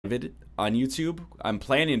it on YouTube. I'm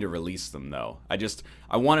planning to release them though.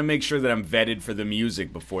 I want to make sure that I'm vetted for the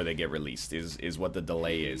music before they get released is what the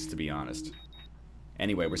delay is, to be honest.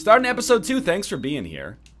 Anyway, we're starting episode 2. Thanks for being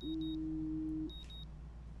here.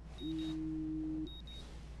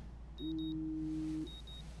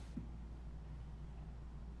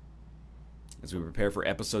 As we prepare for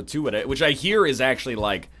episode 2, which I hear is actually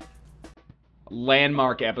like a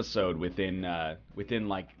landmark episode within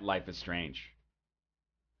like Life is Strange.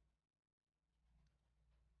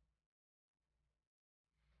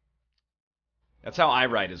 That's how I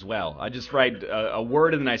write as well. I just write a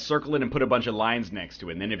word and then I circle it and put a bunch of lines next to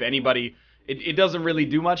it. And then if anybody... It doesn't really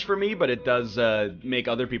do much for me, but it does make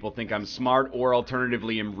other people think I'm smart, or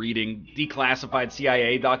alternatively am reading declassified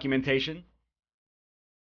CIA documentation.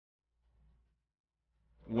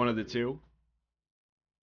 One of the two.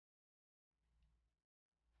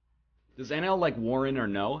 Does NL like Warren or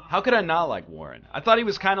no? How could I not like Warren? I thought he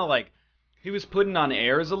was kind of like... He was putting on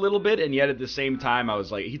airs a little bit, and yet at the same time I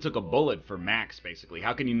was like, he took a bullet for Max, basically.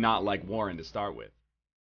 How can you not like Warren to start with?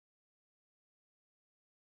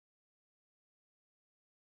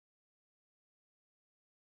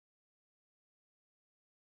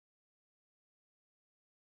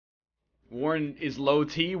 Warren is low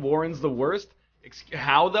T, Warren's the worst?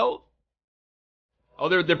 How, though? Oh,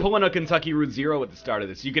 they're pulling a Kentucky Route Zero at the start of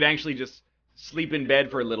this. You could actually just sleep in bed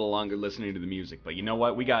for a little longer listening to the music. But you know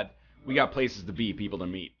what? We got places to be, people to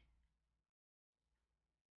meet.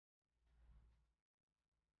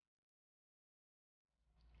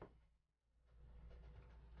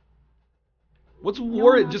 What's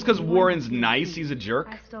Warren? Just because Warren's nice, he's a jerk?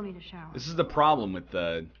 I still need a shower. This is the problem with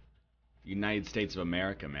the United States of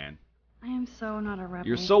America, man. I am so not a rebel.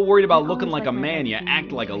 You're so worried about looking like a man, you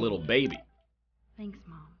act like a little baby. Thanks,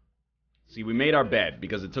 Mom. See, we made our bed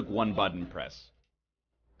because it took one button press.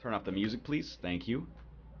 Turn off the music, please. Thank you.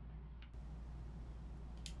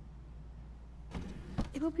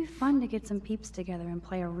 It would be fun to get some peeps together and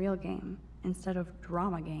play a real game instead of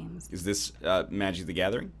drama games. Is this Magic the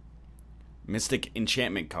Gathering? Mystic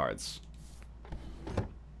enchantment cards.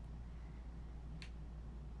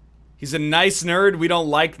 He's a nice nerd. We don't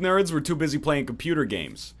like nerds. We're too busy playing computer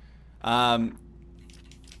games. Mom.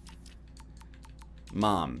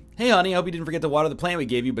 Hey, honey, I hope you didn't forget to water the plant we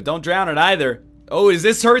gave you, but don't drown it either. Oh, is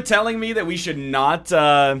this her telling me that we should not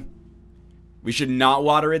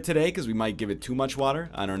water it today because we might give it too much water?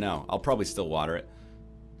 I don't know. I'll probably still water it.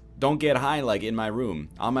 Don't get high like in my room.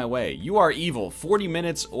 On my way. You are evil. 40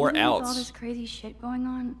 minutes or else. With all this crazy shit going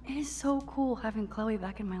on, it is so cool having Chloe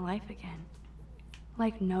back in my life again.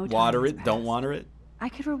 Like no time Water has it, don't passed. water it. I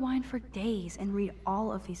could rewind for days and read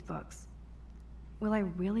all of these books. Will I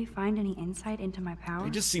really find any insight into my power?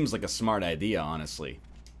 It just seems like a smart idea, honestly.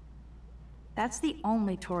 That's the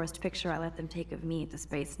only tourist picture I let them take of me at the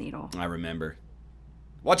Space Needle. I remember.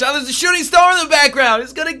 Watch out, there's a shooting star in the background!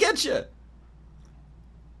 It's gonna get you!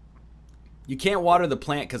 You can't water the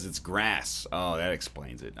plant because it's grass. Oh, that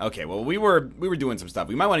explains it. Okay, well, we were doing some stuff.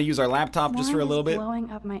 We might want to use our laptop just for a little bit.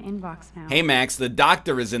 Blowing up my inbox now. Hey, Max, the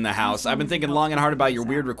doctor is in the house. I've been thinking long and hard about your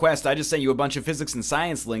weird request. I just sent you a bunch of physics and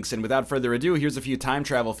science links, and without further ado, here's a few time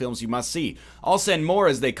travel films you must see. I'll send more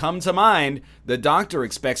as they come to mind. The doctor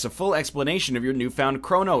expects a full explanation of your newfound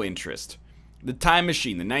chrono interest. The Time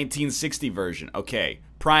Machine, the 1960 version. Okay.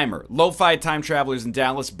 Primer. Lo-fi time travelers in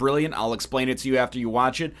Dallas. Brilliant. I'll explain it to you after you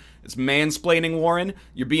watch it. It's mansplaining, Warren.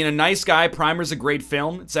 You're being a nice guy. Primer's a great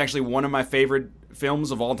film. It's actually one of my favorite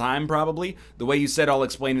films of all time, probably. The way you said I'll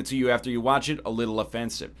explain it to you after you watch it, a little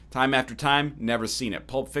offensive. Time After Time, never seen it.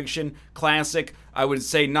 Pulp Fiction, classic. I would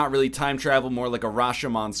say not really time travel, more like a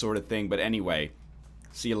Rashomon sort of thing. But anyway,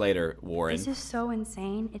 see you later, Warren. This is so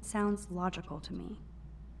insane, it sounds logical to me.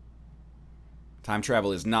 Time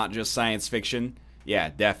travel is not just science fiction.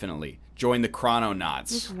 Yeah, definitely. Join the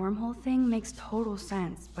chrononauts. This wormhole thing makes total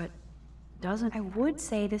sense, but doesn't. I would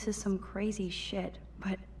say this is some crazy shit,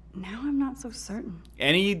 but now I'm not so certain.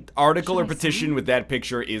 Any article or petition with that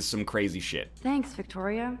picture is some crazy shit. Thanks,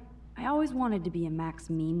 Victoria. I always wanted to be a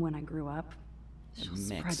Max meme when I grew up. She'll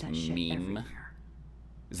spread that shit everywhere.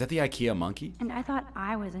 Is that the IKEA monkey? And I thought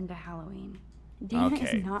I was into Halloween. Dana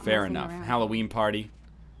okay, is not fair messing enough. around. Halloween party.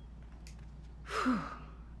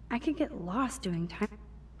 I could get lost doing time.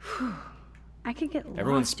 I could get lost.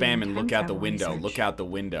 Everyone's spamming. Look out the window. Research. Look out the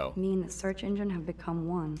window. Me and the search engine have become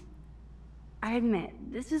one. I admit,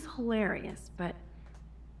 this is hilarious, but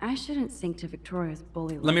I shouldn't sink to Victoria's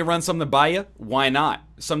bully. Let me run something by you? Why not?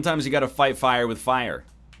 Sometimes you gotta fight fire with fire.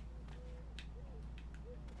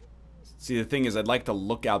 See, the thing is, I'd like to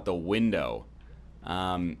look out the window.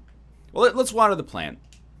 Well, let's water the plant.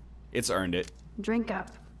 It's earned it. Drink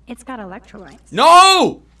up. It's got electrolytes.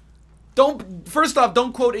 No! First off,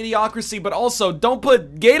 don't quote Idiocracy, but also don't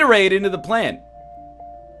put Gatorade into the plant.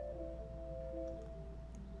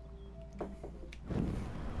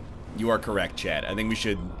 You are correct, Chad. I think we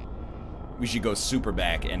should go super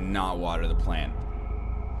back and not water the plant.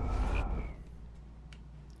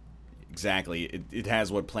 Exactly. It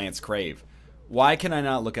has what plants crave. Why can I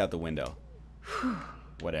not look out the window?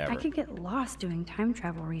 Whatever. I could get lost doing time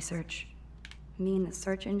travel research. Me and the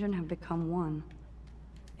search engine have become one.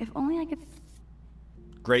 If only I could...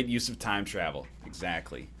 Great use of time travel.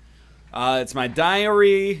 Exactly. It's my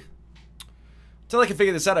diary. Until I can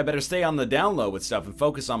figure this out, I better stay on the down low with stuff and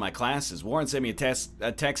focus on my classes. Warren sent me a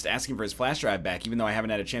text asking for his flash drive back, even though I haven't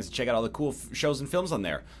had a chance to check out all the cool shows and films on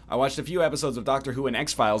there. I watched a few episodes of Doctor Who and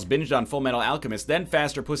X-Files, binged on Full Metal Alchemist, then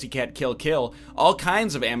Faster Pussycat Kill Kill, all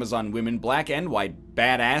kinds of Amazon women, black and white,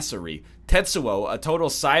 badassery, Tetsuo, a total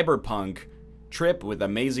cyberpunk trip with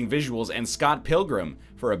amazing visuals, and Scott Pilgrim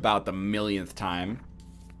for about the millionth time.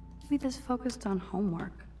 We just focused on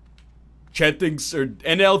homework. Chad thinks, or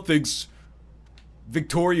NL thinks,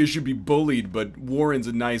 Victoria should be bullied, but Warren's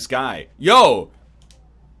a nice guy. Yo!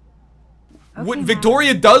 Okay,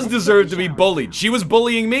 Victoria does deserve to be bullied. She was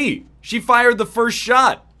bullying me. She fired the first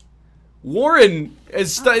shot. Warren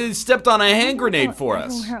has stepped on a hand grenade for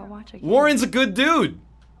us. Warren's a good dude.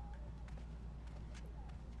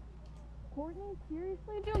 Courtney,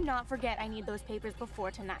 seriously? Do not forget I need those papers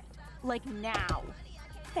before tonight. Like now.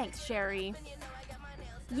 Thanks, Sherry.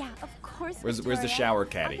 Yeah, of course. Where's the Victoria. shower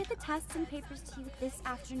caddy? I'll get the tests and papers to you this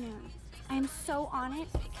afternoon. I am so on it.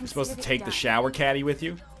 You're supposed to take the shower caddy with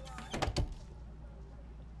you?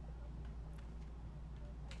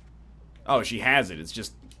 Oh, she has it. It's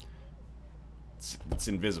just... It's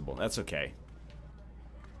invisible. That's okay.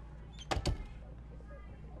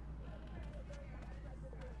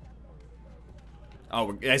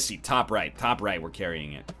 Oh, I see. Top right. Top right. We're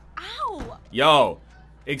carrying it. Ow! Yo!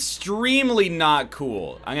 Extremely not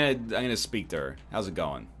cool. I'm gonna speak to her. How's it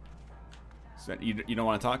going? You don't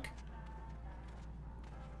want to talk?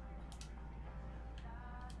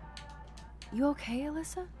 You okay,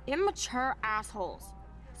 Alyssa? Immature assholes.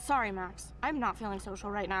 Sorry, Max. I'm not feeling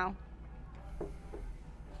social right now.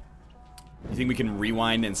 You think we can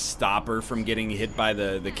rewind and stop her from getting hit by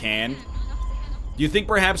the can? Do you think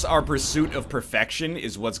perhaps our pursuit of perfection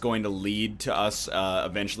is what's going to lead to us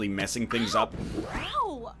eventually messing things up?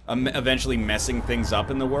 Ow! Eventually messing things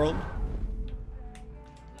up in the world?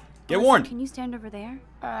 Get Alyssa, warned! Can you stand over there?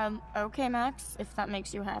 Okay, Max, if that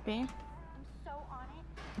makes you happy. I'm so on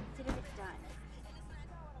it. Consider it done.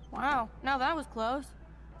 Wow, now that was close.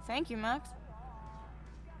 Thank you, Max.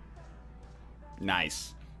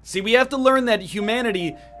 Nice. See, we have to learn that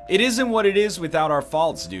humanity, it isn't what it is without our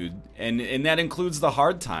faults, dude. And that includes the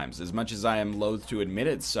hard times, as much as I am loath to admit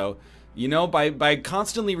it. So, you know, by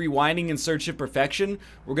constantly rewinding in search of perfection,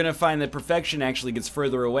 we're going to find that perfection actually gets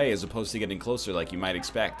further away as opposed to getting closer like you might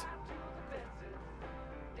expect.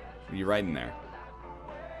 What are you writing there?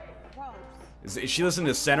 Is she listening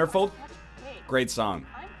to Centerfold? Great song.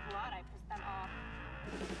 I'm glad I pissed them off.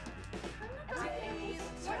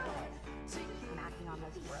 Smacking on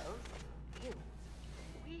those bros. Ew.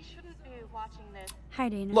 We shouldn't be watching this. Hi,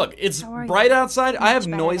 Dana. Look, it's How are you? bright outside. I have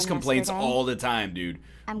Much better noise than complaints yesterday. all the time, dude.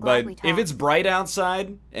 I'm glad But we if talked. it's bright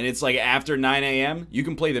outside and it's like after 9 a.m., you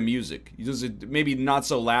can play the music. You just maybe not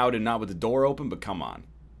so loud and not with the door open, but come on.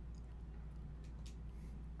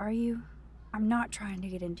 Are you? I'm not trying to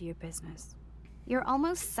get into your business. You're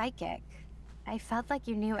almost psychic. I felt like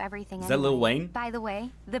you knew everything. Is that Lil anyway. Wayne? By the way,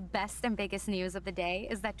 the best and biggest news of the day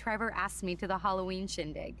is that Trevor asked me to the Halloween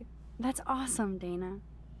shindig. That's awesome, Dana.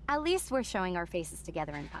 At least we're showing our faces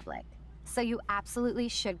together in public. So you absolutely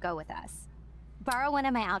should go with us. Borrow one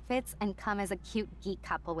of my outfits and come as a cute geek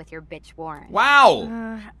couple with your bitch Warren.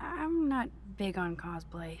 Wow! I'm not big on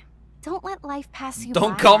cosplay. Don't let life pass you by.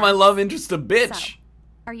 Don't call my Max. love interest a bitch. So,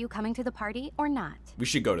 are you coming to the party or not? We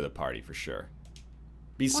should go to the party for sure.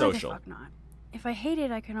 Be Why the social. fuck not? If I hate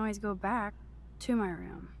it, I can always go back to my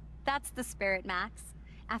room. That's the spirit, Max.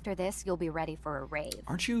 After this, you'll be ready for a rave.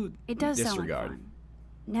 Aren't you It does disregard? sound like fun.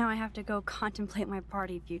 Now I have to go contemplate my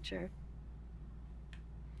party future.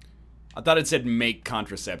 I thought it said make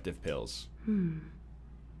contraceptive pills.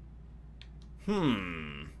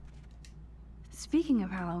 Speaking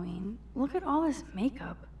of Halloween, look at all this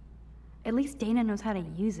makeup. At least Dana knows how to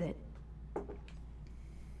use it.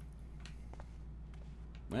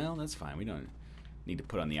 Well, that's fine. We don't need to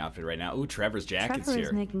put on the outfit right now. Ooh, Trevor's jacket's Trevor here.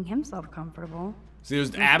 is making himself comfortable. See, there's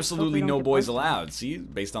Let's hope we absolutely don't no get boys busted. allowed. See,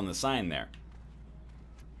 based on the sign there.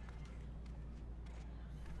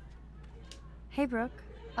 Hey, Brooke.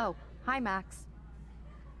 Oh, hi, Max.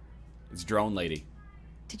 It's Drone Lady.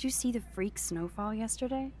 Did you see the freak snowfall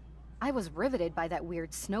yesterday? I was riveted by that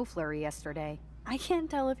weird snow flurry yesterday. I can't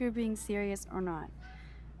tell if you're being serious or not.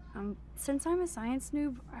 Since I'm a science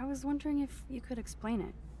noob, I was wondering if you could explain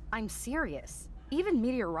it. I'm serious. Even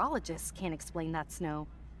meteorologists can't explain that snow.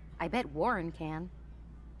 I bet Warren can.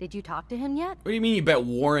 Did you talk to him yet? What do you mean you bet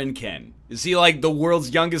Warren can? Is he like the world's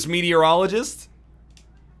youngest meteorologist?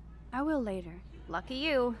 I will later. Lucky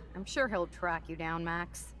you. I'm sure he'll track you down,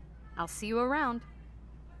 Max. I'll see you around.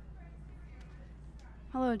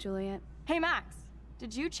 Hello, Juliet. Hey, Max.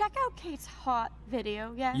 Did you check out Kate's hot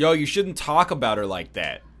video yet? Yo, you shouldn't talk about her like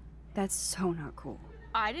that. That's so not cool.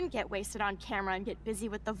 I didn't get wasted on camera and get busy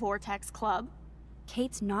with the Vortex Club.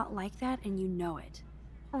 Kate's not like that, and you know it.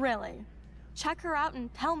 Really? Check her out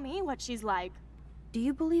and tell me what she's like. Do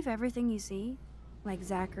you believe everything you see? Like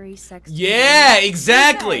Zachary, sex... Yeah,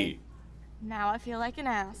 exactly. Now I feel like an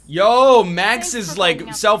ass. Yo, Max Thanks is for like pointing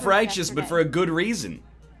out the self-righteous, proof but for a good reason.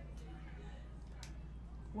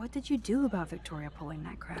 What did you do about Victoria pulling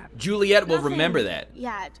that crap? Juliet will Nothing remember that.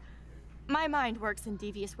 Yet. My mind works in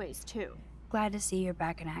devious ways too. Glad to see you're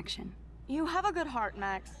back in action. You have a good heart,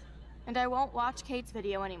 Max. And I won't watch Kate's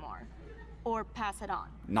video anymore. Or pass it on.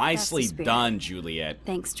 Nicely That's the spirit. done, Juliet.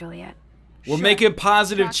 Thanks, Juliet. We're Sure. making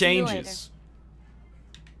positive Talk to you later. changes.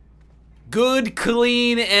 Good,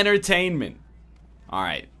 clean entertainment. All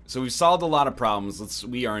right, so we've solved a lot of problems.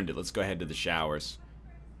 We earned it. Let's go ahead to the showers.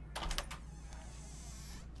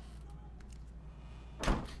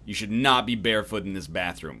 You should not be barefoot in this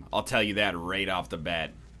bathroom. I'll tell you that right off the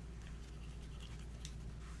bat.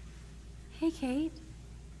 Hey, Kate.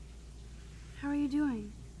 How are you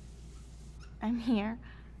doing? I'm here.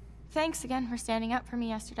 Thanks again for standing up for me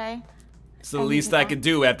yesterday. It's the least I could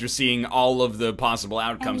do after seeing all of the possible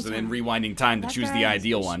outcomes and then Anytime. rewinding time to That's choose where the I have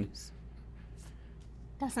ideal issues. one.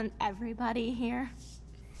 Doesn't everybody here?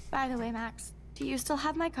 By the way, Max, do you still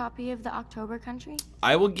have my copy of the October Country?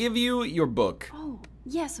 I will give you your book Oh,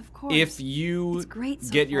 yes, of course. if you It's great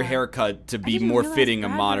so get your far. haircut to be didn't more realize fitting a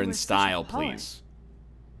Bradley modern was such a style, poet. please.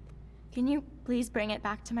 Can you please bring it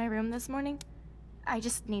back to my room this morning? I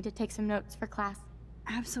just need to take some notes for class.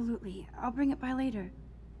 Absolutely. I'll bring it by later.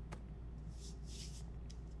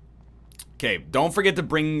 Okay, don't forget to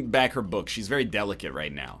bring back her book. She's very delicate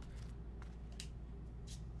right now.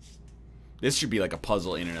 This should be like a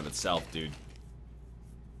puzzle in and of itself, dude.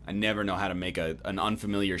 I never know how to make an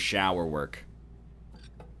unfamiliar shower work.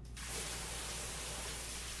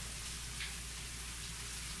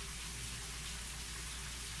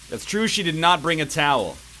 That's true, she did not bring a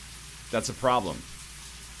towel. That's a problem.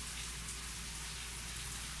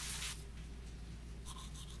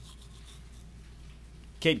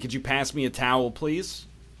 Kate, could you pass me a towel, please?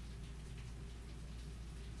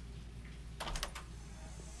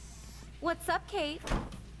 What's up, Kate?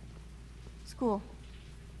 School.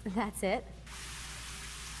 That's it?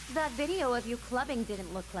 That video of you clubbing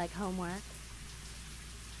didn't look like homework.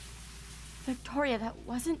 Victoria, that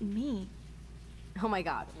wasn't me. Oh my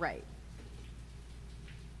god, right.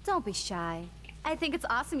 Don't be shy. I think it's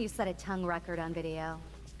awesome you set a tongue record on video.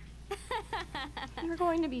 You're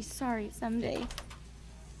going to be sorry someday.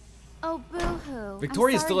 Oh, boo-hoo.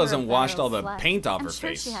 Victoria I'm sorry still you're a hasn't washed all viral the slut. paint off I'm her sure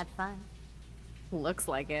face. She had fun. Looks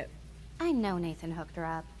like it. I know Nathan hooked her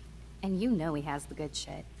up. And you know he has the good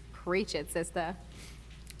shit. Preach it, sister.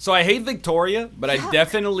 So I hate Victoria, but I Yuck.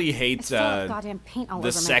 definitely I hate still have goddamn paint all over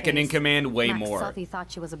the my second in face. command way Max more. Selfie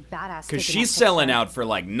thought she was a badass. Because taking she's that selling picture. out for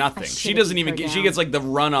like nothing. I She should've doesn't beat even her get. She down. gets like the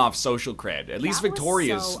runoff social cred. At least That was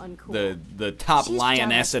Victoria's so uncool. the top She's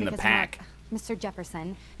lioness jealous in the because pack. Mr.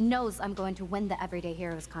 Jefferson knows I'm going to win the Everyday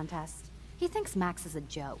Heroes contest. He thinks Max is a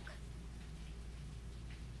joke.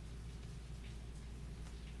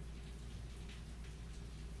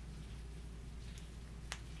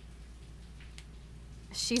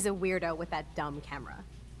 She's a weirdo with that dumb camera.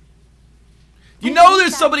 You I know hate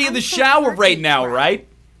there's that somebody in the unfit shower party right now, crap. right?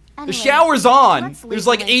 The Anyway, shower's on. let's There's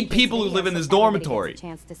leave like her 8 Kate's people who video live in so this everybody gets dormitory. a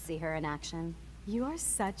chance to see her in action. You are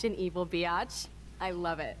such an evil biatch. I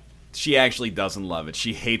love it. She actually doesn't love it.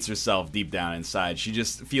 She hates herself deep down inside. She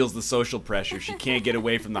just feels the social pressure. She can't get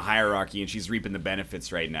away from the hierarchy, and she's reaping the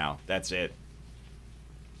benefits right now. That's it.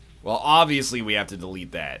 Well, obviously we have to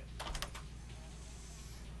delete that.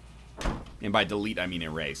 And by delete, I mean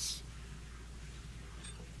erase.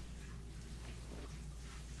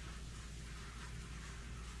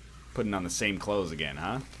 Putting on the same clothes again,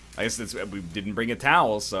 huh? I guess we didn't bring a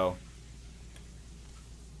towel, so...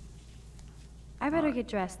 I better get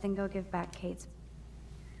dressed and go give back Kate's.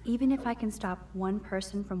 Even if I can stop one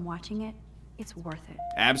person from watching it, it's worth it.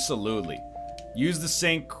 Absolutely. Use the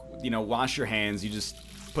sink, you know, wash your hands. You just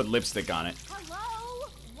put lipstick on it. Hello?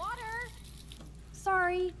 Water? Sorry.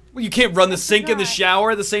 sorry. Well, you can't run the sink and the forgot.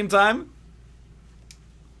 shower at the same time?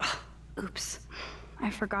 Oops. I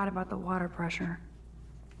forgot about the water pressure.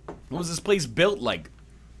 When was this place built, like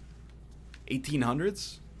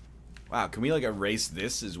 1800s? Wow, can we like erase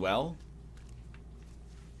this as well?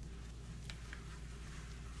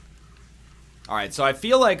 Alright, so I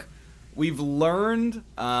feel like we've learned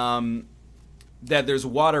that there's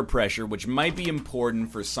water pressure, which might be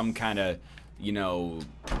important for some kind of, you know,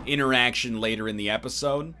 interaction later in the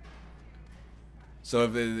episode. So,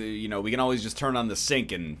 if, you know, we can always just turn on the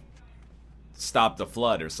sink and stop the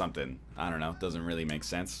flood or something. I don't know. Doesn't really make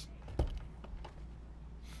sense.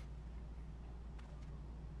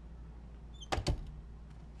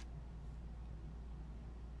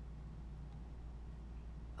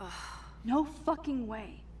 No fucking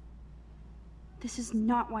way. This is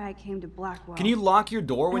not why I came to Blackwell. Can you lock your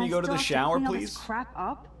door when And you I go to the still have shower, clean all this please? crap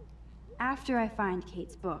up after I find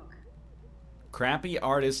Kate's book. Crappy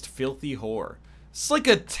artist, filthy whore. It's like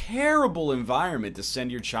a terrible environment to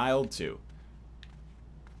send your child to.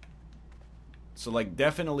 So, like,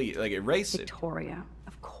 definitely, like, erase it. Victoria,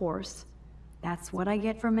 of course. That's what I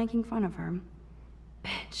get for making fun of her.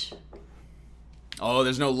 Bitch. Oh,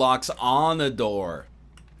 there's no locks on the door.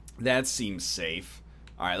 That seems safe.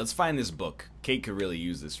 Alright, let's find this book. Kate could really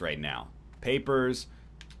use this right now. Papers.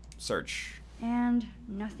 Search. And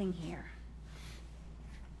nothing here.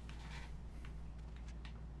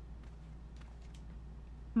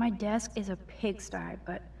 My desk is a pigsty,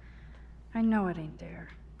 but I know it ain't there.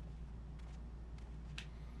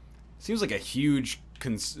 Seems like a huge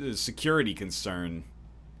security concern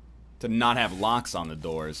to not have locks on the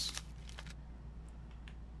doors.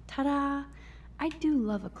 Ta-da! I do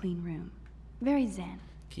love a clean room. Very zen.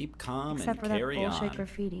 Keep calm Except and for that carry bullshit on.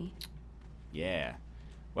 graffiti. Yeah.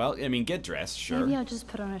 Well, I mean, get dressed, sure. Maybe I'll just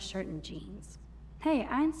put on a shirt and jeans. Hey,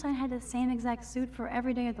 Einstein had the same exact suit for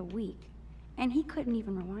every day of the week. And he couldn't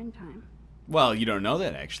even rewind time. Well, you don't know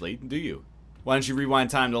that, actually, do you? Why don't you rewind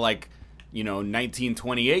time to, like, you know,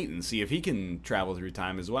 1928 and see if he can travel through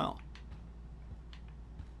time as well?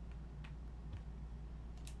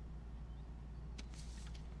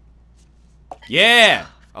 Yeah! Of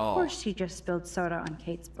Oh, course she just spilled soda on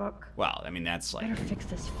Kate's book. well, I mean, that's like Better fix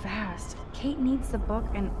this fast. Kate needs the book,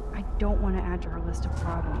 and I don't want to add to her list of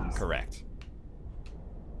problems. correct.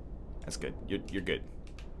 That's good. You're good.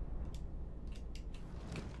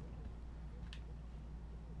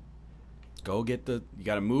 Go get the... You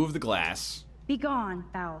gotta move the glass. Be gone,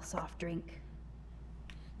 foul soft drink.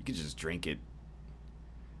 You can just drink it.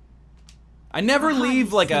 I never Ah, leave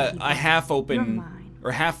you like a sneaky boy. half You're open mine.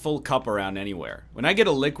 or half full cup around anywhere. When I get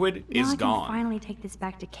a liquid, Now it's I can gone. finally take this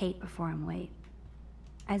back to Kate before I'm late.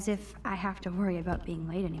 As if I have to worry about being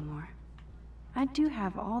late anymore. I do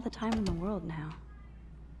have all the time in the world now.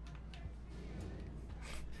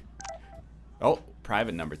 Oh,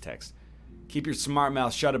 private number text. Keep your smart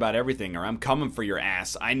mouth shut about everything or I'm coming for your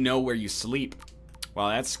ass. I know where you sleep. Well,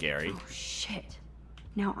 that's scary. Oh shit.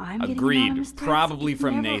 Now I'm Agreed. getting anonymous threats. Probably It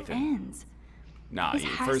from never Nathan. Ends. Nah, This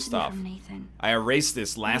has first to be off, from Nathan. I erased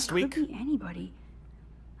this But last it week. could be anybody.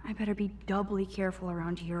 I better be doubly careful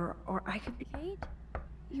around here, or I could be. Kate?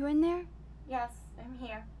 You in there? Yes, I'm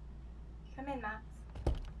here. Come in, Max.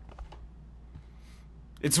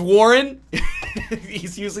 It's Warren.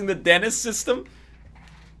 He's using the dentist system.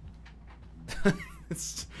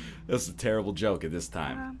 That's a terrible joke at this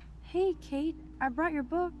time. Hey, Kate. I brought your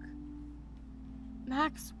book.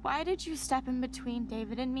 Max, why did you step in between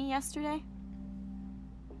David and me yesterday?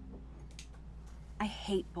 I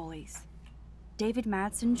hate bullies. David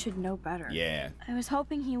Madsen should know better. Yeah. I was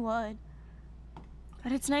hoping he would.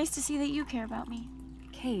 But it's nice to see that you care about me.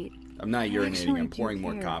 Kate, I'm not urinating. actually I'm do pouring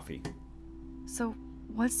more care. coffee. so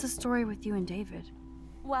what's the story with you and David?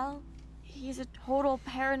 Well, he's a total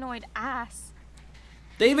paranoid ass.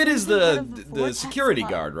 David is He's part the of the the Vortex security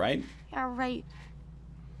Club. guard, right? Yeah, right.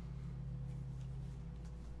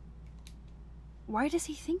 Why does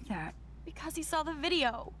he think that? Because he saw the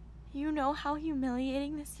video. You know how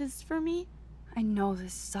humiliating this is for me? I know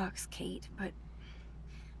this sucks, Kate, but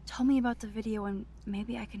tell me about the video and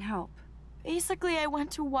maybe I can help. Basically, I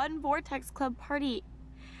went to one Vortex Club party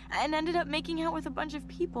and ended up making out with a bunch of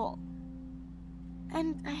people.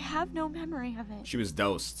 And I have no memory of it. She was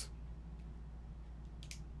dosed.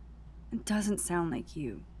 It doesn't sound like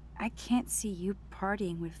you. I can't see you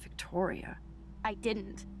partying with Victoria. I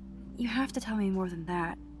didn't. You have to tell me more than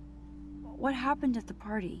that. What happened at the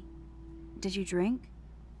party? Did you drink?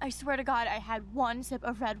 I swear to God, I had one sip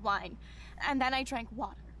of red wine, and then I drank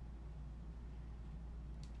water.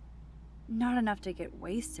 Not enough to get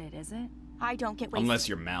wasted, is it? I don't get wasted. Unless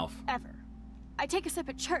your mouth. Ever. I take a sip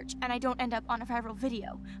at church and I don't end up on a viral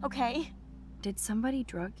video, okay? Did somebody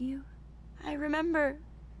drug you? I remember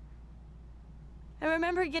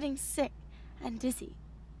getting sick and dizzy.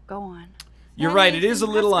 Go on. You're And right, it is a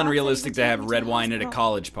Nathan little Prescott said he unrealistic would to take have me to red the wine at a hospital.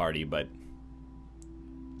 college party, but...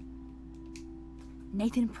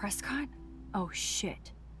 Nathan Prescott? Oh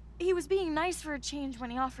shit. He was being nice for a change when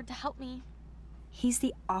he offered to help me. He's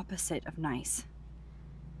the opposite of nice.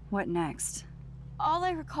 What next? All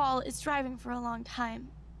I recall is driving for a long time.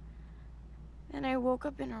 Then I woke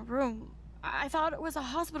up in a room. I thought it was a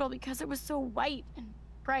hospital because it was so white and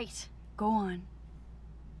bright. Go on.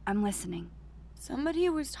 I'm listening. Somebody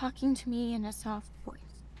was talking to me in a soft voice.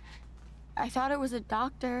 I thought it was a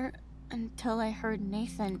doctor until I heard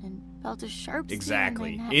Nathan and felt a sharp sting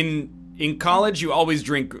Exactly. in my neck. In college, you always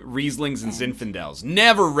drink Rieslings and Zinfandels.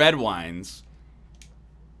 Never red wines.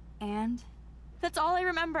 And? That's all I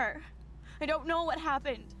remember. I don't know what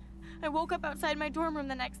happened. I woke up outside my dorm room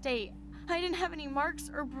the next day. I didn't have any marks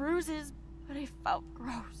or bruises, but I felt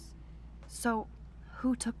gross. So,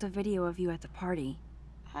 who took the video of you at the party?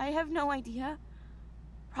 I have no idea.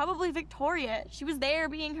 Probably Victoria. She was there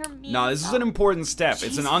being her mean No, this is self. an important step. It's an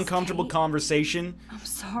Jesus, uncomfortable Kate. conversation. I'm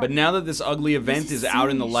sorry. But now that this ugly event This is is out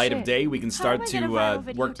in the serious light of shit. day, we can How start do I get a to viral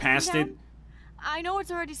video? work Take past down? it. I know it's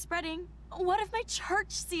already spreading. What if my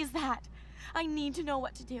church sees that? I need to know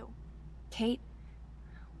what to do. Kate,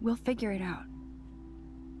 we'll figure it out.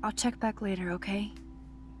 I'll check back later, okay?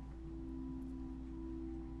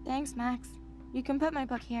 Thanks, Max. You can put my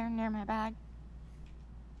book here near my bag.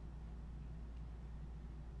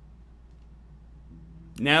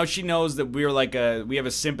 Now she knows that we're like we have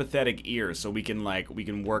a sympathetic ear, so we can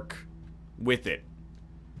work with it.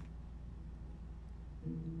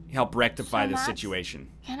 Help rectify So, the Max? situation.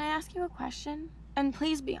 Can I ask you a question? And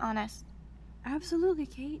please be honest. Absolutely,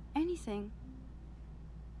 Kate. Anything.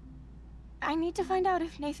 I need to find out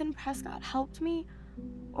if Nathan Prescott helped me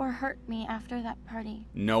or hurt me after that party.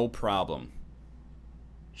 No problem.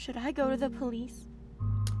 Should I go to the police?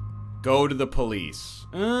 Go to the police.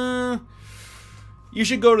 You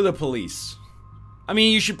should go to the police. I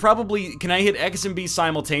mean, you should probably... Can I hit X and B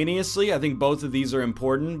simultaneously? I think both of these are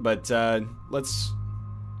important, but let's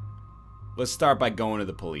start by going to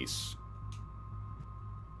the police.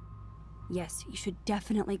 Yes, you should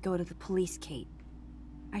definitely go to the police, Kate.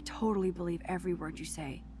 I totally believe every word you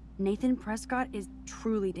say. Nathan Prescott is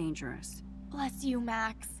truly dangerous. Bless you,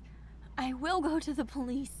 Max. I will go to the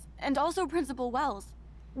police. And also Principal Wells.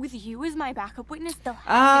 With you as my backup witness, they'll have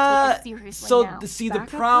to take us seriously so now. see, the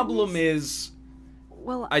Backup problem witness? is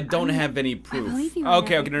Well, I don't mean, have any I proof. believe you in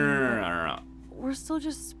Okay, everything, no. We're still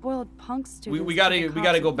just spoiled punk students. We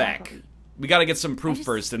gotta go back. Faculty. We gotta get some proof just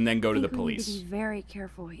first and then go to the I think we need police. to be very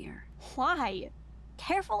careful here. Why?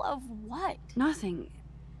 Careful of what? Nothing.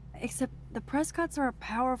 Except the Prescotts are a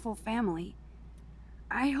powerful family.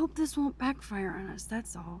 I hope this won't backfire on us,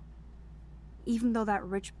 that's all. Even though that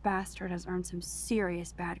rich bastard has earned some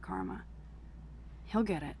serious bad karma. He'll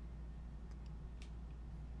get it.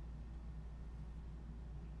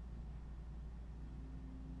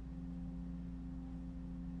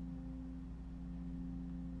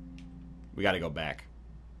 We gotta go back.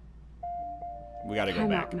 We gotta go Time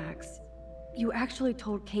back. out, Max. You actually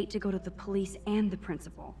told Kate to go to the police and the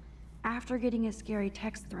principal, after getting a scary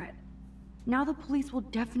text threat. Now the police will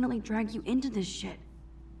definitely drag you into this shit.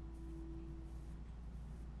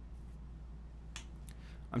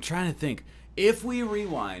 I'm trying to think. If we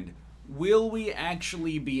rewind, will we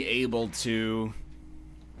actually be able to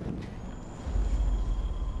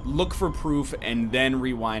look for proof and then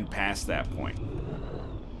rewind past that point?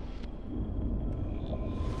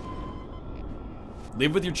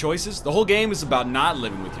 Live with your choices? The whole game is about not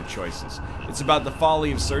living with your choices. It's about the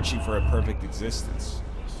folly of searching for a perfect existence.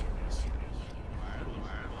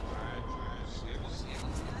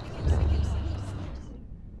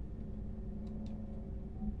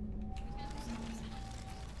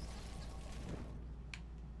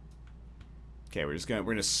 Okay, we're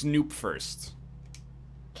gonna snoop first.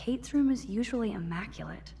 Kate's room is usually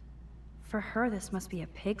immaculate. For her, this must be a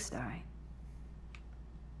pigsty.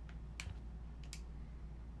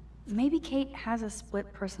 Maybe Kate has a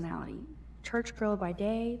split personality. Church girl by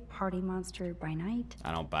day, party monster by night.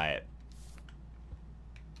 I don't buy it.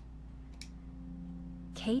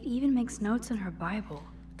 Kate even makes notes in her Bible.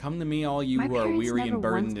 Come to me, all you My who are parents weary never and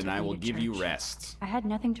burdened, once and took I me will to give you church. rest. I had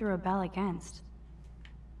nothing to rebel against.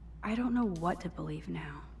 I don't know what to believe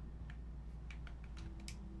now.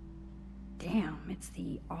 Damn, it's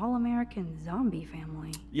the all-American zombie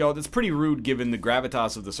family. Yo, that's pretty rude given the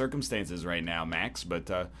gravitas of the circumstances right now, Max,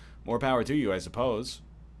 but more power to you, I suppose.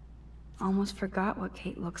 Almost forgot what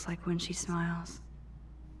Kate looks like when she smiles.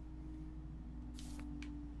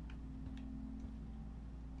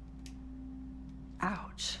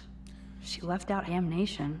 Ouch. She left out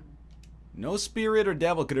damnation. No spirit or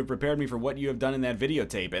devil could have prepared me for what you have done in that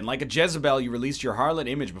videotape, and like a Jezebel, you released your harlot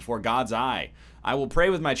image before God's eye. I will pray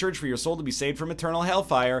with my church for your soul to be saved from eternal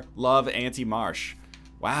hellfire. Love, Auntie Marsh.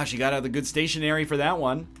 Wow, she got out the good stationery for that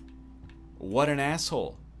one. What an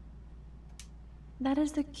asshole. That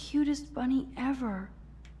is the cutest bunny ever.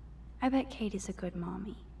 I bet Kate is a good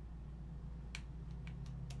mommy.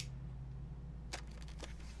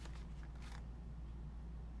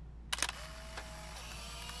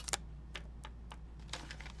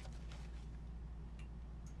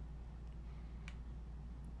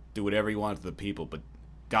 Do whatever you want to the people, but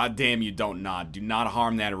goddamn you don't nod. Do not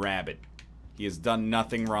harm that rabbit. He has done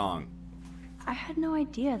nothing wrong. I had no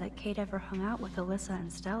idea that Kate ever hung out with Alyssa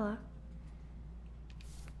and Stella.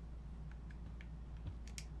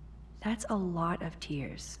 That's a lot of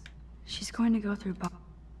tears. She's going to go through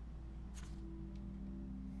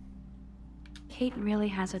Kate really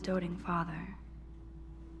has a doting father.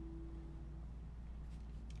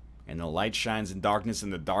 And the light shines in darkness,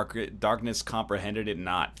 and the darkness comprehended it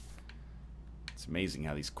not. It's amazing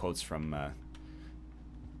how these quotes from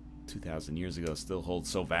 2,000 years ago still hold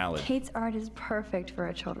so valid. Kate's art is perfect for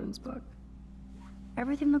a children's book.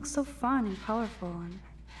 Everything looks so fun and colorful and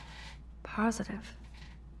positive.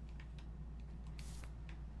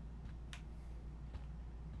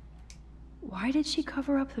 Why did she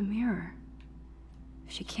cover up the mirror?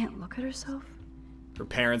 She can't look at herself? Her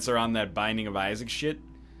parents are on that Binding of Isaac shit?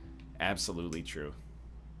 Absolutely true.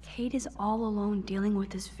 Kate is all alone dealing with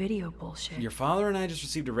this video bullshit. Your father and I just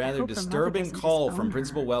received a rather hope her mother disturbing doesn't call disown from her.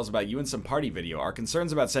 Principal Wells about you and some party video. Our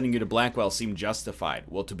concerns about sending you to Blackwell seem justified.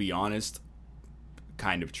 Well, to be honest,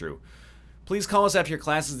 kind of true. Please call us after your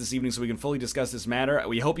classes this evening so we can fully discuss this matter.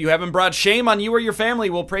 We hope you haven't brought shame on you or your family.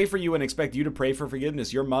 We'll pray for you and expect you to pray for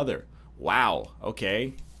forgiveness. Your mother. Wow.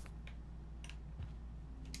 Okay.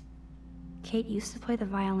 Kate used to play the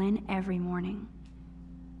violin every morning.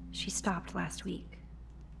 She stopped last week.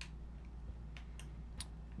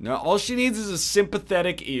 No, all she needs is a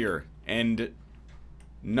sympathetic ear, and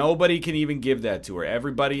nobody can even give that to her.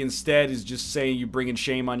 Everybody instead is just saying you're bringing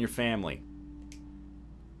shame on your family.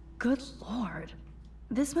 Good lord.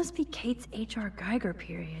 This must be Kate's H.R. Geiger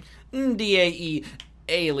period. DAE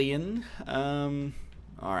alien.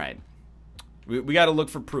 Alright. We gotta look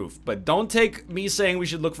for proof, but don't take me saying we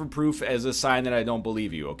should look for proof as a sign that I don't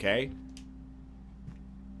believe you, okay?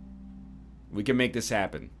 We can make this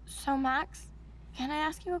happen. So, Max, can I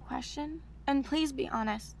ask you a question? And please be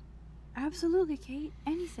honest. Absolutely, Kate.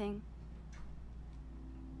 Anything.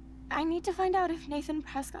 I need to find out if Nathan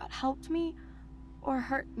Prescott helped me or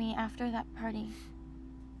hurt me after that party.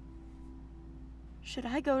 Should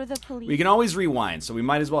I go to the police? We can always rewind, so we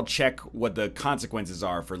might as well check what the consequences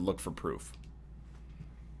are for look for proof.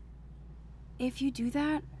 If you do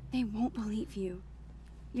that, they won't believe you.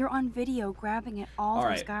 You're on video grabbing at all those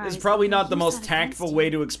Alright, guys. it's probably and not the they'll use most that against tactful you. way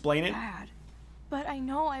to explain it. Bad. But I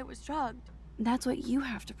know I was drugged. That's what you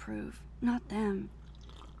have to prove, not them.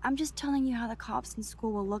 I'm just telling you how the cops in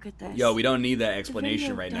school will look at this. Yo, we don't need that explanation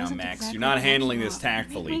video right now, doesn't Max. exactly You're not back handling you this up. Make me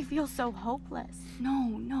tactfully. feel so hopeless.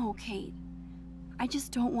 No, Kate. I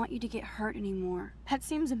just don't want you to get hurt anymore. That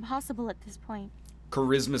seems impossible at this point.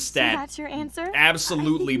 Charisma So stat that's your answer?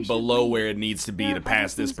 absolutely I think we should below leave. where it needs to be There to are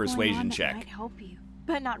pass other this things going on persuasion that check. might help you.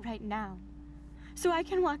 But not right now. So I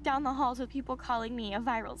can walk down the halls with people calling me a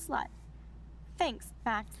viral slut. Thanks,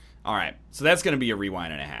 Max. Alright, so that's gonna be a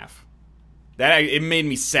rewind and a half. It made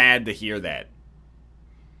me sad to hear that.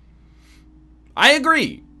 I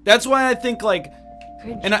agree. That's why I think, like,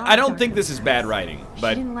 Good and job, I don't Dr. think this is bad writing, She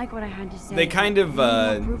but didn't like what I had to say. they kind of,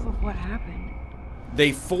 I need more proof of what happened.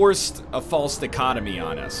 they forced a false dichotomy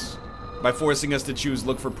on us by forcing us to choose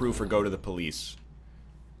look for proof or go to the police.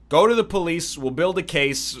 Go to the police, we'll build a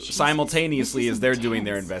case Jesus, simultaneously this as is they're doing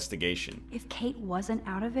their intense. investigation. If Kate wasn't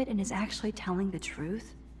out of it and is actually telling the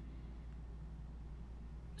truth,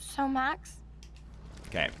 So, Max,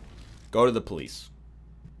 Okay, go to the police.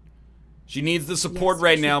 She needs the support Yes,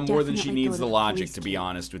 right you now should more than she definitely go needs to the the logic, police, to be Kate.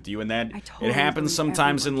 honest with you, and that I it totally happens believe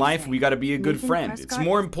sometimes in every word you life. say. We gotta be a good Nathan friend. It's Prescott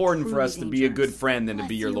more is important for truly us to be a good dangerous. friend than to be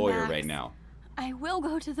Bless your you, lawyer Max. right now. I will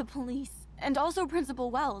go to the police. And also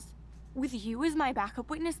Principal Wells. With you as my backup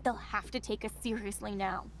witness, they'll have to take us seriously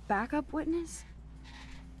now. backup witness?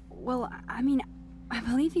 Well, I mean, I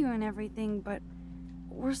believe you in everything, but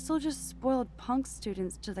we're still just spoiled punk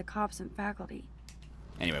students to the cops and faculty.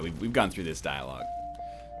 Anyway, we've gone through this dialogue.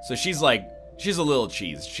 So she's like, she's a little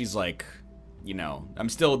cheese. She's like, you know, I'm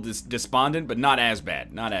still despondent, but not as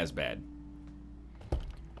bad. Not as bad.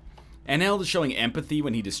 NL is showing empathy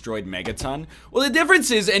when he destroyed Megaton. Well, the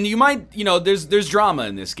difference is, and you might, you know, there's drama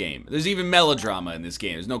in this game. There's even melodrama in this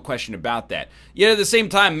game. There's no question about that. Yet at the same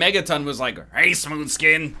time, Megaton was like, "Hey,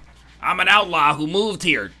 Smoothskin, I'm an outlaw who moved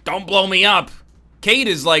here. Don't blow me up." Kate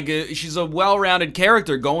is like, she's a well-rounded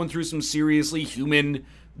character going through some seriously human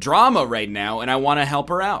drama right now, and I want to help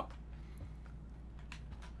her out.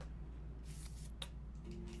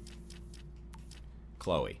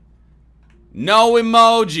 Chloe. No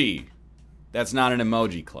emoji! That's not an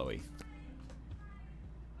emoji, Chloe.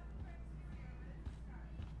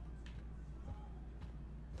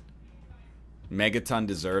 Megaton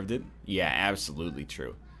deserved it? Yeah, absolutely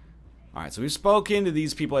true. Alright, so we've spoken to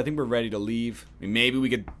these people. I think we're ready to leave. I mean, maybe we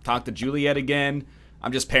could talk to Juliet again.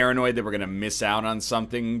 I'm just paranoid that we're gonna miss out on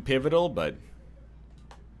something pivotal, but...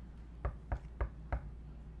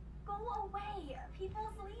 Go away. People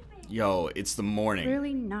sleeping. Yo, it's the morning.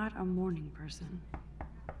 Clearly not a morning person.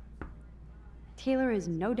 Taylor is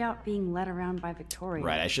no doubt being led around by Victoria.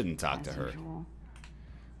 Right, I shouldn't talk to as her. usual.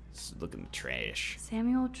 It's looking trash.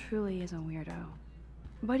 Samuel truly is a weirdo,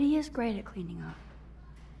 but he is great at cleaning up.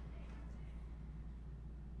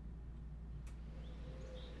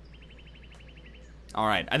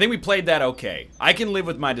 Alright, I think we played that okay. I can live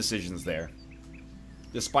with my decisions there,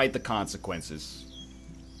 despite the consequences.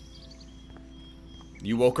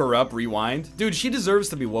 You woke her up, rewind? Dude, she deserves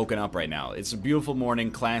to be woken up right now. It's a beautiful morning,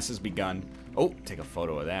 class has begun. Oh, take a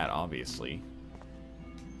photo of that, obviously.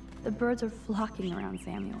 The birds are flocking around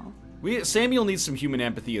Samuel. Samuel needs some human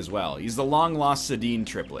empathy as well. He's the long-lost Sedine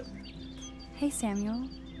triplet. Hey, Samuel.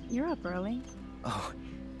 You're up early. Oh,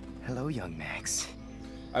 hello, young Max.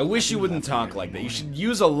 I wish you wouldn't talk like that. You should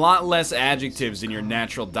use a lot less adjectives in your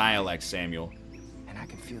natural dialect, Samuel. And I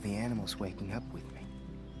can feel the animals waking up with me.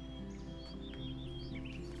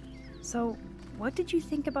 So, what did you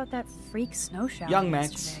think about that freak snow shower Young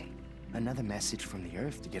Max. yesterday? Another message from the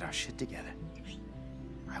Earth to get our shit together.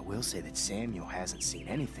 I will say that Samuel hasn't seen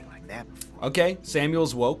anything like that before. Okay,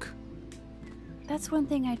 Samuel's woke. That's one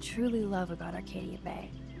thing I truly love about Arcadia Bay.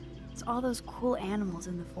 It's all those cool animals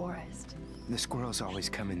in the forest. The squirrels always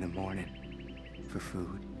come in the morning for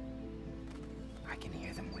food. I can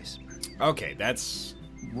hear them whisper. Okay, that's...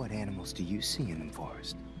 What animals do you see in the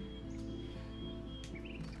forest?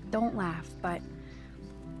 Don't laugh, but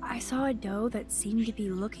I saw a doe that seemed to be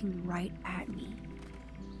looking right at me.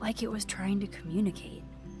 Like it was trying to communicate.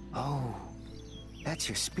 Oh, that's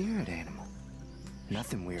your spirit animal.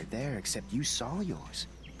 Nothing weird there, except you saw yours.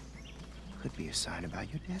 Could be a sign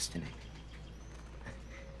about your destiny.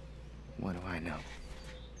 What do I know?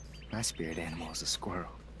 My spirit animal is a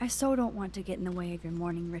squirrel. I so don't want to get in the way of your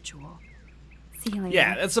morning ritual. See you later.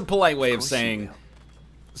 Yeah, that's a polite way of course you saying, will.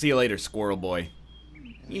 see you later, squirrel boy.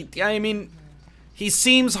 I mean, he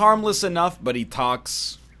seems harmless enough, but he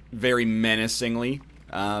talks very menacingly.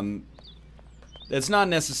 That's not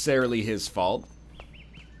necessarily his fault.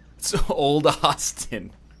 It's old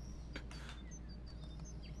Austin.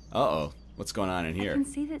 Uh-oh. What's going on in I here? can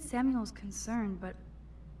see that Samuel's concerned, but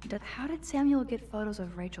how did Samuel get photos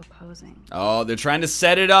of Rachel posing? Oh, they're trying to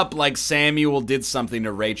set it up like Samuel did something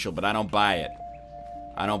to Rachel, but I don't buy it.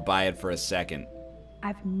 I don't buy it for a second.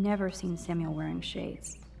 I've never seen Samuel wearing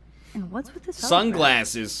shades. And what's with this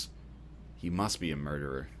Sunglasses. He must be a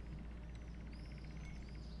murderer.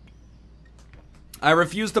 I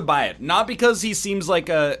refuse to buy it. Not because he seems like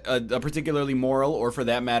a particularly moral, or for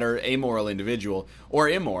that matter, amoral individual, or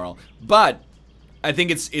immoral, but I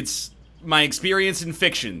think it's my experience in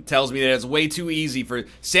fiction tells me that it's way too easy for...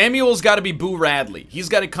 Samuel's got to be Boo Radley. He's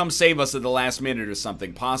got to come save us at the last minute or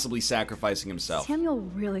something, possibly sacrificing himself. Samuel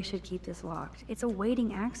really should keep this locked. It's a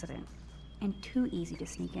waiting accident, and too easy to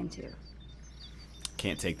sneak into.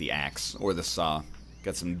 Can't take the axe or the saw.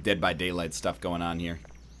 Got some Dead by Daylight stuff going on here.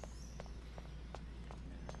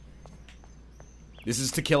 This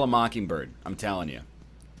is To Kill a Mockingbird, I'm telling you.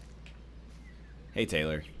 Hey,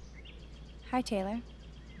 Taylor. Hi, Taylor.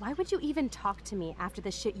 Why would you even talk to me after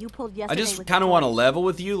the shit you pulled I yesterday? just kind of want to level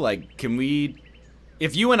with you. Like, can we...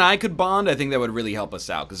 If you and I could bond, I think that would really help us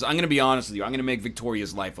out. Because I'm going to be honest with you. I'm going to make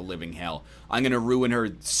Victoria's life a living hell. I'm going to ruin her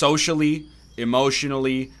socially,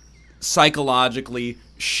 emotionally, psychologically.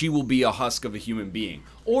 She will be a husk of a human being.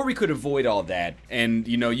 Or we could avoid all that. And,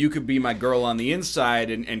 you know, you could be my girl on the inside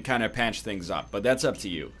and kind of patch things up. But that's up to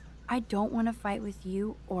you. I don't want to fight with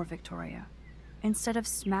you or Victoria. Instead of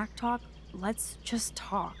smack talk, let's just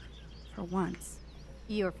talk. For once.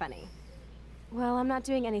 You're funny. Well, I'm not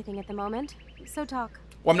doing anything at the moment, so talk.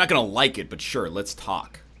 Well, I'm not going to like it, but sure, let's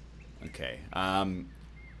talk. Okay.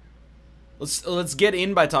 Let's get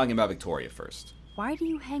in by talking about Victoria first. Why do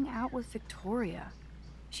you hang out with Victoria?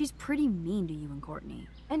 She's pretty mean to you and Courtney.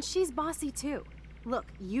 And she's bossy too. Look,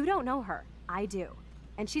 you don't know her. I do.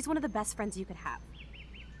 And she's one of the best friends you could have.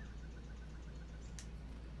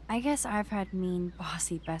 I guess I've had mean,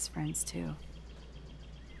 bossy best friends too.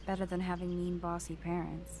 Better than having mean, bossy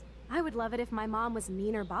parents. I would love it if my mom was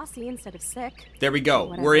mean or bossy instead of sick. There we go.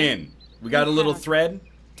 Whatever. We're in. We got a little thread.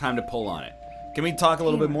 Time to pull on it. Can we talk a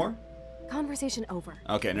little bit more? Conversation over.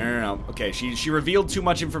 Okay, no. Okay, she revealed too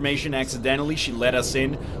much information accidentally. She let us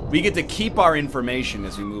in. We get to keep our information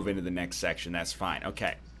as we move into the next section. That's fine.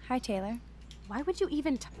 Okay. Hi, Taylor. Why would you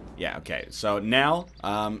even Yeah, okay. So now,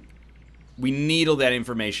 we needle that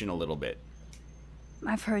information a little bit.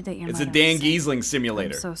 I've heard that your It's a mother Dan was sick. Giesling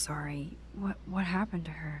simulator. I'm so sorry. What happened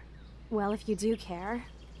to her? Well, if you do care,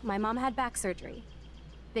 my mom had back surgery.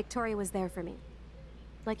 Victoria was there for me.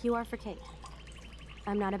 Like you are for Kate.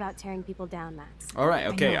 I'm not about tearing people down, Max. All right,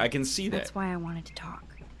 okay, know. I can see that. That's why I wanted to talk.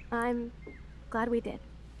 I'm glad we did.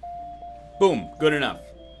 Boom, good enough.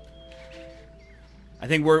 I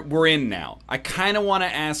think we're in now. I kind of want to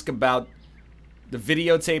ask about the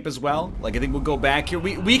videotape as well. Like, I think we'll go back here.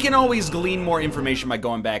 We can always glean more information by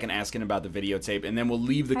going back and asking about the videotape, and then we'll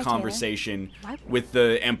leave the Hi, conversation Taylor. with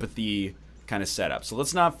the empathy kind of setup. So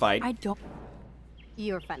let's not fight. I don't...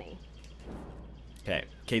 You're funny. Okay,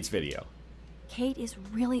 Kate's video. Kate is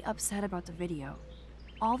really upset about the video.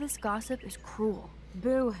 All this gossip is cruel.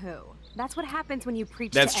 Boo-hoo. That's what happens when you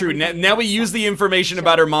preach That's to true. everybody Now we about use the sex. information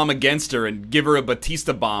about her mom against her and give her a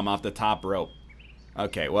Batista bomb off the top rope.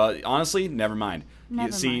 Okay, well, honestly, never mind.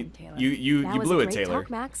 Never See, mind, Taylor. you That was blew a it, great Taylor. talk,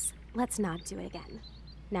 Max. Let's not do it again.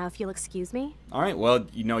 Now, if you'll excuse me. All right, well,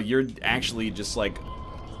 you know, you're actually just like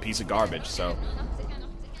a piece of garbage, so.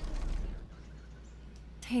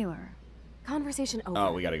 Taylor. Conversation over.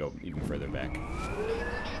 Oh, we gotta go even further back.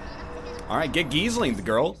 All right, get Giesling, the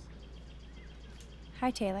girl.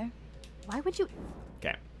 Hi, Taylor. Why would you...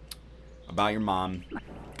 Okay. About your mom.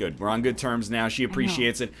 Good. We're on good terms now. She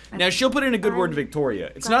appreciates it. I- Now, she'll put in a good word to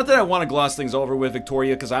Victoria. It's not that I want to gloss things over with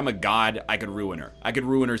Victoria, because I'm a god. I could ruin her. I could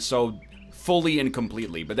ruin her so fully and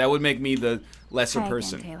completely, but that would make me the lesser Hi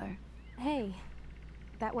person. again, Taylor. Hey,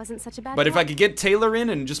 that wasn't such a bad But if I talk. could get Taylor in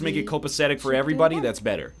and just make it copacetic for should do everybody, that. that's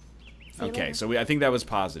better. See you Okay, later. so I think that was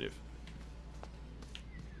positive.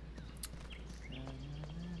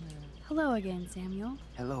 Hello again, Samuel.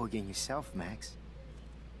 Hello again yourself, Max.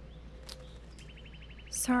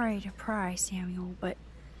 Sorry to pry, Samuel, but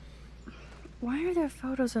why are there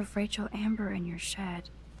photos of Rachel Amber in your shed?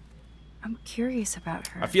 I'm curious about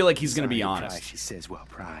her. I feel like he's going to be Sorry to pry, honest. she says while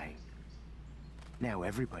prying. Now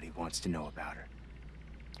everybody wants to know about her.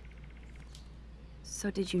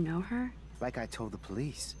 So did you know her? Like I told the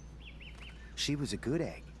police. She was a good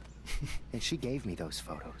egg. And she gave me those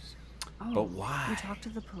photos. Oh, But why? You talked to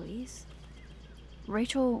the police?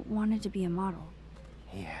 Rachel wanted to be a model.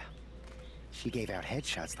 Yeah. She gave out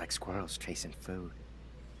headshots like squirrels chasing food.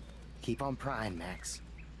 Keep on prying, Max.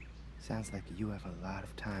 Sounds like you have a lot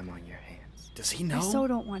of time on your hands. Does he I know? so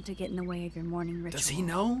don't want to get in the way of your morning ritual. Does he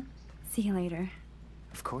know? See you later.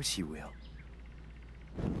 Of course you will.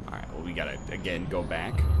 All right, well, we got to, again, go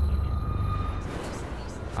back.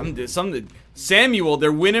 Samuel,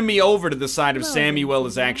 they're winning me over to the side of Hello, Samuel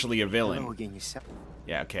is Samuel. actually a Hello villain. again yourself.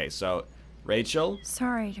 Yeah, okay, so, Rachel,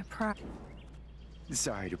 Sorry to pry.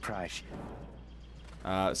 Sorry to pry.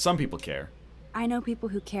 some people care. I know people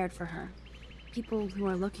who cared for her. People who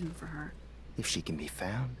are looking for her. If she can be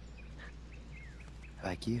found.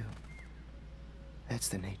 Like you. That's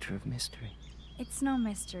the nature of mystery. It's no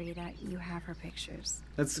mystery that you have her pictures.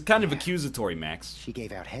 That's kind of accusatory, Max. She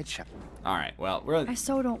gave out headshots. All right, well, I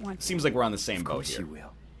so don't want to. seems like we're on the same Of boat course here. you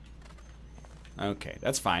will. Okay,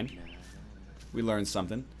 that's fine. We learned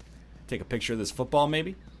something. Take a picture of this football,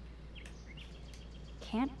 maybe?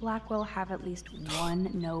 Can't Blackwell have at least one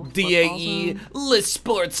no football DAE, zone? Le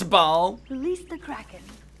Sports Ball. Release the Kraken.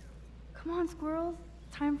 Come on, squirrels.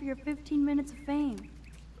 Time for your 15 minutes of fame.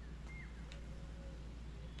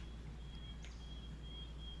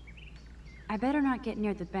 I better not get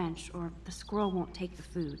near the bench, or the squirrel won't take the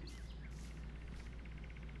food.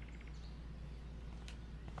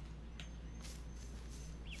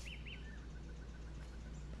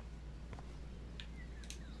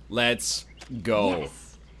 Let's go.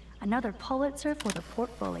 Yes. Another Pulitzer for the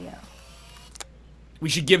portfolio. We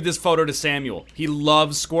should give this photo to Samuel. He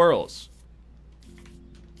loves squirrels.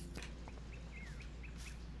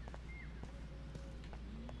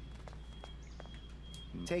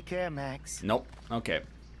 Take care, Max. Nope. Okay.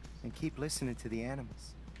 And keep listening to the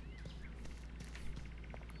animals.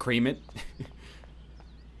 Cream it.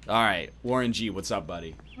 All right. Warren G, what's up,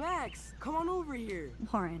 buddy? Max, come on over here.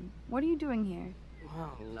 Warren, what are you doing here?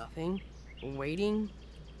 Well, nothing. Waiting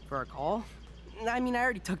for a call? I mean, I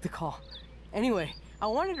already took the call. Anyway, I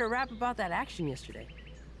wanted to rap about that action yesterday.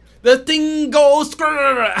 The thing goes.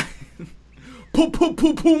 Poom, poom,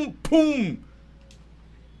 poom, poom, poom.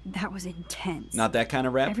 That was intense. Not that kind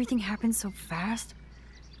of rap? Everything happened so fast.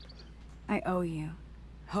 I owe you.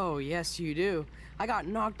 Oh, yes, you do. I got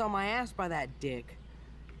knocked on my ass by that dick.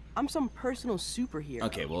 I'm some personal superhero.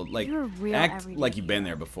 Okay, well, like, You're a real act everyday like you've been hero.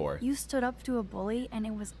 there before. You stood up to a bully, and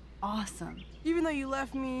it was awesome. Even though you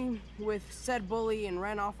left me with said bully and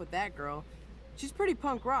ran off with that girl, she's pretty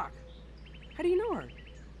punk rock. How do you know her?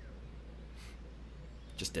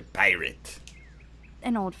 Just a pirate.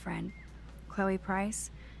 An old friend, Chloe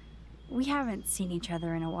Price. We haven't seen each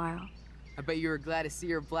other in a while. I bet you were glad to see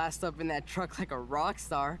her blast up in that truck like a rock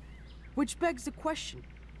star. Which begs the question,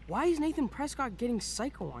 why is Nathan Prescott getting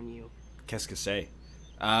psycho on you? Qu'est-ce que c'est?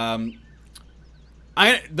 The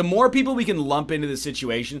more people we can lump into this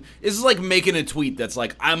situation, this is like making a tweet that's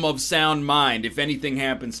like, I'm of sound mind. If anything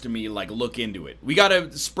happens to me, like, look into it. We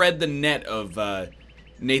gotta spread the net of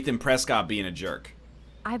Nathan Prescott being a jerk.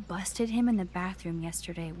 I busted him in the bathroom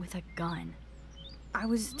yesterday with a gun. I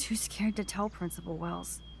was too scared to tell Principal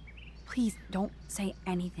Wells. Please don't say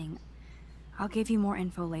anything. I'll give you more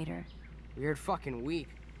info later. Weird fucking week.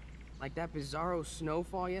 Like that bizarro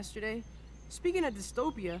snowfall yesterday. Speaking of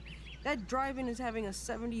dystopia, that drive-in is having a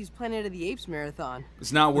 70s Planet of the Apes marathon.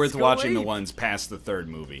 It's not worth Let's go watching the ape. ones past the third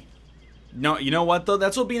movie. No, you know what, though?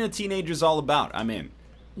 That's what being a teenager's all about. I'm in.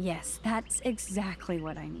 Yes, that's exactly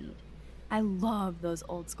what I need. I love those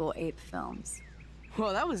old school ape films.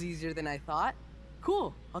 Well, that was easier than I thought.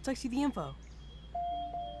 Cool, I'll text you the info.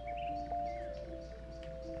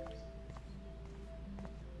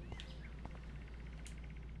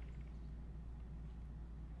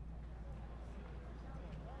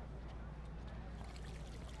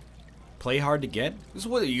 Play hard to get? This is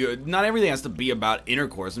what not everything has to be about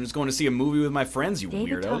intercourse. I'm just going to see a movie with my friends, you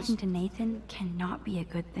David weirdos. talking to Nathan cannot be a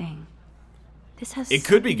good thing. This has It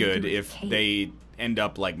could be something to good do with if Kate. they end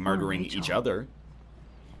up, like, murdering each Rachel. other.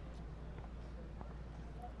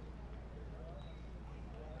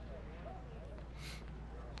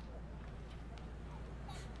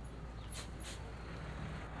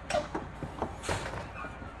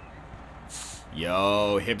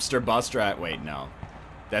 Yo, hipster bus drive. Wait, no.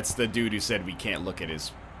 That's the dude who said we can't look at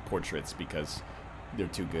his portraits because they're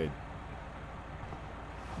too good.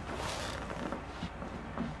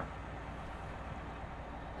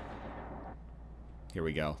 Here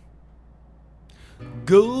we go.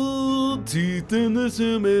 Gold teeth in the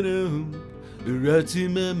cement, right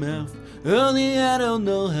in my mouth. Only I don't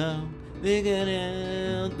know how they got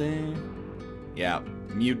out there. Yeah,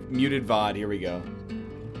 muted VOD. Here we go.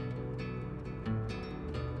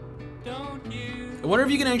 I wonder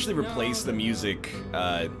if you can actually replace the music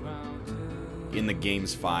in the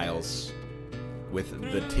game's files with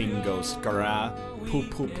the Tingo Skara. Poo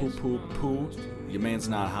poo poo poo poo. Your man's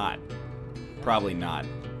not hot. Probably not.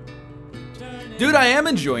 Dude, I am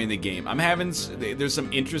enjoying the game. I'm having... There's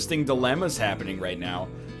some interesting dilemmas happening right now.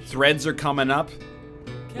 Threads are coming up.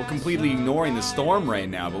 We're completely ignoring the storm right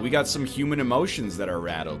now, but we got some human emotions that are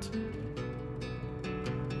rattled.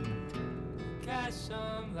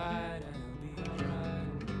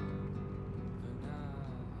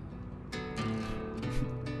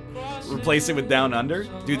 Replace it with Down Under?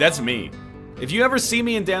 Dude, that's me. If you ever see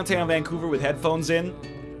me in downtown Vancouver with headphones in,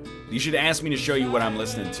 you should ask me to show you what I'm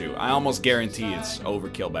listening to. I almost guarantee it's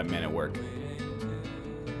Overkill by Men at Work.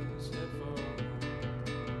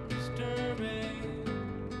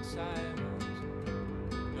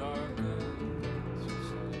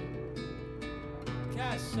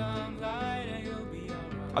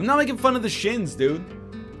 I'm not making fun of the Shins, dude.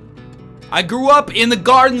 I grew up in the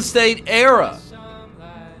Garden State era.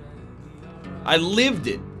 I lived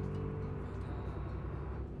it.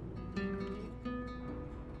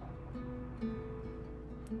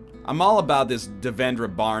 I'm all about this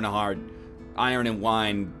Devendra Barnhart, Iron and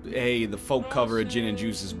Wine. Hey, the folk cover of Gin and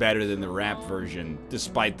Juice is better than the rap version,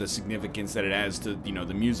 despite the significance that it has to, you know,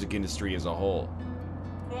 the music industry as a whole.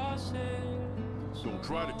 Don't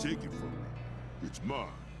try to take it from me. It's mine.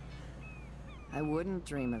 I wouldn't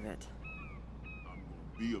dream of it. I'm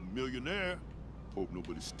gonna be a millionaire. Hope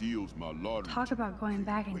nobody steals my lottery. Talk about going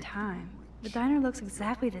back in time. The diner looks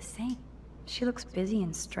exactly the same. She looks busy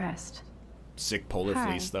and stressed. Sick polar Hi.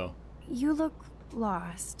 fleece, though. You look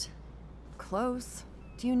lost. Close.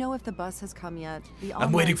 Do you know if the bus has come yet?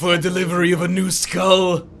 I'm waiting for a delivery of a new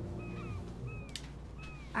skull.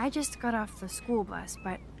 I just got off the school bus,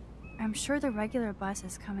 but I'm sure the regular bus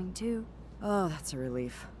is coming too. Oh, that's a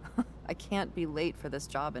relief. I can't be late for this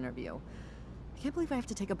job interview. Can't believe I have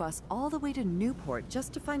to take a bus all the way to Newport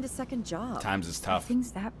just to find a second job. Times is Are tough.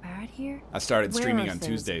 things that bad here? I started Where streaming are on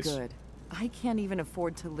things Tuesdays. Good? I can't even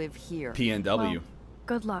afford to live here. PNW. Well,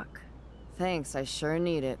 good luck. Thanks, I sure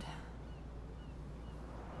need it.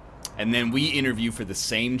 And then we interview for the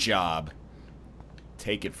same job.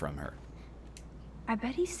 Take it from her. I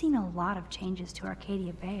bet he's seen a lot of changes to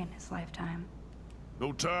Arcadia Bay in his lifetime.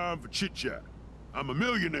 No time for chit-chat. I'm a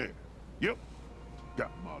millionaire. Yep.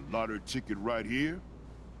 Got my lottery ticket right here.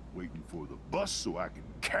 Waiting for the bus so I can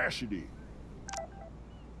cash it in.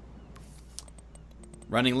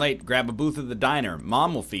 Running late, grab a booth at the diner.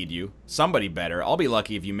 Mom will feed you. Somebody better. I'll be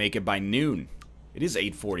lucky if you make it by noon. It is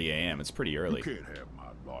 8:40 a.m. It's pretty early. You can't have my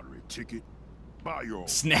lottery ticket. Buy your own.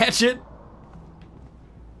 Snatch it?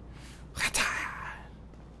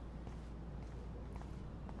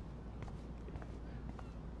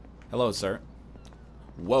 Hello, sir.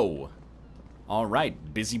 Whoa. All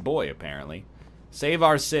right, busy boy apparently. Save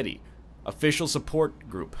our city. Official support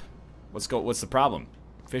group. What's the problem?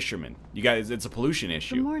 Fishermen. You guys, it's a pollution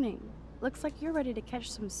issue. Good morning. Looks like you're ready to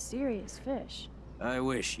catch some serious fish. I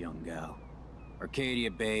wish, young gal.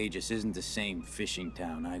 Arcadia Bay just isn't the same fishing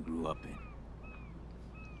town I grew up in.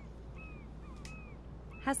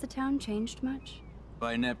 Has the town changed much?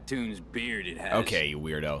 By Neptune's beard, it has. Okay, you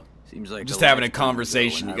weirdo. Seems like Just a having a lifetime ago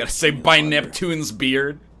conversation. when You I gotta was say in by water. Neptune's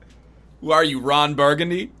beard. Who are you, Ron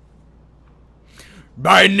Burgundy?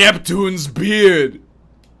 By Neptune's beard.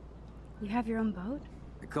 You have your own boat?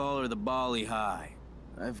 I call her the Bali High.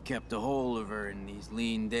 I've kept a hold of her in these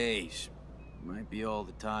lean days. Might be all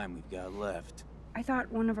the time we've got left. I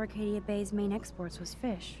thought one of Arcadia Bay's main exports was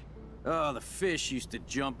fish. Oh, the fish used to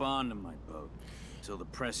jump onto my boat. Until the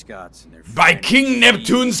Prescotts and their By friends King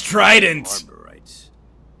Neptune's seized trident. harbor rights.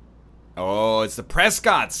 Oh, it's the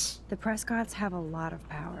Prescotts. The Prescotts have a lot of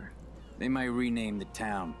power. They might rename the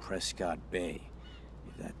town Prescott Bay,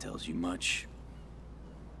 if that tells you much.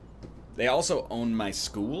 They also own my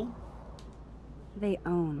school? They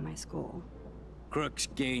own my school. Crooks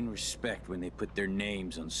gain respect when they put their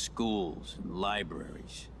names on schools and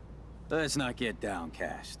libraries. Let's not get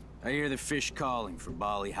downcast. I hear the fish calling for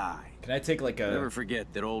Bali High. Can I take like Never a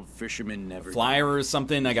forget that old fishermen never flyer or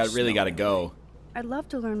something? I really gotta go. I'd love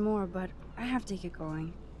to learn more, but I have to get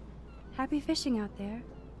going. Happy fishing out there.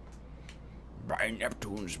 By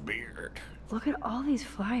Neptune's beard. Look at all these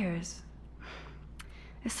flyers.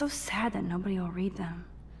 It's so sad that nobody will read them.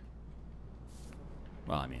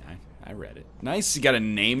 Well, I mean, I read it. Nice, he got a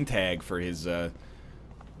name tag for his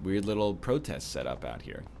weird little protest set up out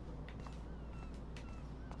here.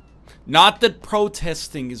 Not that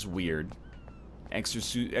protesting is weird.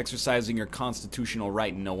 Exercising your constitutional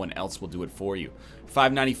right and no one else will do it for you.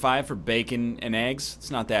 $5.95 for bacon and eggs.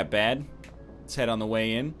 It's not that bad. Let's head on the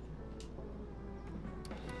way in.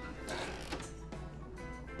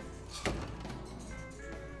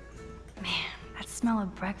 Man, that smell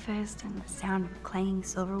of breakfast and the sound of clanging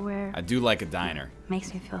silverware I do like a diner.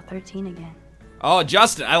 makes me feel 13 again. Oh,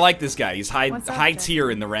 Justin, I like this guy. He's high What's up, high Justin?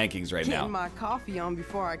 tier in the rankings right Getting now. my coffee on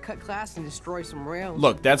before I cut class and destroy some rails.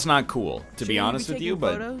 Look, that's not cool, to be Shouldn't honest with taking you,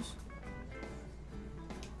 but photos?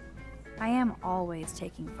 I am always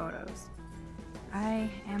taking photos. I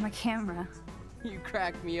am a camera. You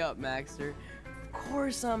crack me up, Maxter. Of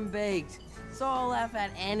course I'm baked, so I'll laugh at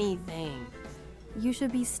anything. You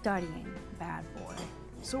should be studying, bad boy.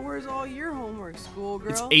 So where's all your homework, schoolgirl?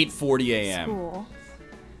 it's 8:40 a.m. School.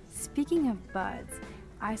 Speaking of buds,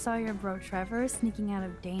 I saw your bro Trevor sneaking out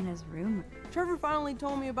of Dana's room. Trevor finally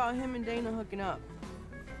told me about him and Dana hooking up.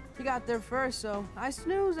 He got there first, so I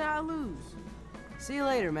snooze and I lose. See you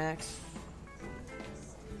later, Max.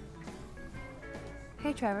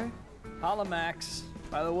 Hey, Trevor. Holla, Max.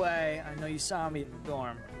 By the way, I know you saw me in the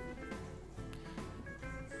dorm.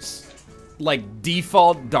 Like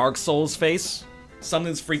default Dark Souls face.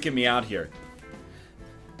 Something's freaking me out here.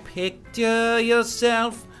 Picture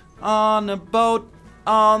yourself on a boat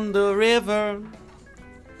on the river.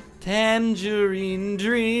 Tangerine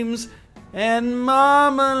dreams and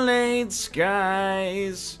marmalade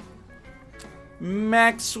skies.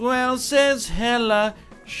 Maxwell says hella.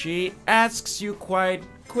 She asks you quite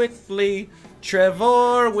quickly.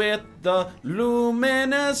 Trevor with the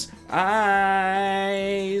luminous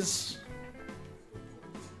eyes.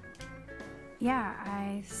 Yeah,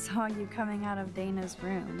 I saw you coming out of Dana's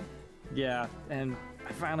room. Yeah, and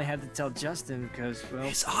I finally had to tell Justin because, well,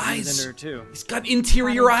 His he was eyes. into her too. He's got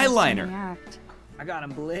interior How did Justin eyeliner. react? I got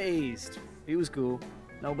him blazed. He was cool.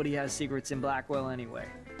 Nobody has secrets in Blackwell anyway.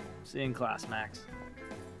 See you in class, Max.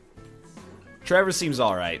 Trevor seems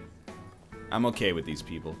alright. I'm okay with these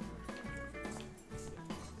people.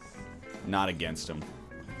 Not against him.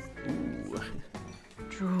 Ooh.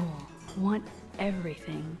 Drool. Want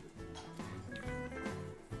everything.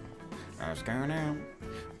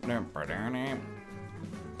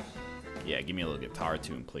 Yeah, give me a little guitar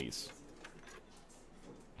tune, please.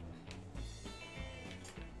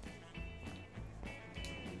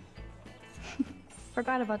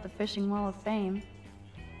 Forgot about the Fishing Wall of Fame.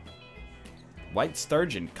 White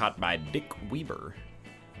sturgeon caught by Dick Weaver.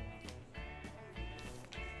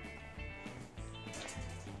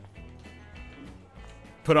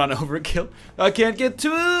 Put on overkill. I can't get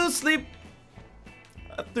to sleep.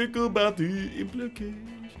 I think about the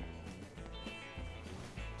implications.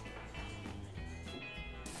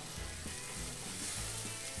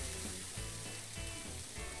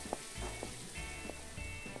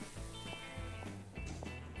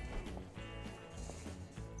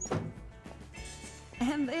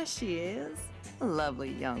 And there she is. A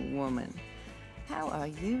lovely young woman. How are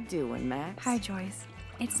you doing, Max? Hi, Joyce.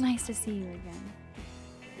 It's nice to see you again.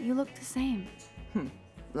 You look the same.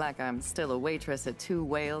 Like I'm still a waitress at Two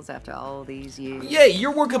Whales after all these years. Yeah,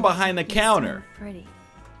 you're working behind the You're counter. so pretty.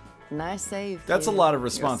 Nice save. That's a kid. lot of You're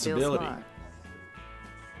still responsibility. smart.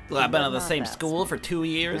 Well, I've been But at the not same that school for 2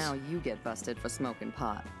 years. Now you get busted for smoking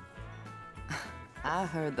pot. I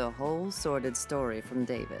heard the whole sordid story from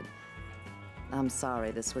David. I'm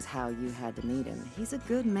sorry this was how you had to meet him. He's a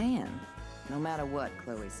good man, no matter what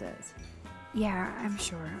Chloe says. Yeah, I'm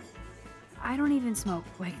sure. I don't even smoke,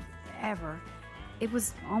 like, ever. It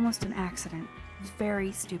was almost an accident. It was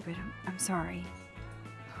very stupid. I'm sorry.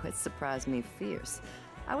 It surprised me fierce.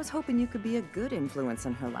 I was hoping you could be a good influence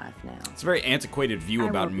in her life now. It's a very antiquated view I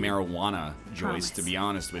about will be. marijuana, Joyce, Promise. to be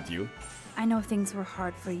honest with you. I know things were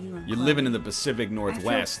hard for you and You're Chloe. living in the Pacific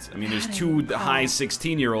Northwest. I mean, there's bad two and high cold.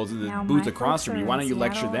 16-year-olds in the Now, booth my across folks from you. are Why in don't you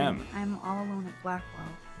lecture Seattle, them? and I'm all alone at Blackwell.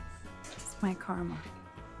 It's my karma.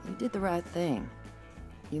 You did the right thing.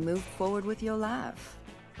 You moved forward with your life.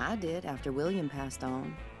 I did after William passed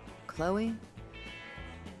on. Chloe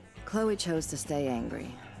chose to stay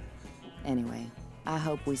angry. Anyway, I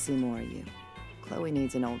hope we see more of you. Chloe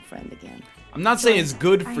needs an old friend again. I'm not saying it's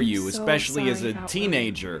good for I'm you, so especially as sorry a about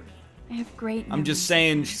teenager. I have great I'm just memories.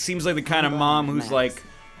 saying, she seems like the kind of I'm mom glad, who's Max. like,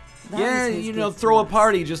 That yeah, was his you know, gift throw to a us.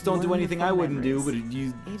 party, just don't do anything I Wonderful wouldn't do. memories. But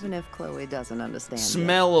you Even if Chloe doesn't understand yet.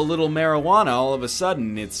 smell a little marijuana, all of a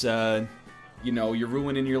sudden, it's, you know, you're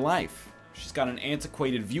ruining your life. She's got an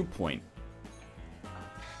antiquated viewpoint.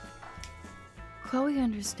 Chloe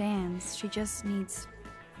understands. She just needs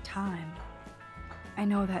time. I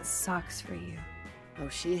know that sucks for you. Oh,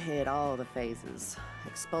 she hit all the phases.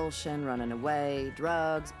 Expulsion, running away,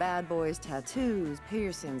 drugs, bad boys, tattoos,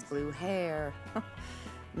 piercings, blue hair.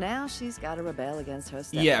 Now she's got to rebel against her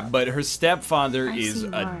stepfather. Yeah, but her stepfather I is see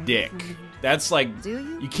a why. dick. That's like, Do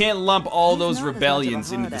you? you can't lump all He's those not as much of a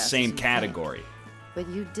rebellions into the hard-ass as same you think. category. But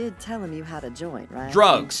you did tell him you had a joint, right?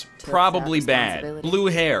 Drugs, You took that probably bad. responsibility? Blue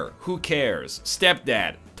hair, who cares?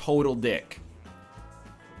 Stepdad, total dick.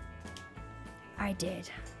 I did.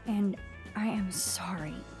 And I am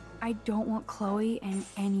sorry. I don't want Chloe in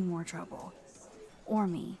any more trouble. Or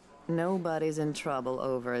me. Nobody's in trouble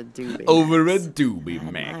over a doobie. Over a Max. doobie, I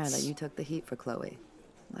admire Max. that you took the heat for Chloe.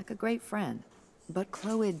 Like a great friend. But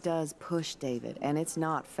Chloe does push David, and it's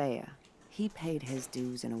not fair. He paid his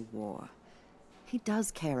dues in a war. He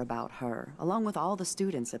does care about her, along with all the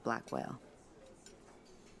students at Blackwell.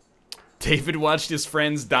 David watched his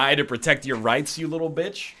friends die to protect your rights, you little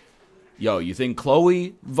bitch. Yo, you think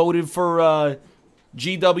Chloe voted for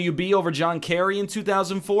GWB over John Kerry in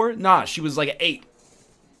 2004? Nah, she was like 8.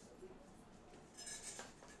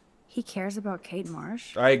 He cares about Kate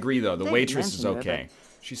Marsh? I agree, though. The David waitress is mentioned her, okay.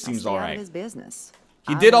 but She I'll seems stay out of alright. his business.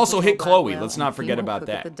 He I did won't also control hit Chloe. Blackwell, Let's and not he forget won't about cook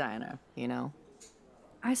that. At the diner, you know.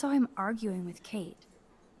 I saw him arguing with Kate.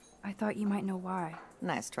 I thought you might know why.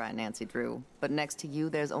 Nice try, Nancy Drew. But next to you,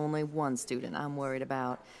 there's only one student I'm worried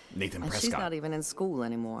about. Nathan And she's Prescott. not even in school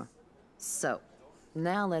anymore. So,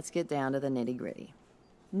 now let's get down to the nitty-gritty.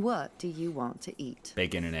 What do you want to eat?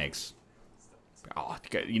 Bacon and eggs. Oh,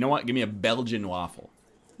 okay, you know what? Give me a Belgian waffle.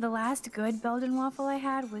 The last good Belgian waffle I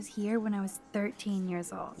had was here when I was 13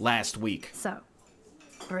 years old. Last week. So,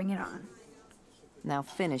 bring it on. Now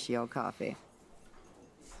finish your coffee.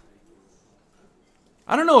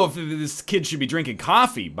 I don't know if this kid should be drinking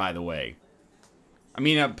coffee, by the way. I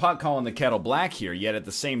mean, I'm pot calling the kettle black here, yet at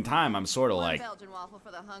the same time, I'm sort of like, Belgian waffle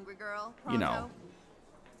for the hungry girl. you know,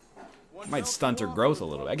 might stunt her growth a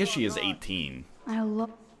little bit. I guess she is 18. I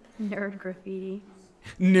love nerd graffiti.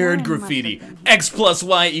 Nerd Mine graffiti. must have been. X plus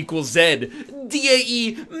Y equals Z.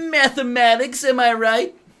 DAE mathematics, am I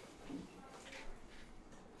right?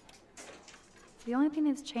 The only thing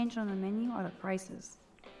that's changed on the menu are the prices.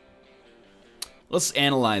 Let's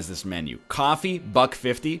analyze this menu. Coffee,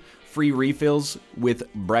 $1.50. Free refills with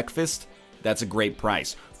breakfast. That's a great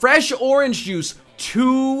price. Fresh orange juice,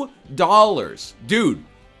 $2. Dude,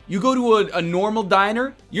 you go to a normal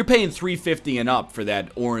diner, you're paying $3.50 and up for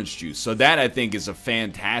that orange juice. So that, I think, is a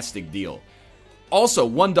fantastic deal. Also,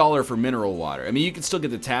 $1 for mineral water. I mean, you can still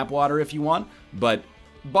get the tap water if you want, but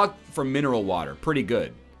 $1 for mineral water, pretty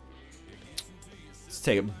good. Let's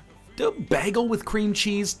take a bagel with cream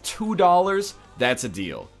cheese, $2. That's a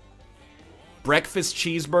deal. Breakfast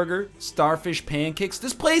cheeseburger, starfish pancakes.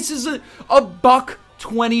 This place is a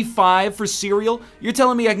 $1.25 for cereal. You're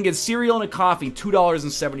telling me I can get cereal and a coffee,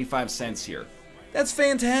 $2.75 here. That's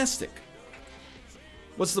fantastic.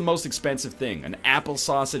 What's the most expensive thing? An apple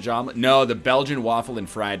sausage omelet? No, the Belgian waffle and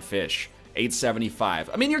fried fish, $8.75.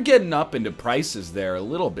 I mean, you're getting up into prices there a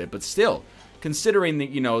little bit, but still, considering the,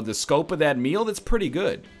 you know, the scope of that meal, that's pretty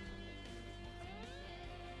good.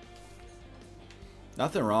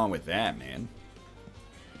 Nothing wrong with that, man.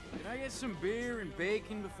 Can I get some beer and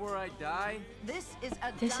bacon before I die?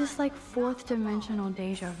 This is like fourth dimensional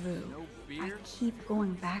deja vu. No I beer? keep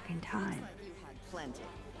going back in time. Plenty.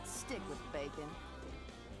 Stick with bacon.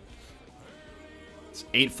 It's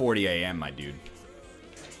 8:40 a.m., my dude.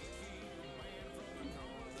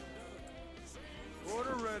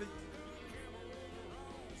 Order ready.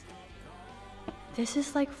 This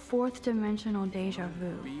is like fourth dimensional deja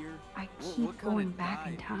vu. Beer? I What keep kind going of back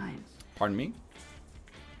in dive? time. Pardon me?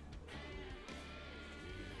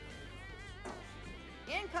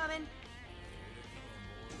 Incoming.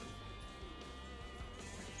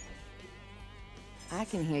 I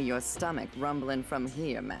can hear your stomach rumbling from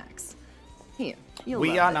here, Max. Here, you'll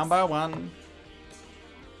We love are this. #1.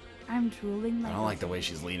 I'm drooling I like don't like the way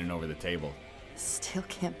she's leaning over the table. Still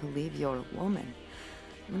can't believe you're a woman.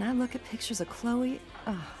 When I look at pictures of Chloe,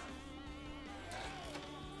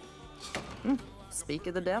 speak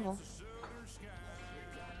of the devil.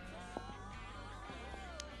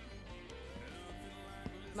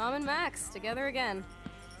 Mom and Max, together again.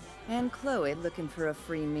 And Chloe looking for a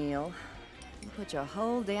free meal. You put your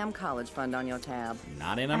whole damn college fund on your tab.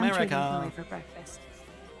 Not in I'm treating America. Chloe for breakfast.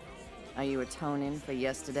 Are you atoning for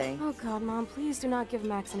yesterday? Oh god, Mom, please do not give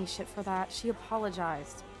Max any shit for that. She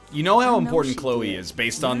apologized. You know how I know important she Chloe did. is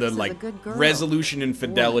based on Max the is a like good girl. resolution and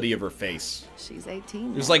fidelity of her face. She's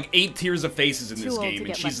 18 There's now. like 8 tiers of faces in Too this old to game, and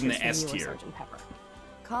get she's in the lectures S from you or tier. Sgt. Pepper.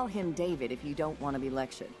 Call him David if you don't want to be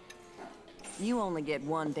lectured. You only get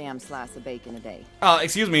one damn slice of bacon a day.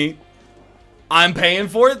 Excuse me. I'm paying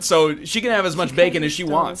for it, so she can have as much She bacon could've as she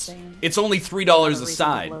stole wants. the thing. It's only Not $3 a a reason to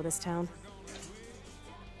side. blow this town.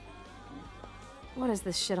 What is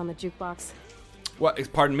this shit on the jukebox?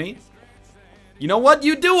 What? Pardon me? You know what?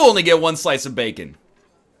 You do only get one slice of bacon.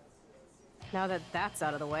 Now that that's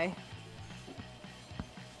out of the way.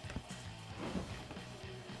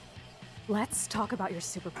 Let's talk about your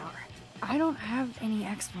superpower. I don't have any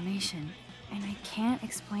explanation, and I can't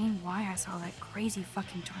explain why I saw that crazy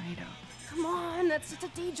fucking tornado. Come on, that's just a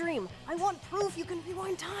daydream. I want proof you can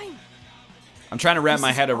rewind time. I'm trying to wrap This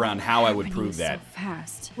my is head all around how I would happening prove that. So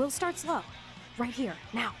fast. We'll start slow. Right here,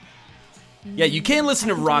 now. Yeah, you can't listen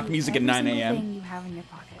to I can rock tell you music at every 9 single a.m. thing you have in your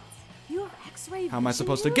pockets. You have X-ray. How am I vision,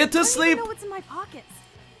 supposed to you? get to I don't even sleep? know what's in my pockets.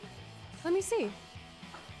 Let me see.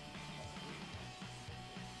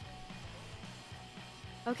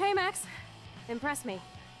 Okay, Max. Impress me.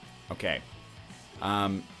 Okay.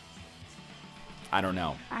 I don't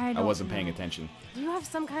know. I I don't wasn't paying know. attention. Do you have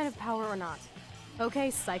some kind of power or not?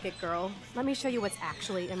 Okay, psychic girl. Let me show you what's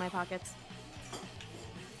actually in my pockets.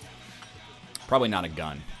 Probably not a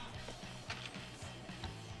gun.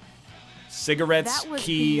 Cigarettes, That was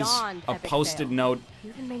keys, beyond a epic post-it fail. note, You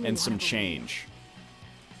even made me and wanna some believe. change.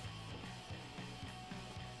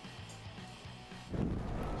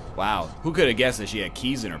 Wow, who could have guessed that she had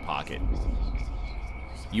keys in her pocket?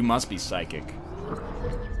 You must be psychic.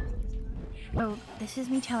 Oh, this is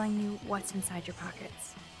me telling you what's inside your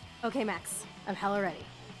pockets. Okay, Max. I'm hella ready.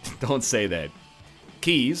 Don't say that.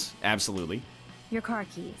 Keys, absolutely. Your car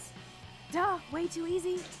keys. Duh, way too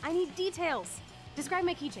easy. I need details. Describe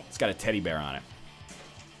my keychain. It's got a teddy bear on it.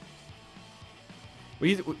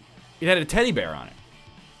 It had a teddy bear on it.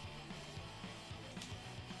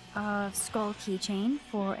 A skull keychain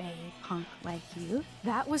for a punk like you.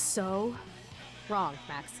 That was so wrong,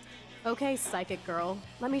 Max. Okay, psychic girl.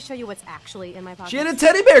 Let me show you what's actually in my pockets. She had a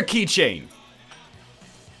teddy bear keychain.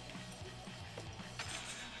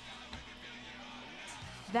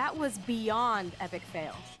 That was beyond epic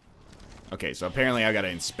fail. Okay, so apparently I gotta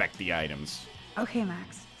inspect the items. Okay,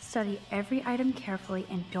 Max. Study every item carefully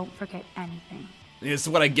and don't forget anything. This is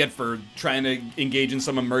what I get for trying to engage in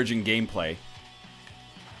some emerging gameplay.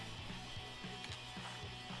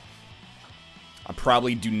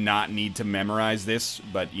 probably do not need to memorize this,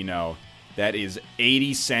 but, you know, that is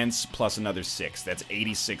 80 cents plus another 6. That's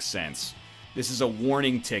 86 cents. This is a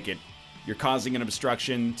warning ticket. You're causing an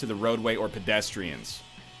obstruction to the roadway or pedestrians.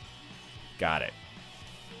 Got it.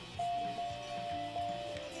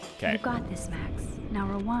 Okay. You got this, Max. Now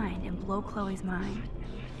rewind and blow Chloe's mind.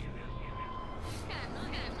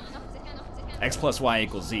 X plus Y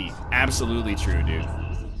equals Z. Absolutely true, dude.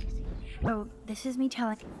 Oh, this is me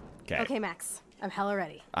telling. Okay. Okay, Max. I'm hella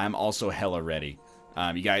ready. I'm also hella ready.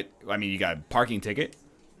 You got a parking ticket.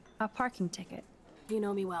 A parking ticket. You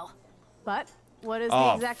know me well. But what is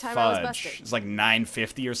the exact time I was busted? It's like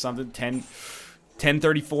 9:50 or something.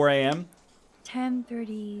 10:34 a.m.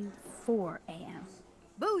 10:34 a.m.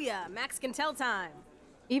 Booyah! Max can tell time.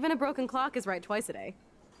 Even a broken clock is right twice a day.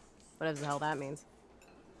 Whatever the hell that means.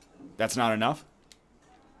 That's not enough?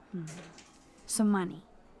 Some money.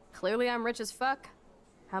 Clearly I'm rich as fuck.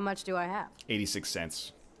 How much do I have? 86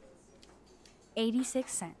 cents. 86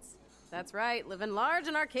 cents. That's right, living large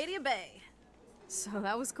in Arcadia Bay. So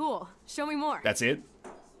that was cool. Show me more. That's it?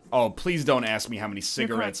 Oh, please don't ask me how many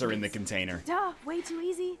cigarettes are in the container. Duh, way too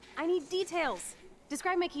easy. I need details.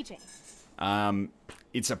 Describe my keychain.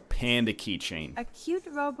 It's a panda keychain. A cute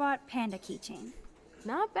robot panda keychain.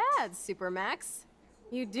 Not bad, Super Max.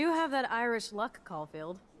 You do have that Irish luck,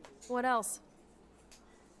 Caulfield. What else?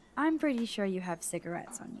 I'm pretty sure you have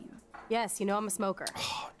cigarettes on you. Yes, you know I'm a smoker.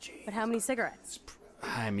 Oh, jeez. But how many cigarettes?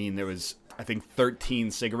 I mean, there was, I think,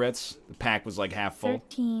 13 cigarettes. The pack was like half full.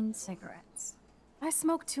 13 cigarettes. I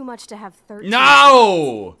smoke too much to have 13.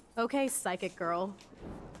 No! Okay, psychic girl.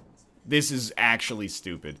 This is actually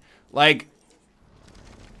stupid. Like,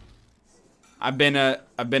 I've been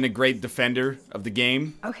a great defender of the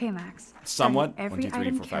game. Okay, Max. Somewhat. Study every 1, 2, 3,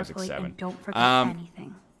 item 4, 5, 6, carefully 7. and don't forget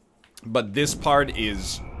anything. But this part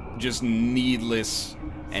is just needless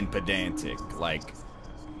and pedantic. Like,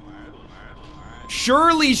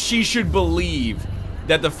 surely she should believe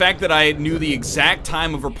that the fact that I knew the exact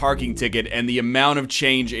time of her parking ticket and the amount of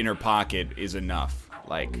change in her pocket is enough.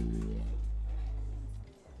 Like,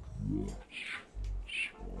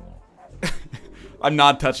 I'm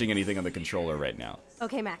not touching anything on the controller right now.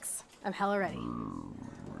 Okay, Max. I'm hella ready.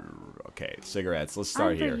 Okay, cigarettes. Let's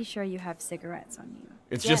start here. I'm pretty sure you have cigarettes on you.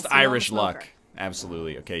 It's Yes, just you know I'm a Irish smoker. luck.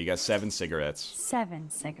 Absolutely. Okay, you got 7 cigarettes. 7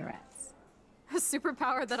 cigarettes. A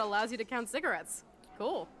superpower that allows you to count cigarettes.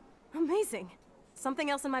 Cool. Amazing. Something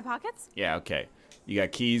else in my pockets? Yeah, okay. You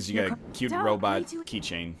got keys, you got a cute Duh, robot I do-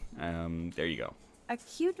 keychain. There you go. A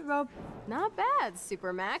cute robot. Not bad,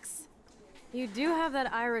 Super Max. You do have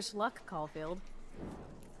that Irish luck, Caulfield.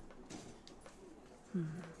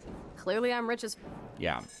 Clearly I'm rich as...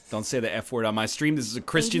 Yeah, don't say the F word on my stream. This is a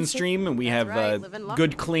Christian stream, and we That's have right, living large.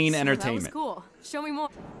 good, clean So entertainment. That was cool. Show me more.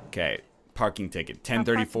 Okay, parking ticket,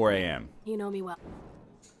 10:34 a.m. You know me well.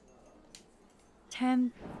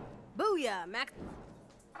 10. Booyah, Max.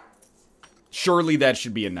 Surely that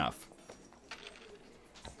should be enough.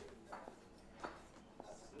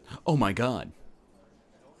 Oh my god.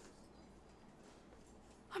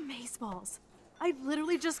 Amazeballs. I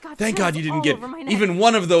literally just got Thank God you chills didn't all over my get neck. even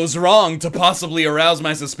one of those wrong to possibly arouse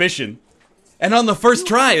my suspicion. And on the first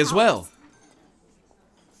try as well.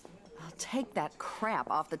 I'll take that crap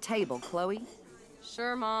off the table, Chloe.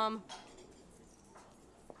 Sure, Mom.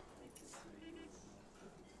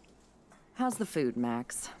 How's the food,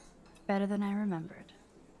 Max? Better than I remembered.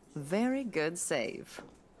 Very good save.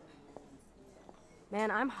 Man,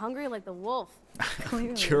 I'm hungry like the wolf.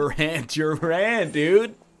 Durant,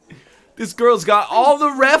 dude. This girl's got all the Freaking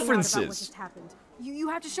out about what references. just happened. You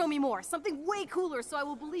have to show me more. Something way cooler so I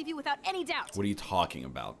will believe you without any doubt. What are you talking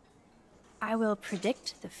about? I will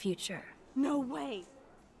predict the future. No way.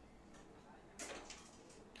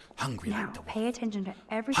 Hungry Now, like the wolf. pay attention to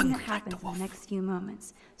everything that Hungry like the happens in wolf. the next few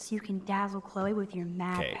moments, so you can dazzle Chloe with your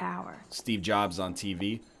mad Okay. power. Steve Jobs on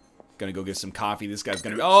TV. Gonna go get some coffee. This guy's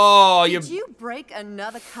gonna be. Oh, you. Did you break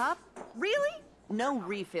another cup? Really? No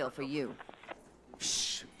refill for you.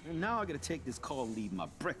 Shh. And now I gotta take this call and leave my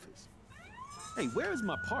breakfast. Hey, where is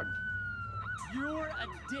my partner? You're a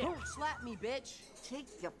dick. Don't slap me, bitch. Take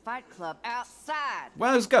your fight club outside.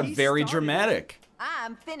 Wow, this got He very started dramatic. it.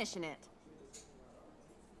 I'm finishing it.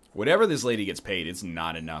 Whatever this lady gets paid, it's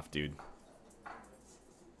not enough, dude.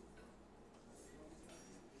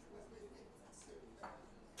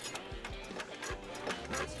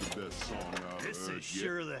 That's the best song I've This heard is yet.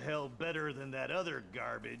 sure the hell better than that other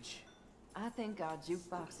garbage. I think our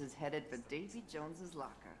jukebox is headed for Davy Jones's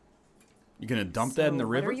locker. You gonna dump that in the So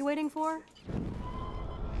river? What are you waiting for?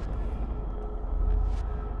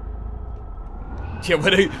 Yeah,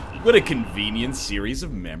 what a convenient series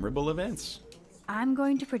of memorable events. I'm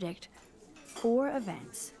going to predict 4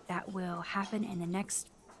 events that will happen in the next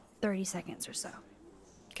 30 seconds or so.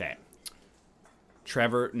 Okay.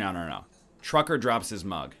 Trevor, no. Trucker drops his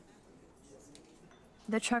mug.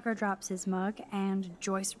 The trucker drops his mug, and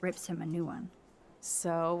Joyce rips him a new one.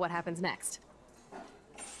 So, what happens next?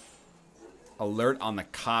 Alert on the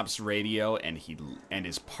cop's radio, and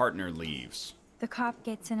his partner leaves. The cop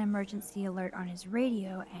gets an emergency alert on his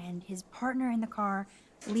radio, and his partner in the car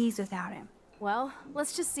leaves without him. Well,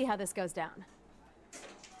 let's just see how this goes down.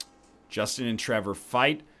 Justin and Trevor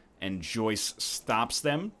fight, and Joyce stops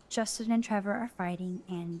them. Justin and Trevor are fighting,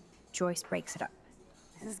 and Joyce breaks it up.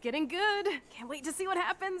 This is getting good. Can't wait to see what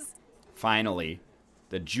happens. Finally,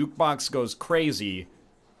 the jukebox goes crazy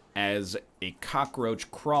as a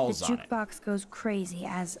cockroach crawls on it. The jukebox goes crazy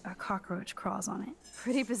as a cockroach crawls on it.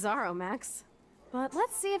 Pretty bizarro, Max. But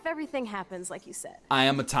let's see if everything happens like you said. I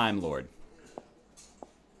am a Time Lord.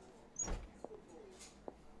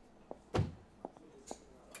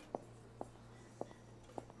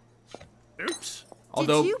 Oops.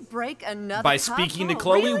 Although, did you break another by cup? speaking to Oh,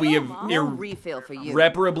 Chloe, really? we have No refill for you.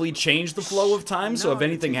 irreparably changed the flow of time, so if No,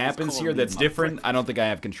 anything it's happens called here that's my different, I don't think I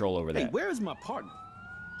have control over Hey, that. where is my partner?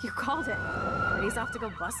 You called it. But he's off to go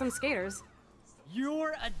bust some skaters.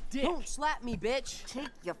 You're a dick. Don't slap me, bitch. Take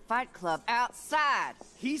your fight club outside.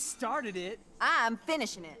 He started it. I'm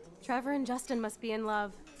finishing it. Trevor and Justin must be in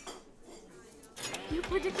love. You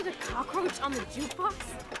predicted a cockroach on the jukebox?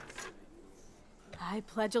 I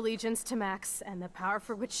pledge allegiance to Max and the power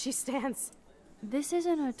for which she stands. This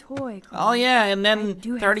isn't a toy, Chloe. Oh yeah, and I then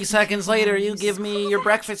do have 30 some seconds later, you plans. give me your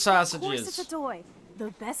breakfast Of course it's sausages. a toy. The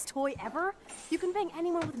best toy ever. You can bang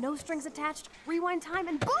anyone with no strings attached, rewind time,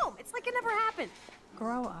 and boom! It's like it never happened.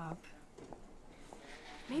 Grow up.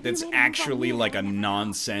 Maybe That's you made a move on actually me like a and I never know.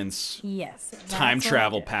 nonsense Yes. time that's what I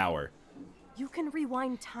travel did. power. You can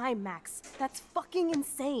rewind time, Max. That's fucking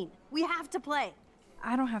insane. We have to play.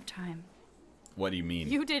 I don't have time. What do you mean?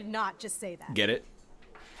 You did not just say that. Get it?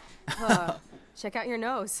 Check out your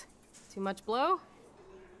nose. Too much blow?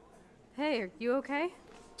 Hey, are you okay?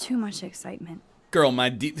 Too much excitement. Girl,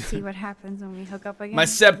 See what happens when we hook up again? my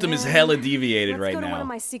septum is hella deviated Let's right go to one of now.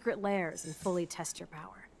 my secret lairs and fully test your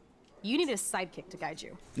power. You need a sidekick to guide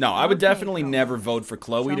you. No, I would Okay, definitely Chloe. never vote for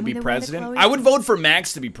Chloe Show to me be the way to president. Chloe. I would vote for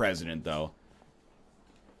Max to be president, though.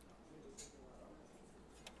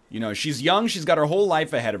 You know, she's young, she's got her whole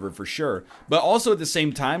life ahead of her for sure. But also at the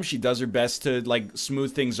same time, she does her best to, like,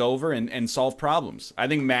 smooth things over and solve problems. I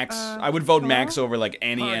think Max, I would vote Max over, like,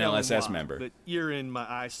 any NLSS member. But you're in my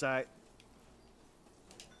eyesight.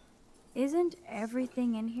 Isn't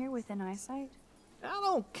everything in here within eyesight? I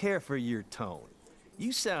don't care for your tone.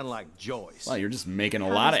 You sound like Joyce. Well, you're just making a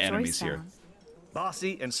How lot of does Joyce enemies here. sound?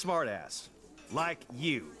 Bossy and smartass. Like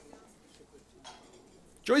you.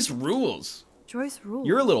 Joyce rules. Joyce rules.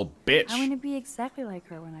 You're a little bitch. I want to be exactly like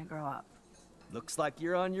her when I grow up. Looks like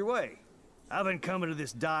you're on your way. I've been coming to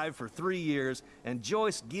this dive for 3 years, and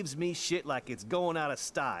Joyce gives me shit like it's going out of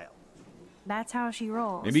style. That's how she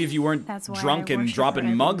rolls. Maybe if you weren't That's why drunk I and worship dropping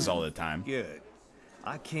her mugs every all night. the time. Good.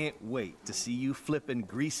 I can't wait to see you flipping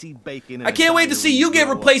greasy bacon. In I a can't wait to diner see when you get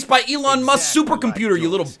grow replaced up. by Elon Musk's Exactly supercomputer, like you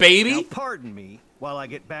little Joyce. baby. Now pardon me while I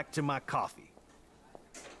get back to my coffee.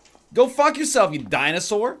 Go fuck yourself, you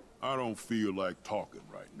dinosaur. I don't feel like talking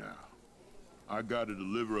right now. I gotta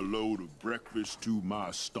deliver a load of breakfast to my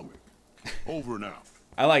stomach. Over and out.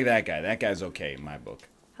 I like that guy. That guy's okay in my book.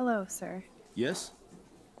 Hello, sir. Yes?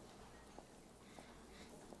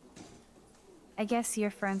 I guess you're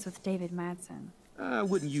friends with David Madsen. I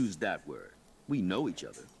wouldn't use that word. We know each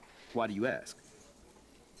other. Why do you ask?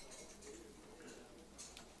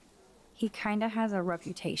 He kinda has a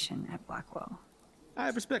reputation at Blackwell. I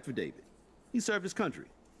have respect for David. He served his country.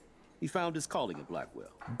 He found his calling at Blackwell.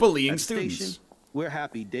 Bullying At the students. station, we're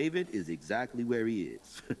happy David is exactly where he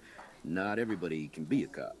is. Not everybody can be a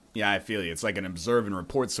cop. Yeah, I feel you. It's like an observe and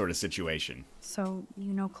report sort of situation. So,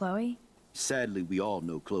 you know Chloe? Sadly, we all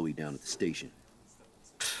know Chloe down at the station.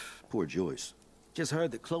 Poor Joyce. Just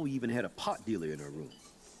heard that Chloe even had a pot dealer in her room.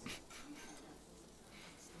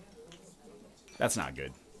 That's not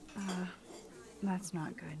good. That's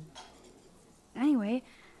not good. Anyway,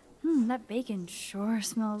 that bacon sure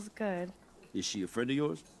smells good. Is she a friend of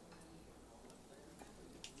yours?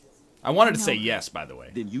 I wanted to No. say yes, by the way.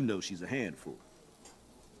 Then you know she's a handful.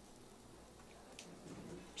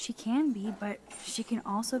 She can be, but she can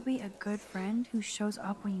also be a good friend who shows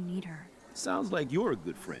up when you need her. Sounds like you're a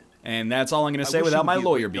good friend. And that's all I'm going I to say wish you without would my be a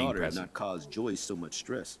lawyer good being daughter and present. not cause Joyce so much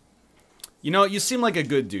stress. You know, you seem like a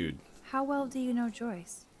good dude. How well do you know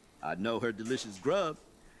Joyce? I know her delicious grub.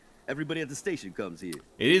 Everybody at the station comes here.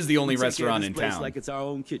 It is the only We take care of restaurant this in place town. like it's our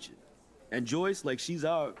own kitchen. And Joyce, like she's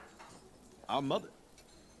our our mother.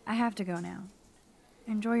 I have to go now.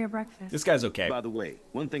 Enjoy your breakfast. This guy's okay. By the way,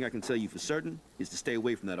 one thing I can tell you for certain is to stay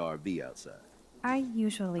away from that RV outside. I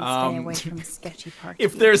usually stay away from sketchy parts.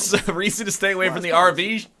 If there's a reason to stay away from the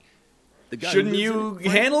RV, shouldn't you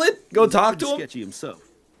handle it? Go talk to him? Sketchy himself.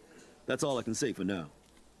 That's all I can say for now.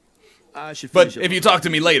 I should But if you talk to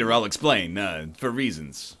me later, I'll explain, for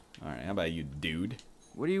reasons. Alright, how about you, dude?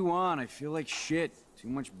 What do you want? I feel like shit. Too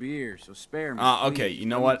much beer, so spare me. Okay, please. you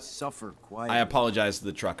know Let me what? Suffer quietly. I apologize to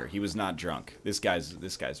the trucker. He was not drunk. This guy's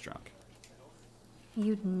drunk.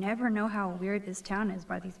 You'd never know how weird this town is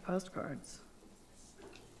by these postcards.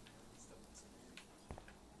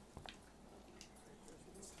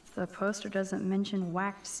 The poster doesn't mention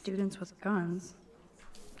whacked students with guns.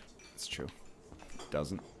 It's true. It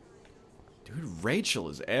doesn't. Dude, Rachel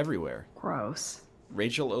is everywhere. Gross.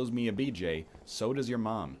 Rachel owes me a BJ. So does your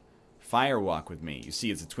mom. Firewalk with me. You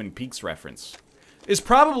see, it's a Twin Peaks reference. It's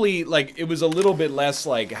probably, like, it was a little bit less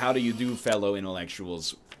like, how do you do, fellow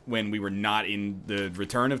intellectuals, when we were not in the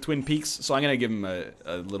return of Twin Peaks. So I'm going to give him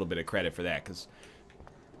a little bit of credit for that, because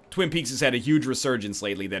Twin Peaks has had a huge resurgence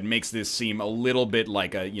lately that makes this seem a little bit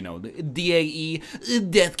like a, you know, DAE,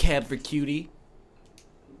 Death Cab for Cutie.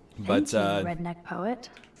 But, Thank you, redneck poet.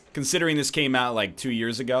 Considering this came out, like, 2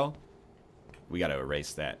 years ago, we got to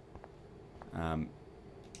erase that.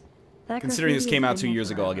 Considering this came out 2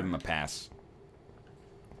 years ago, I'll give him a pass.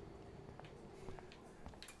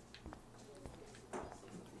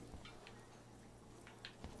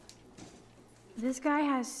 This guy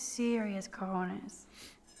has serious cojones.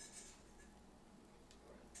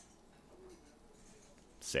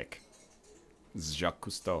 Sick. This is Jacques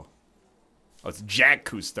Cousteau. Oh, it's Jack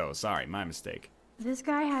Cousteau. Sorry, my mistake. This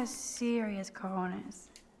guy has serious cojones.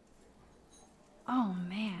 Oh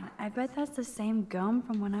man, I bet that's the same gum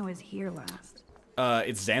from when I was here last.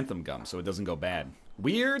 It's xanthan gum, so it doesn't go bad.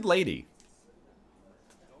 Weird lady.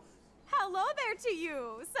 Hello there to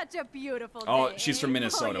you. Such a beautiful day. Oh, she's from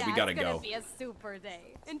Minnesota. Oh, yeah, We gotta it's go. gonna be a super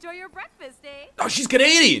day. Enjoy your breakfast, eh? Oh, she's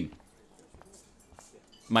Canadian!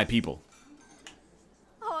 My people.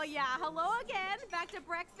 Oh yeah, hello again. Back to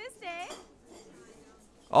breakfast, eh?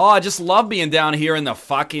 Oh, I just love being down here in the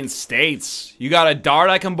fucking States. You got a dart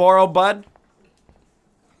I can borrow, bud?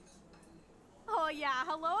 Oh yeah,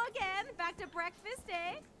 hello again. Back to breakfast,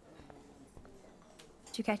 eh?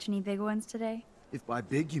 Did you catch any big ones today? If by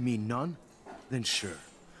big you mean none, then sure.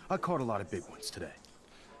 I caught a lot of big ones today.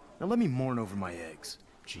 Now let me mourn over my eggs.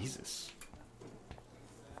 Jesus.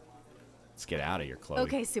 Let's get out of here, Chloe.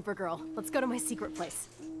 Okay, Supergirl, let's go to my secret place.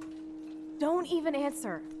 Don't even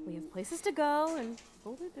answer. We have places to go and...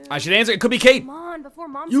 I should answer. It could be Kate. Come on, before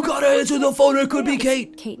Mom... You gotta answer the phone. It could be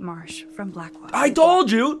Kate. Kate Marsh from Blackwell. I told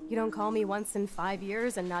you. You don't call me once in 5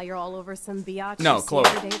 years and now you're all over some biatch. No, Chloe.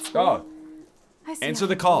 Oh. I see Answer how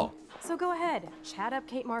the you call. roll. So go ahead. Chat up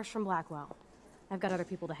Kate Marsh from Blackwell. I've got other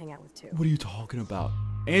people to hang out with too. What are you talking about?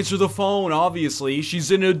 Answer the phone, obviously. She's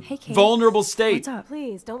in a Hey, Kate. vulnerable state. What's up?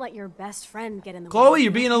 Please, don't let your best friend get in the way. Chloe,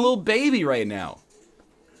 you're being a little baby right now.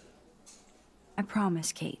 I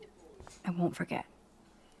promise, Kate. I won't forget.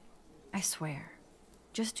 I swear.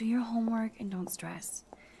 Just do your homework and don't stress.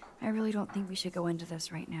 I really don't think we should go into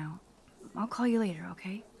this right now. I'll call you later,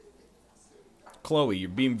 okay? Chloe, you're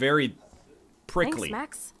being very prickly. Thanks,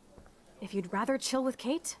 Max. If you'd rather chill with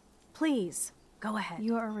Kate, please, go ahead.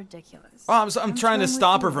 You are ridiculous. Oh, I'm trying to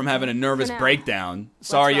stop her from having a nervous For now. breakdown.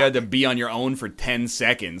 Sorry you had to be on your own for 10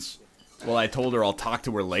 seconds. Well, I told her I'll talk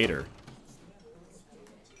to her later.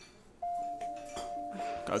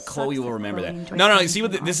 Chloe will remember that. No, see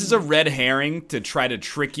what this is a red herring to try to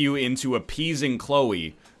trick you into appeasing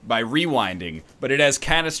Chloe by rewinding, but it has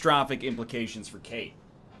catastrophic implications for Kate.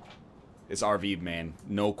 It's RV'd, man.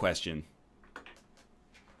 No question.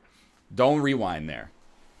 Don't rewind there.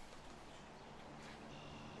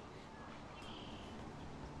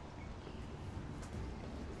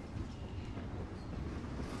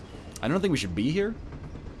 I don't think we should be here.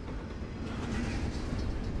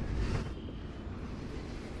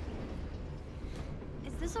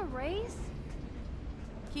 Is this a race?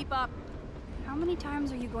 Keep up. How many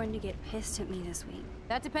times are you going to get pissed at me this week?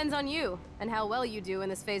 That depends on you and how well you do in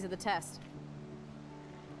this phase of the test.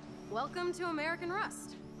 Welcome to American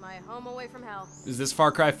Rust, my home away from hell. Is this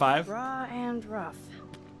Far Cry 5? Raw and rough.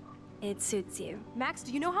 It suits you. Max,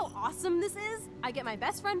 do you know how awesome this is? I get my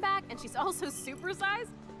best friend back, and she's also supersized.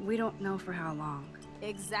 We don't know for how long.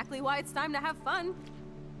 Exactly why it's time to have fun.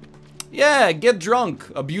 Yeah, get drunk.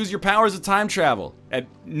 Abuse your powers of time travel at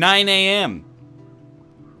 9 a.m.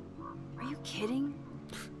 Are you kidding?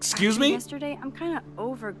 Excuse After me? Yesterday, I'm kind of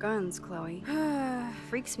over guns, Chloe.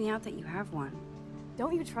 Freaks me out that you have one.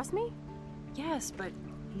 Don't you trust me? Yes, but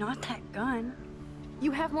Not that gun.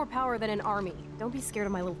 You have more power than an army. Don't be scared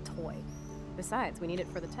of my little toy. Besides, we need it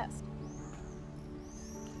for the test.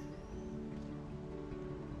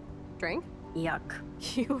 Drink? Yuck.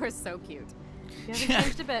 You are so cute. You haven't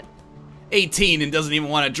changed a bit. 18 and doesn't even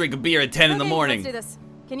want to drink a beer at 10 in the morning. Let's do this.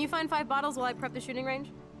 Can you find 5 bottles while I prep the shooting range?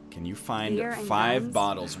 Can you find Beer and 5 guns?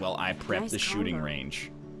 bottles while I prep Nice the shooting combo.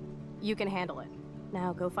 range? You can handle it.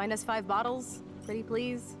 Now go find us 5 bottles, pretty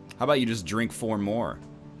please. How about you just drink 4 more?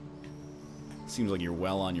 Seems like you're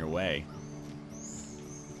well on your way.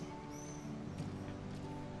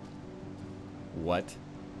 What?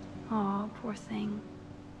 Aw, poor thing.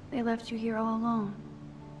 They left you here all alone.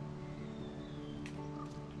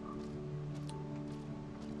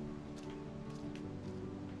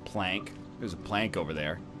 Plank. There's a plank over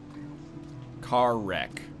there. Car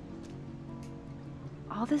wreck.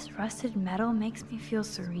 All this rusted metal makes me feel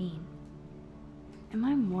serene. Am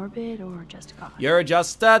I morbid or just God? You're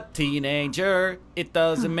just a teenager. It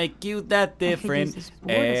doesn't make you that use different. this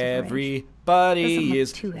board as a bridge. Doesn't Everybody look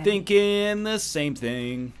is too heavy. thinking the same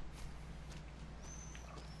thing.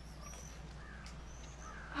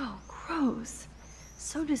 Oh, gross.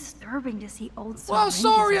 So disturbing to see old Well, syringes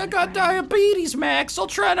sorry, on I the got ground. diabetes, Max. I'll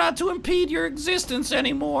try not to impede your existence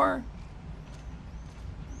anymore.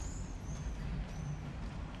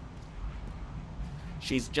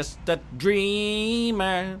 She's just a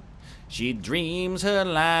dreamer. She dreams her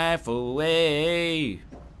life away.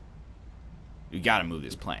 You gotta move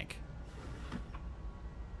this plank.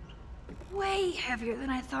 Way heavier than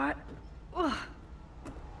I thought. Ugh.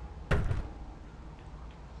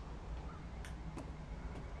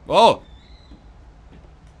 Oh!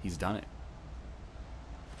 He's done it.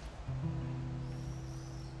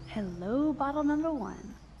 Hello, bottle number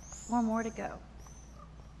 1. 4 more to go.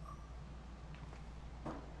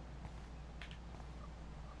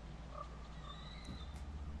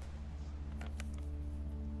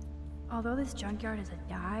 Although this junkyard is a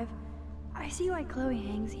dive, I see why Chloe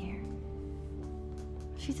hangs here.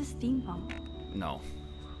 She's a steam bump. No,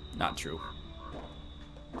 not true.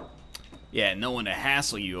 Yeah, no one to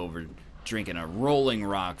hassle you over drinking a Rolling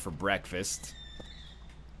Rock for breakfast.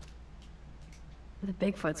 The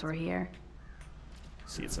Bigfoots were here.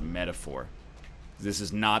 See, it's a metaphor. This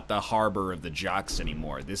is not the harbor of the jocks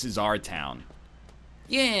anymore. This is our town.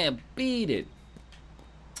 Yeah, beat it.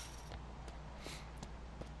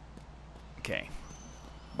 Okay.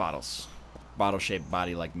 Bottles. Bottle-shaped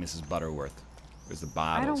body like Mrs. Butterworth. Where's the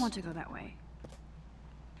bottles? I don't want to go that way.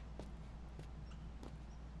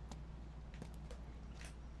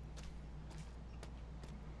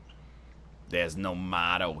 There's no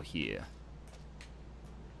motto here.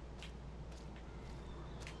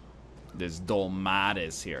 There's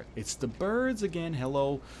Dolmades here. It's the birds again.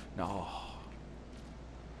 Hello. No.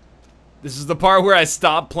 This is the part where I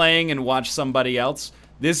stop playing and watch somebody else.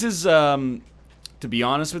 This is, to be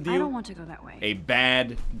honest with you, I don't want to go that way. a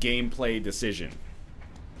bad gameplay decision.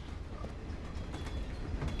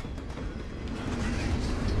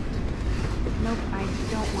 Nope, I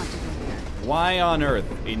don't want to go there. Why on earth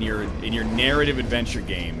in your narrative adventure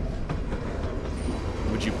game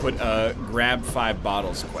would you put a grab 5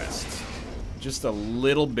 bottles quest? Just a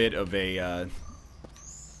little bit of a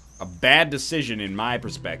bad decision in my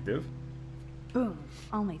perspective. Boom.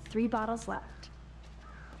 Only 3 bottles left.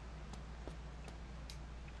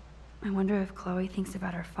 I wonder if Chloe thinks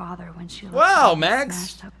about her father when she looks Wow, at these Max.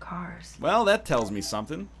 smashed up cars. Well, that tells me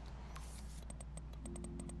something.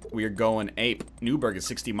 We are going ape. Newburgh is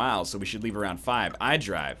 60 miles, so we should leave around 5. I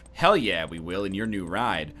drive. Hell yeah, we will in your new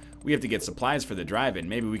ride. We have to get supplies for the drive-in.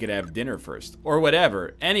 Maybe we could have dinner first. Or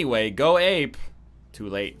whatever. Anyway, go ape. Too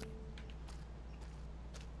late.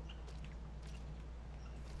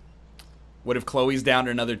 What if Chloe's down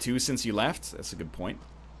to another 2 since you left? That's a good point.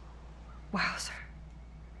 Wow, sir.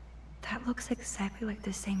 That looks exactly like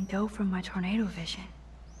the same dough from my tornado vision.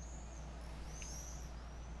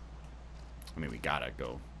 I mean, we gotta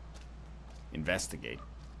go investigate.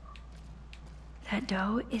 That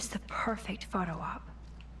dough is the perfect photo op.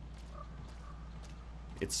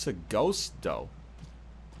 It's a ghost dough.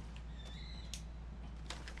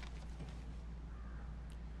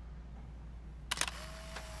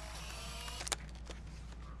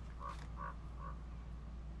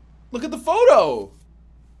 Look at the photo!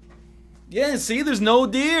 Yeah, see, there's no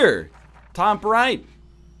deer. Top right.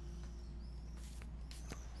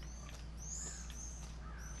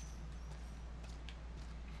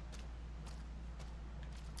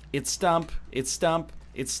 It's Stump. It's Stump.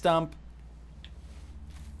 It's Stump.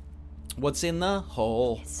 What's in the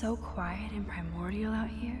hole? It's so quiet and primordial out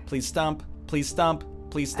here. Please Stump. Please Stump.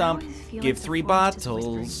 Please Stump. I always feel Give like the 3 forest is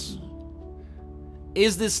whispering bottles. to me.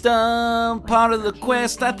 Is this stuff part of the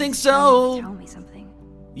quest? I think Tell so. me something.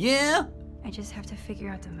 Yeah? I just have to figure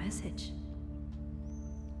out the message.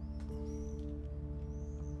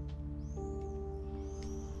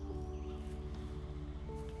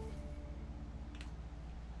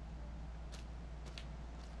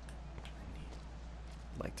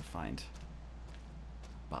 I'd like to find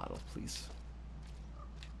bottle, please.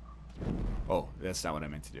 Oh, that's not what I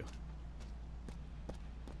meant to do.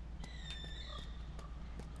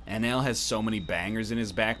 NL has so many bangers in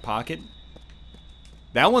his back pocket.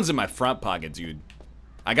 That one's in my front pocket, dude.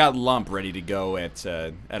 I got Lump ready to go at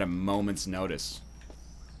a moment's notice.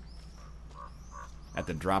 At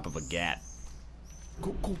the drop of a gat.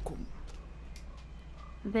 Cool, cool, cool.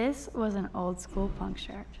 This was an old school punk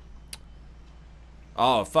shirt.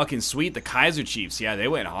 Oh, fucking sweet. The Kaiser Chiefs. Yeah, they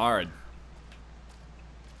went hard.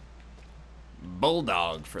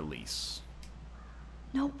 Bulldog for lease.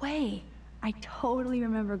 No way. I totally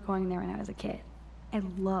remember going there when I was a kid. I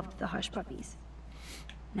loved the Hush Puppies.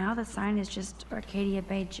 Now the sign is just Arcadia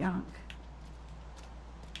Bay junk.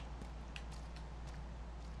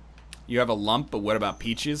 You have a Lump, but what about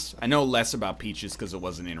Peaches? I know less about Peaches because it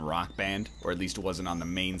wasn't in Rock Band, or at least it wasn't on the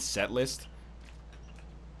main set list.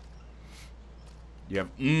 You have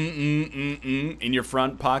in your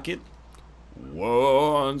front pocket.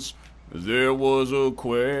 Once there was a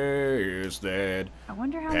quest that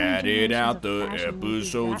padded out the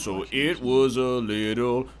episode so it was a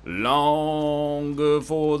little longer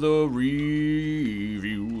for the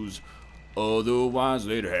reviews. Otherwise,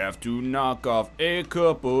 they'd have to knock off a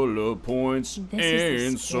couple of points.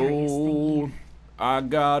 And so I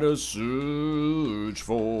gotta search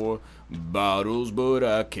for bottles, but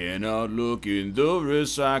I cannot look in the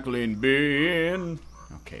recycling bin.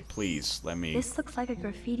 Okay, please, let me... This looks like a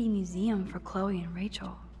graffiti museum for Chloe and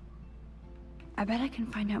Rachel. I bet I can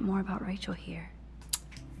find out more about Rachel here.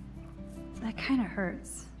 That kind of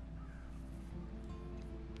hurts.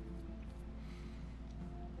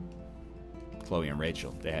 Chloe and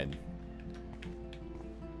Rachel, they had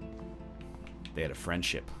a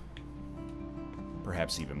friendship.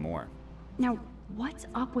 Perhaps even more. Now, what's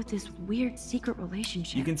up with this weird secret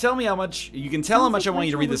relationship? You can tell me how much. You can tell how much I want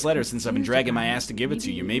you to read this letter since I've been dragging my ass to give it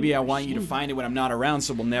to you. Maybe I want you to find it when I'm not around,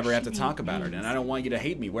 so we'll never have to talk about it. And I don't want you to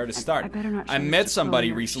hate me. Where to start? I met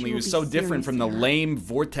somebody recently who's so different from the lame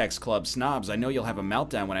Vortex Club snobs. I know you'll have a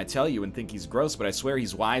meltdown when I tell you and think he's gross, but I swear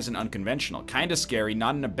he's wise and unconventional. Kinda scary,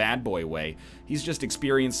 not in a bad boy way. He's just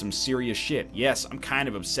experienced some serious shit. Yes, I'm kind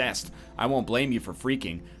of obsessed. I won't blame you for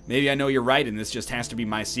freaking. Maybe I know you're right and this just has to be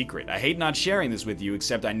my secret. I hate not sharing this with you,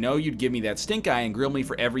 except I know you'd give me that stink eye and grill me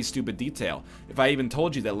for every stupid detail. If I even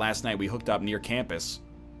told you that last night we hooked up near campus.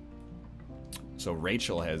 So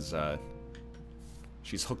Rachel has,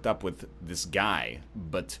 she's hooked up with this guy.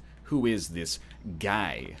 But who is this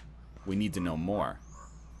guy? We need to know more.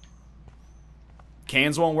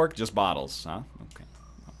 Cans won't work, just bottles, huh? Okay.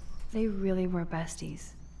 They really were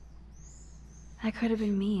besties. That could have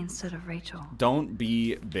been me instead of Rachel. Don't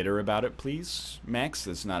be bitter about it, please, Max.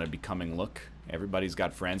 That's not a becoming look. Everybody's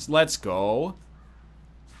got friends. Let's go.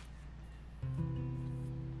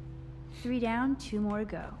 3 down, 2 more to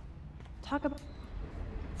go. Talk about...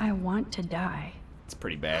 I want to die. It's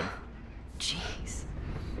pretty bad. Jeez.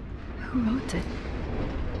 Who wrote it?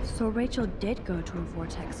 So Rachel did go to a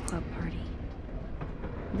Vortex Club party.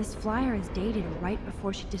 This flyer is dated right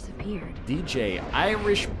before she disappeared. DJ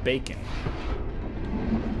Irish Bacon.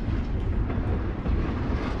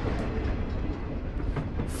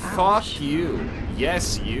 Ouch. Fuck you.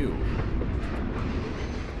 Yes, you.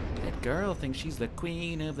 That girl thinks she's the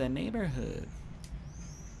queen of the neighborhood.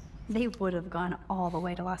 They would have gone all the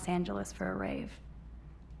way to Los Angeles for a rave.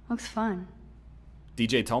 Looks fun.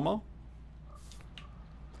 DJ Tomo?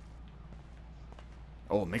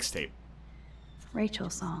 Oh, mixtape. Rachel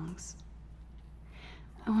songs.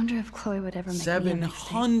 I wonder if Chloe would ever make me a mixtape.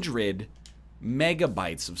 700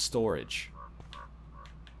 megabytes of storage.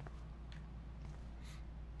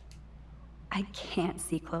 I can't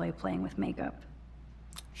see Chloe playing with makeup.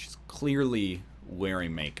 She's clearly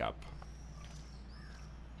wearing makeup.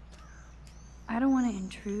 I don't want to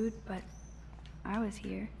intrude, but I was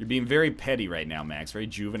here. You're being very petty right now, Max. Very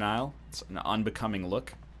juvenile. It's an unbecoming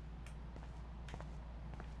look.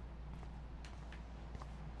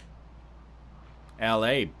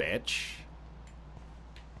 LA, bitch.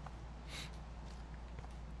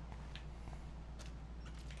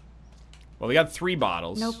 Well, we got 3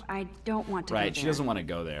 bottles. Nope, I don't want to go Right, she there. doesn't want to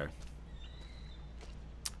go there.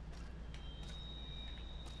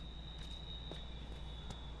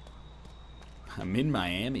 I'm in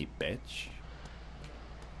Miami, bitch.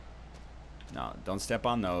 No, don't step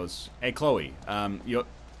on those. Hey, Chloe.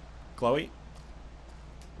 Chloe?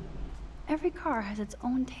 Every car has its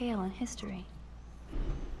own tale and history.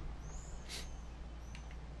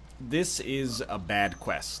 This is a bad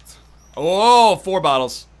quest. Oh, 4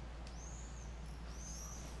 bottles.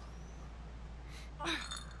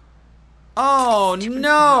 Oh,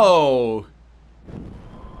 no!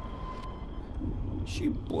 She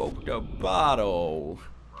broke the bottle.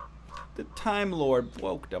 The Time Lord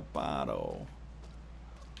broke the bottle.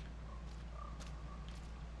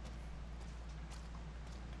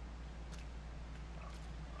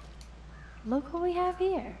 Look what we have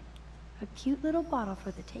here. A cute little bottle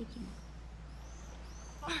for the taking.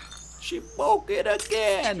 She broke it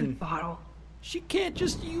again. Stupid bottle. She can't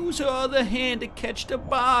just use her other hand to catch the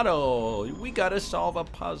bottle. We gotta solve a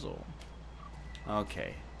puzzle.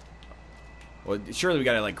 Okay. Well, surely we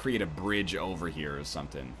gotta, like, create a bridge over here or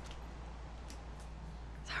something.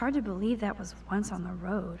 It's hard to believe that was once on the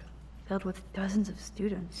road, filled with dozens of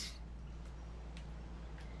students.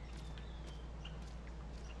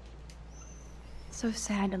 So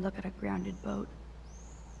sad to look at a grounded boat.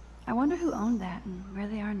 I wonder who owned that and where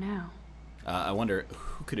they are now. I wonder,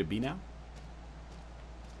 who could it be now?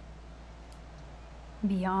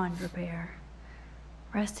 Beyond repair.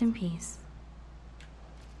 Rest in peace.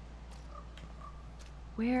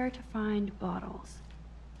 Where to find bottles?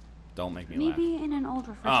 Don't make me laugh. Maybe in an old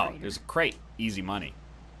refrigerator. Oh, there's a crate. Easy money.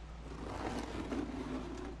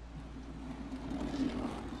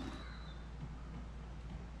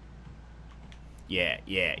 Yeah,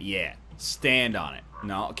 yeah, yeah. Stand on it.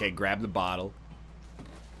 No, okay, grab the bottle.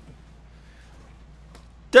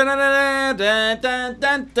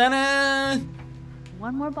 Dun-dun-dun-dun-dun-dun-dun.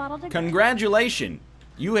 One more bottle to go. Congratulations.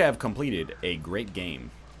 You have completed a great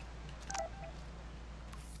game.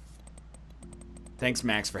 Thanks,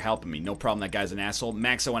 Max, for helping me. No problem, that guy's an asshole.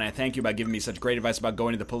 Max, I want to thank you by giving me such great advice about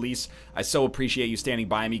going to the police. I so appreciate you standing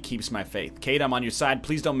by me. Keeps my faith. Kate, I'm on your side.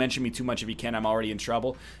 Please don't mention me too much if you can. I'm already in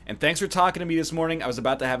trouble. And thanks for talking to me this morning. I was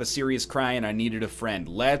about to have a serious cry and I needed a friend.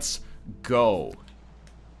 Let's go.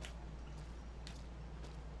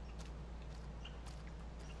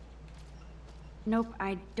 Nope,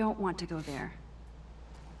 I don't want to go there.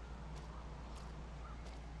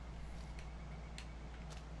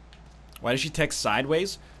 Why does she text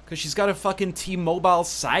sideways? Because she's got a fucking T-Mobile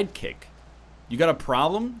sidekick. You got a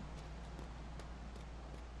problem?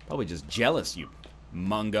 Probably just jealous, you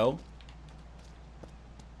mungo.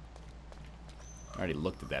 I already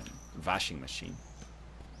looked at that washing machine.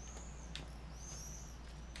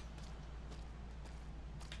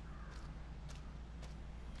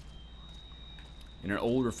 In an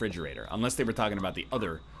old refrigerator. Unless they were talking about the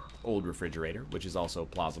other old refrigerator, which is also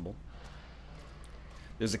plausible.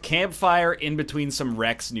 There's a campfire in between some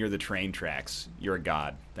wrecks near the train tracks. You're a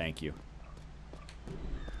god. Thank you.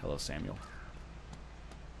 Hello, Samuel.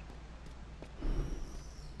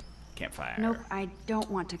 Campfire. Nope, I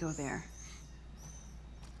don't want to go there.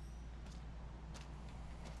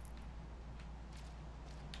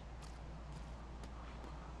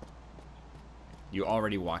 You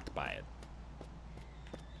already walked by it.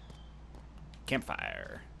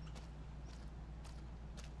 Campfire.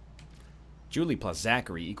 Julie plus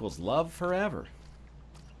Zachary equals love forever.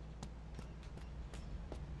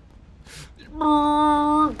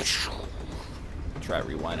 Try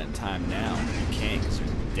rewinding time now. You can't because you're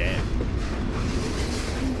dead.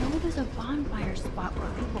 I know there's a bonfire spot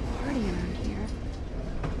where people party around here.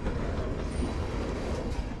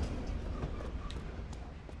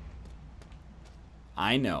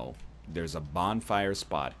 I know there's a bonfire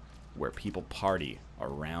spot where people party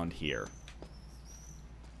around here.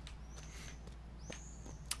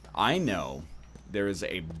 I know there is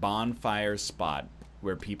a bonfire spot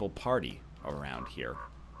where people party around here.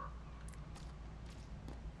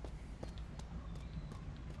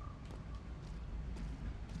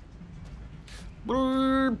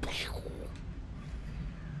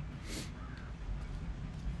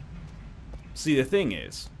 See, the thing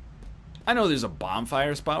is, I know there's a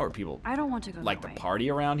bonfire spot where people I don't want to go like that to way.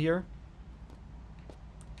 party around here.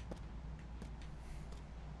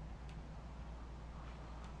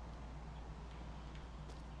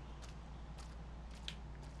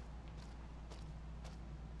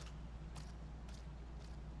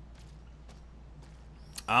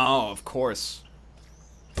 Oh, of course.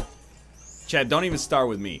 Chad, don't even start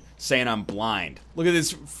with me saying I'm blind. Look at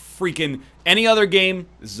this freaking... Any other game,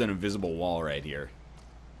 this is an invisible wall right here.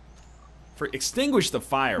 Extinguish the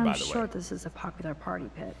fire, by the way. I'm sure this is a popular party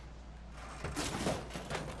pit.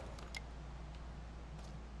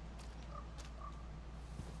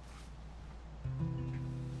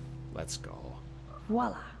 Let's go.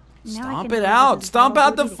 Voila. Stomp it out. Stomp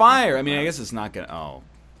out the fire. I mean, I guess it's not gonna... Oh.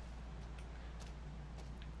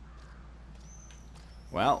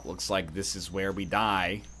 Well, looks like this is where we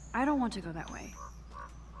die. I don't want to go that way.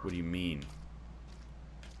 What do you mean?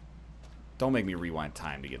 Don't make me rewind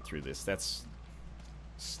time to get through this. That's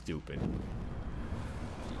stupid.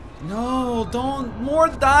 No, don't. More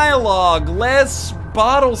dialogue. Less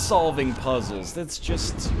bottle solving puzzles. That's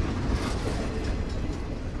just...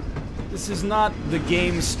 This is not the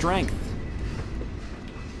game's strength.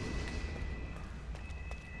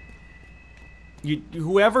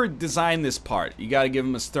 Whoever designed this part, you gotta give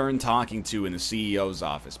him a stern talking to in the CEO's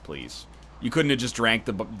office, please. You couldn't have just drank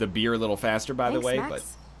the beer a little faster, by the way,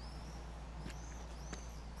 Max.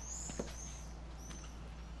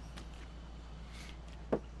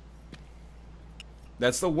 but...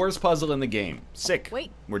 That's the worst puzzle in the game. Sick.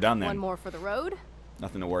 Wait. We're done then. One more for the road?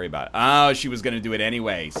 Nothing to worry about. Oh, she was gonna do it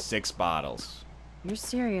anyway. 6 bottles. You're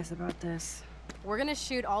serious about this. We're gonna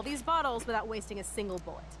shoot all these bottles without wasting a single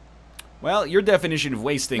bullet. Well, your definition of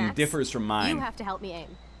wasting Max, differs from mine. You have to help me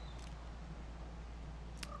aim.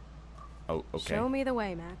 Oh, okay. Show me the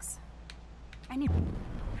way, Max. I need...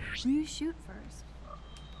 You shoot first.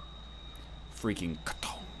 Freaking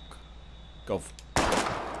ka-tonk. Go.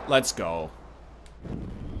 Let's go.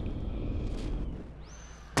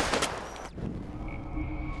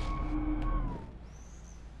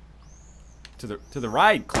 To the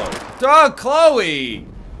right, Chloe. Oh, Chloe!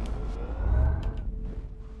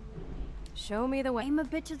 Show me the way. Aim a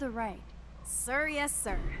bit to the right. Sir, yes,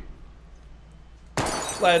 sir.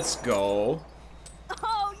 Let's go.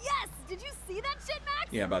 Oh, yes! Did you see that shit,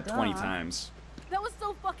 Max? Yeah, about 20 times. That was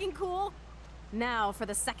so fucking cool. Now for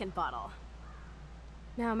the second bottle.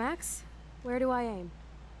 Now, Max, where do I aim?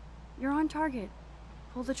 You're on target.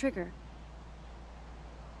 Pull the trigger.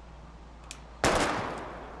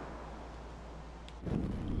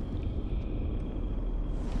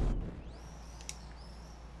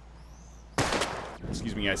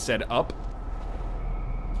 Excuse me, I said up.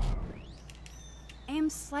 Aim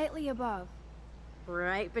slightly above.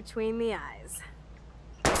 Right between the eyes.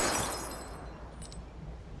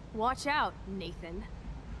 Watch out, Nathan.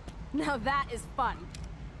 Now that is fun.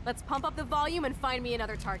 Let's pump up the volume and find me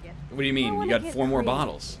another target. What do you mean? You got 4 more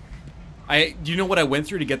bottles. Do you know what I went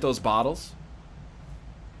through to get those bottles?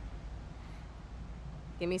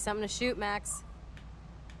 Give me something to shoot, Max.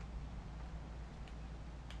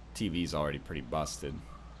 TV's already pretty busted.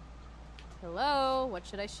 Hello, what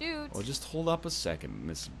should I shoot? Well, just hold up a second,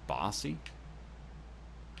 Miss Bossy.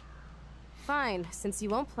 Fine, since you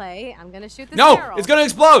won't play, I'm gonna shoot this No! barrel. It's gonna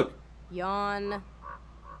explode! Yawn.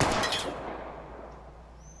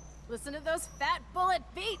 Listen to those fat bullet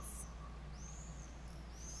beats!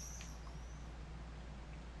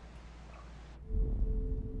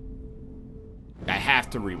 I have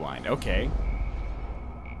to rewind. Okay.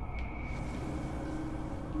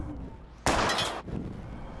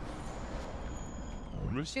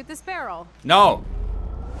 Shoot this barrel. No!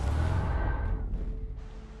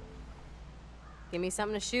 Give me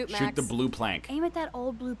something to shoot, Max. Shoot the blue plank. Aim at that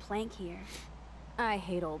old blue plank here. I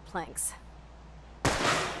hate old planks.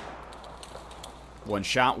 1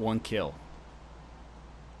 shot, 1 kill.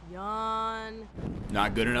 Yawn.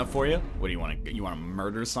 Not good enough for you? What do you want to? You want to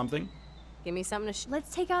murder something? Give me something to shoot.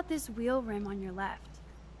 Let's take out this wheel rim on your left.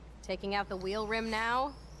 Taking out the wheel rim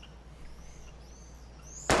now.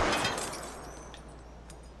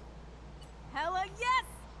 Hella yes!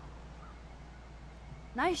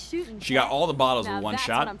 Nice shooting. She got all the bottles Now with 1 that's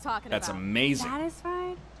shot. what I'm talking That's about. amazing.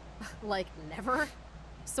 Satisfied? Like never.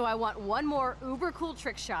 So I want one more uber cool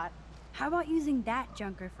trick shot. How about using that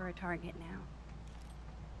junker for a target now?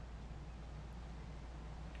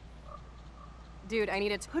 Dude, I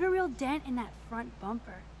need to put a real dent in that front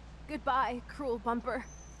bumper. Goodbye, cruel bumper.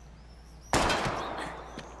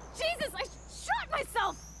 Jesus, I shot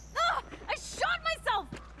myself! Ah, I shot myself!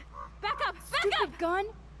 Back up, back Stupid up! gun!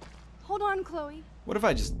 Hold on, Chloe. What if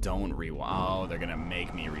I just don't rewind? Oh, they're gonna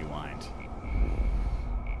make me rewind.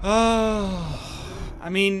 Oh, I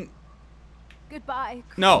mean, Goodbye.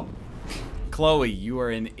 no. Chloe, you are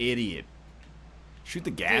an idiot. Shoot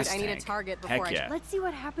the gas Dude, I tank. need a target before Heck yeah. Let's see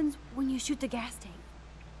what happens when you shoot the gas tank.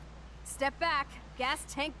 Step back, gas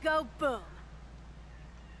tank go, boom.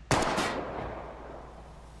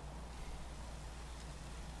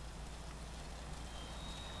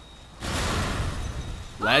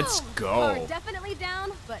 Let's Boom! go. Car definitely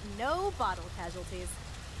down, but no bottle casualties.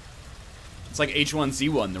 It's like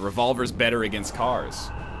H1Z1. The revolver's better against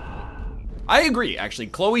cars. I agree, actually.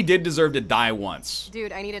 Chloe did deserve to die once.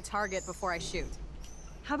 Dude, I need a target before I shoot.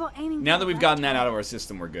 How about aiming? Now for that we've left gotten that target? out of our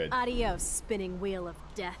system, we're good. Adios, spinning wheel of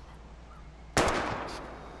death.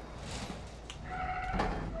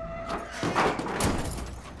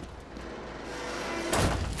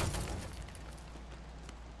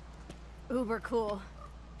 uber cool.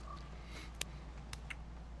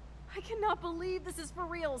 I cannot believe this is for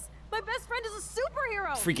reals. My best friend is a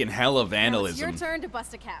superhero. Freaking hella Now it's your vandalism. turn to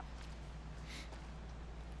bust a cap.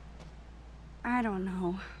 I don't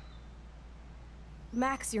know.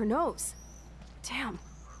 Max, your nose. Damn.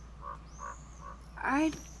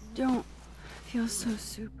 I don't feel so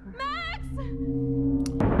super. Max!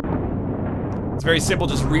 It's very simple.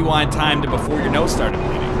 Just rewind time to before your nose started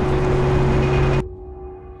bleeding.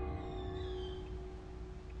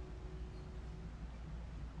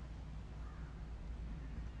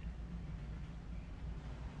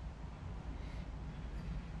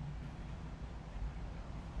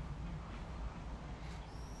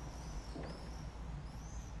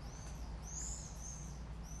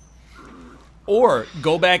 Or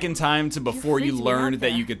go back in time to before you freaked me out learned that there.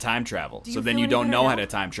 you could time travel. Do So you then feel you any don't better know now? how to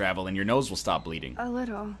time travel and your nose will stop bleeding. A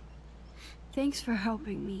little. Thanks for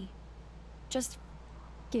helping me. Just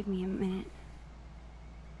give me a minute.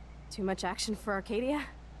 Too much action for Arcadia?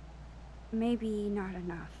 Maybe not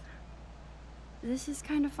enough. This is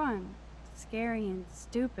kind of fun. Scary and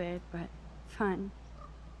stupid, but fun.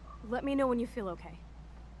 Let me know when you feel okay.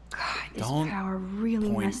 This Don't power really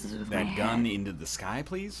point messes with my that gun head. into the sky,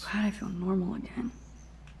 please. Glad I feel normal again.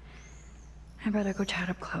 I better go chat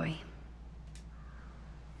up Chloe.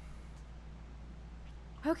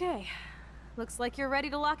 Okay. Looks like you're ready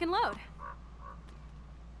to lock and load.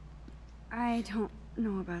 I don't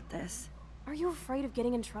know about this. Are you afraid of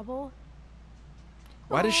getting in trouble?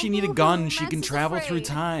 Why does she need a gun? She can travel through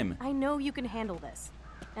time. I know you can handle this.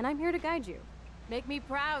 And I'm here to guide you. Make me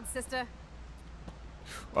proud, sister.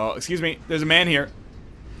 Oh, excuse me. There's a man here.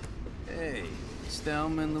 Hey, it's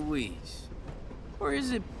Thelma and Louise. Or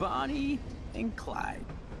is it Bonnie and Clyde?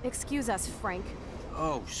 Excuse us, Frank.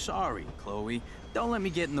 Oh, sorry, Chloe. Don't let me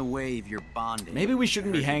get in the way of your bonding. Maybe we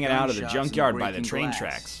shouldn't be I heard hanging the out at the gunshots and junkyard by the breaking train glass.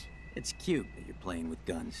 tracks. It's cute that you're playing with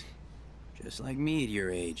guns. Just like me at your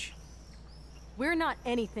age. We're not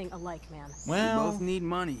anything alike, man. We both need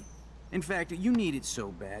money. In fact, you need it so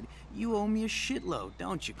bad, you owe me a shitload,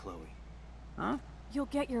 don't you, Chloe? Huh? You'll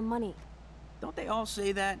get your money. Don't they all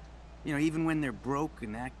say that? You know, even when they're broke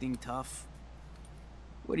and acting tough?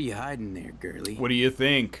 What are you hiding there, girlie? What do you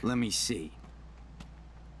think? Let me see.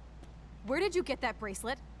 Where did you get that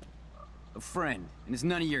bracelet? A friend, and it's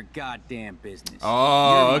none of your goddamn business.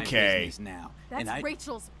 Oh, You're my okay. business now. That's and I...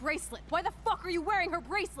 Rachel's bracelet. Why the fuck are you wearing her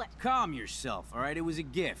bracelet? Calm yourself, all right? It was a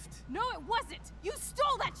gift. No, it wasn't. You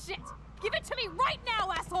stole that shit. Give it to me right now,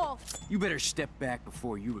 asshole. You better step back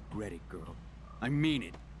before you regret it, girl. I mean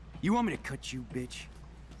it. You want me to cut you, bitch?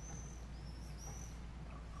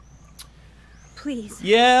 Please.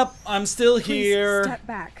 Yep, I'm still Please here. step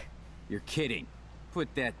back. You're kidding.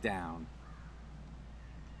 Put that down.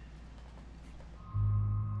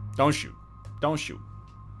 Don't shoot. Don't shoot.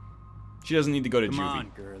 She doesn't need to go to Come juvie.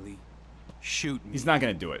 on, girlie. Shoot me. He's not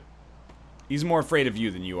gonna do it. He's more afraid of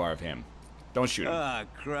you than you are of him. Don't shoot him. Ah,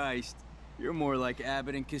 Christ. You're more like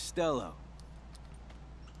Abbott and Costello.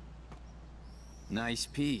 Nice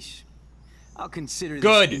piece. I'll consider this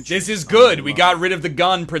Good. interest This is on good. the We loan. got rid of the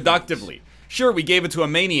gun productively. Sure, we gave it to a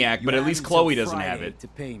maniac, You but at have least until Chloe doesn't have Friday it. to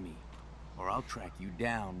pay me, or I'll track you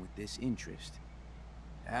down with this interest.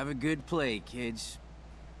 Have a good play, kids.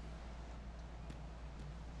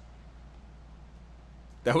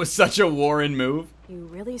 That was such a Warren move. You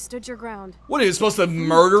really stood your ground. What, are you supposed to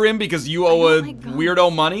murder him because you owe a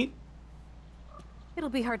weirdo money? It'll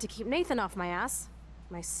be hard to keep Nathan off my ass.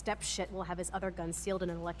 My stepshit will have his other gun sealed in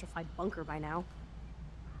an electrified bunker by now.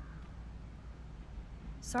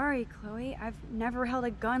 Sorry, Chloe. I've never held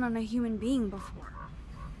a gun on a human being before.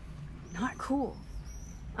 Not cool.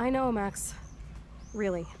 I know, Max.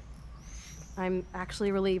 Really. I'm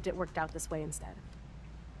actually relieved it worked out this way instead.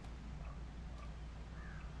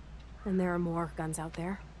 And there are more guns out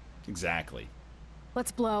there. Exactly.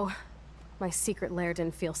 Let's blow. My secret lair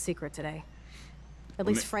didn't feel secret today. At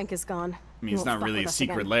least Frank is gone. I mean, it's not really a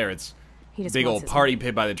secret lair. It's He just big wants old his party money.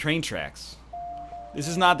 pit by the train tracks. This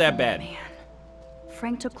is not that bad.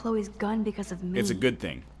 Frank took Chloe's gun because of me. It's a good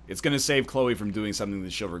thing. It's gonna save Chloe from doing something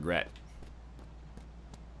that she'll regret.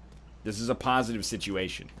 This is a positive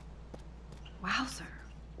situation. Wowzer.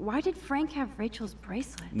 Why did Frank have Rachel's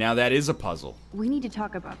bracelet? Now that is a puzzle. We need to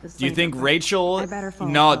talk about this Do you later, think but Rachel... I better follow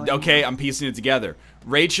No, Chloe okay, now. I'm piecing it together.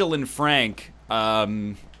 Rachel and Frank,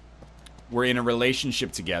 were in a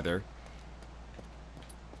relationship together.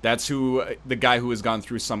 That's who, the guy who has gone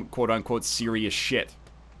through some quote-unquote serious shit.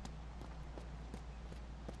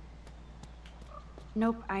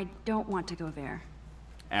 Nope, I don't want to go there.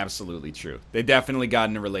 Absolutely true. They definitely got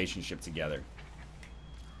in a relationship together.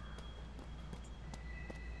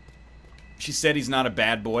 She said he's not a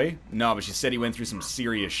bad boy. No, but she said he went through some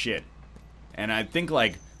serious shit. And I think,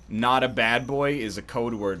 like, not a bad boy is a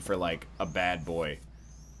code word for, like, a bad boy.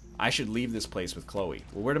 I should leave this place with Chloe.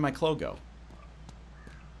 Well, where did my Chloe go?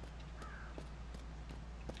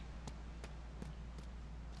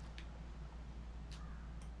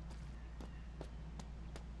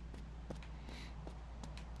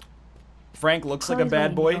 Frank looks like a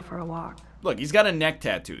bad boy. Go for a walk. Look, he's got a neck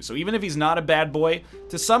tattoo, so even if he's not a bad boy,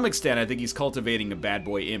 to some extent, I think he's cultivating a bad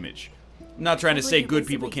boy image. I'm not trying to say good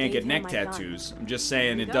people can't get neck tattoos. I'm just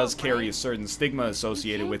saying it does carry a certain stigma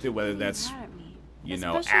associated with it, whether that's, you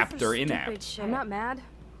know, apt or inapt. I'm not mad.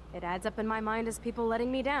 It adds up in my mind as people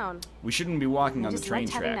letting me down. We shouldn't be walking on the just train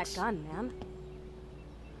liked having tracks. that gun, man.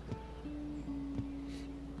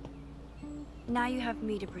 Now you have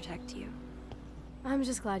me to protect you. I'm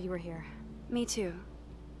just glad you were here. Me too.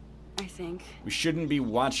 I think. We shouldn't be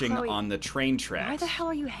watching Chloe, on the train tracks. Why the hell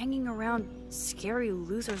are you hanging around scary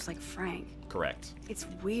losers like Frank? Correct. It's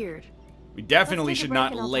weird. We definitely Let's take a should break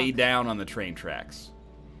not and I'll lay talk. down on the train tracks.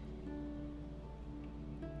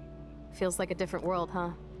 Feels like a different world,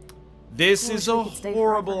 huh? This I is wish a we could stay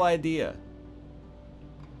horrible forever. idea.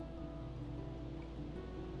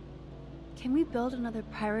 Can we build another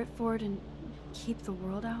pirate fort and keep the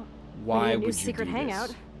world out? Why Maybe a would new you secret do hangout.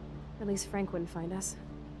 this? At least Frank wouldn't find us.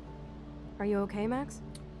 Are you okay, Max?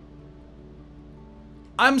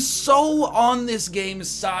 I'm so on this game's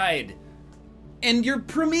side. And you're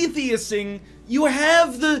Prometheusing. You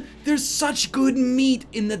have there's such good meat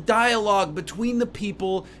in the dialogue between the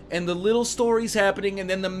people and the little stories happening and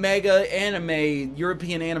then the mega anime,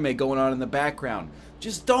 European anime going on in the background.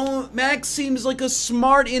 Just don't, Max seems like a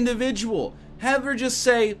smart individual. Have her just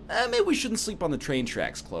say, maybe we shouldn't sleep on the train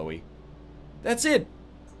tracks, Chloe. That's it.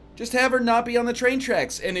 Just have her not be on the train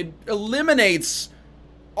tracks, and it eliminates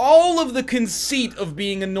all of the conceit of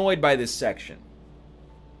being annoyed by this section.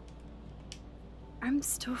 I'm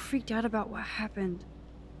still freaked out about what happened.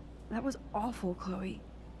 That was awful, Chloe.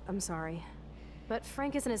 I'm sorry. But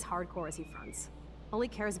Frank isn't as hardcore as he fronts. All he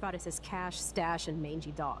cares about is his cash, stash, and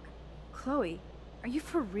mangy dog. Chloe, are you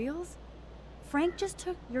for reals? Frank just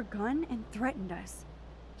took your gun and threatened us.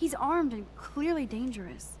 He's armed and clearly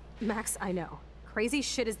dangerous. Max, I know. Crazy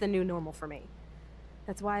shit is the new normal for me.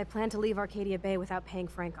 That's why I plan to leave Arcadia Bay without paying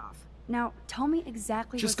Frank off. Now, tell me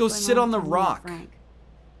exactly Just what's go going sit on the between you and rock. Frank.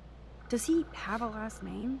 Does he have a last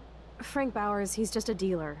name? Frank Bowers, he's just a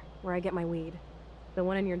dealer, where I get my weed. The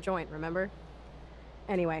one in your joint, remember?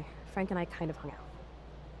 Anyway, Frank and I kind of hung out.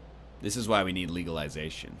 This is why we need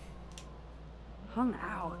legalization. Hung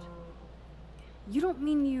out? You don't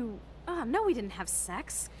mean you... Oh, no, we didn't have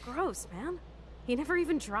sex. Gross, man. He never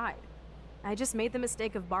even tried. I just made the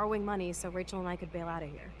mistake of borrowing money so Rachel and I could bail out of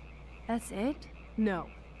here. That's it? No.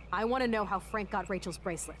 I want to know how Frank got Rachel's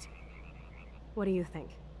bracelet. What do you think?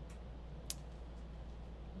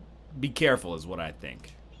 Be careful is what I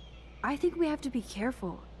think. I think we have to be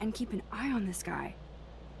careful and keep an eye on this guy.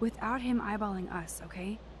 Without him eyeballing us,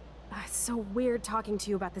 okay? It's so weird talking to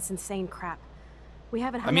you about this insane crap. We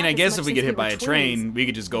haven't. I mean, I guess if we get hit by a train, we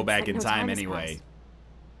could just go back in time anyway.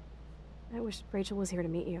 I wish Rachel was here to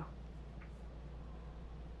meet you.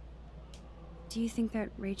 Do you think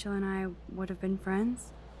that Rachel and I would have been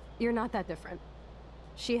friends? You're not that different.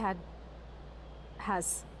 She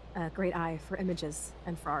has a great eye for images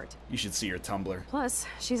and for art. You should see her Tumblr. Plus,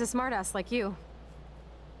 she's a smartass like you.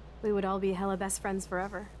 We would all be hella best friends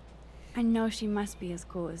forever. I know she must be as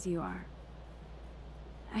cool as you are.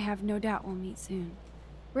 I have no doubt we'll meet soon.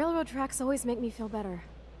 Railroad tracks always make me feel better.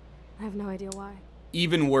 I have no idea why.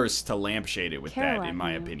 Even worse to lampshade it with that, in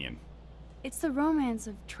my Kerouac knew. opinion. It's the romance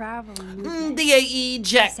of travel and movement. D.A.E.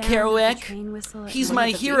 Jack The sound of the Kerouac. train whistle at He's night. my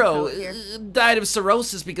Look at the hero. big coat here. Died of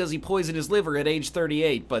cirrhosis because he poisoned his liver at age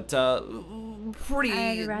 38, but pretty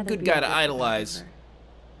I'd rather good be guy a to bit idolize. clever.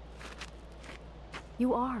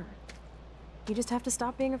 You are. You just have to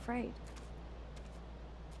stop being afraid.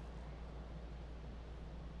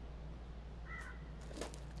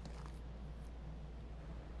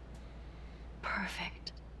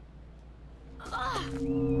 Perfect.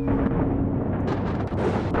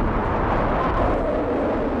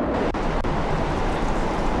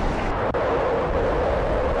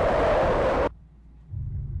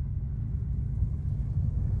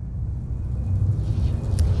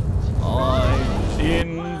 I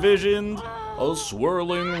envisioned a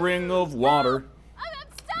swirling ring of water.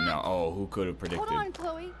 No, oh, who could have predicted? Hold on,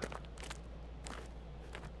 Chloe.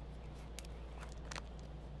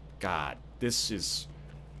 God, this is...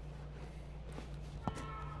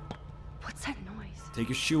 What's that noise? Take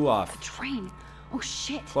your shoe off. Train. Oh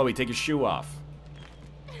shit. Chloe, take your shoe off.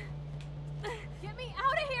 Get me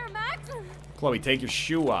out of here, Max! Chloe, take your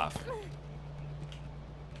shoe off.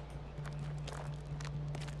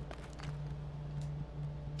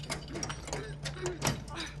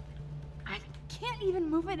 I can't even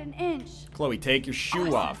move it an inch. Chloe, take your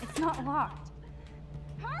shoe off. It's not locked.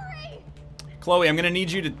 Chloe, I'm gonna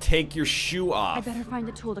need you to take your shoe off. I better find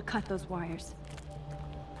a tool to cut those wires.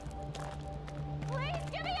 Please,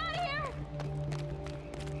 get me out of here!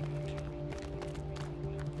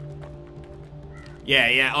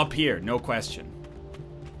 Yeah, up here, no question.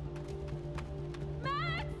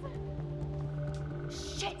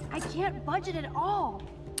 Shit, I can't budge it at all.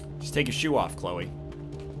 Just take your shoe off, Chloe.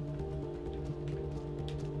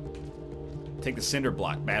 Take the cinder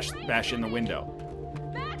block, bash in the window.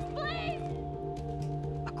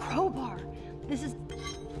 A crowbar. This is...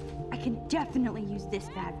 I can definitely use this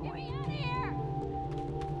bad boy.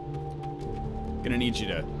 Gonna need you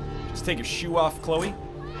to just take your shoe off, Chloe.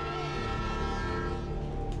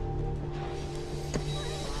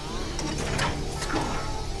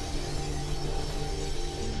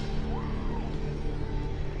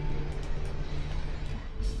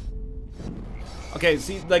 Okay,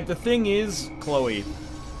 see, like, the thing is, Chloe,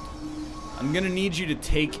 I'm gonna need you to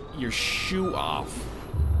take your shoe off.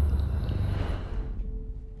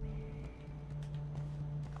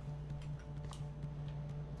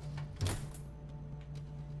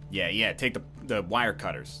 Yeah, take the wire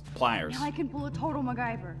cutters, pliers. Now I can pull a total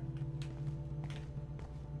MacGyver.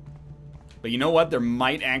 But you know what? There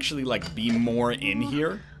might actually, like, be more in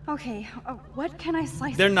here. Okay, what can I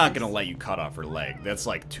slice? They're not gonna let you cut off her leg. That's,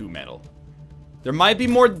 like, too metal. There might be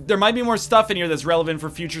more stuff in here that's relevant for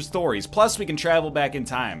future stories. Plus, we can travel back in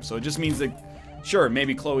time. So it just means that, sure,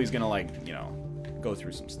 maybe Chloe's gonna, like, you know, go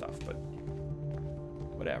through some stuff, but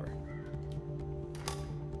whatever.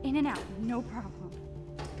 In and out, no problem.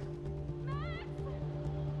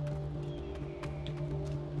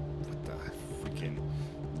 What the freaking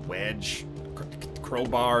wedge,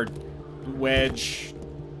 crowbar, wedge.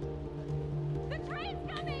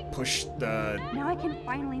 Push the... Now I can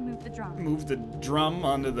finally move the drum. Move the drum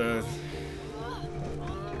onto the...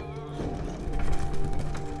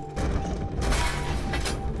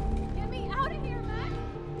 Get me out of here, Max!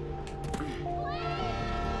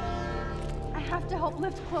 I have to help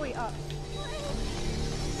lift Chloe up.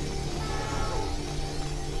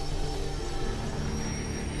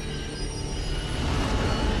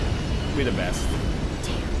 We're the best.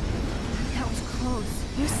 Damn, that was close.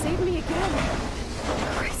 You saved me again.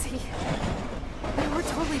 Crazy. We were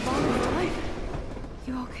totally bombing your life.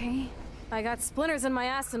 You okay? I got splinters in my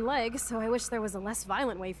ass and legs, so I wish there was a less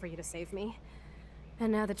violent way for you to save me.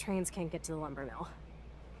 And now the trains can't get to the lumber mill.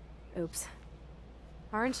 Oops.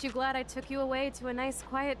 Aren't you glad I took you away to a nice,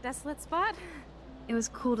 quiet, desolate spot? It was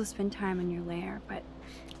cool to spend time in your lair, but...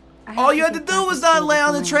 All you had to do was not lay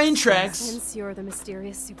on the train tracks. Since you're the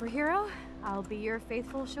mysterious superhero, I'll be your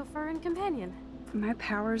faithful chauffeur and companion. My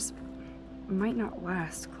powers might not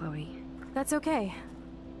last, Chloe. That's okay.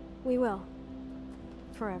 We will.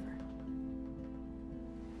 Forever.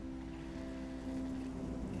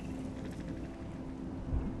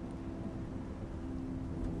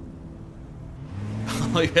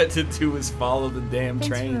 All you had to do was follow the damn Thanks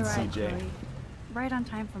train, for the ride, CJ. Chloe. Right on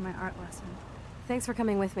time for my art lesson. Thanks for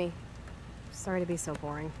coming with me. Sorry to be so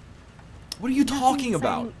boring. What are you talking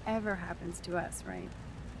about? Nothing ever happens to us, right?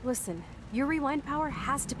 Listen, your rewind power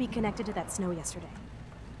has to be connected to that snow yesterday.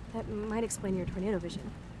 That might explain your tornado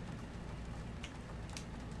vision.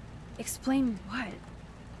 Explain what?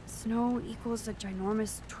 Snow equals a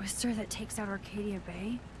ginormous twister that takes out Arcadia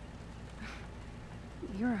Bay?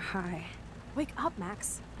 You're high. Wake up,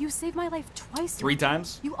 Max. You saved my life twice. 3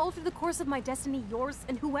 times? You altered the course of my destiny, yours,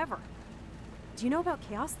 and whoever. Do you know about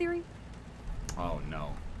chaos theory? Oh,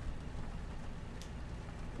 no.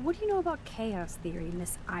 What do you know about chaos theory,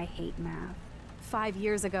 Miss I Hate Math? 5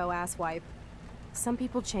 years ago, asswipe. Some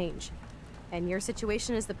people change. And your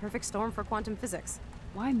situation is the perfect storm for quantum physics.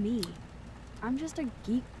 Why me? I'm just a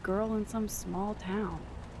geek girl in some small town.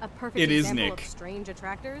 A perfect example of strange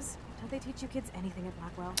attractors? Don't they teach you kids anything at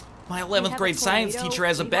Blackwell? My 11th grade science teacher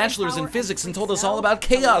has a bachelor's in physics and told us all about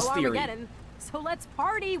chaos theory. So let's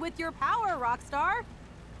party with your power, Rockstar!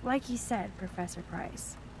 Like he said, Professor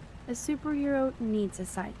Price, a superhero needs a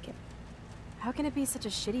sidekick. How can it be such a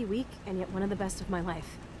shitty week and yet one of the best of my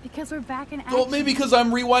life? Because we're back in action. Well, maybe because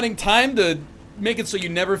I'm rewinding time to make it so you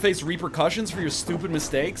never face repercussions for your stupid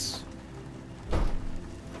mistakes.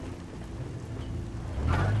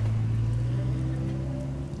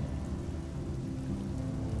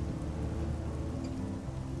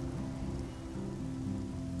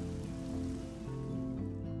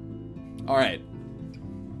 All right.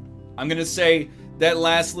 I'm gonna say That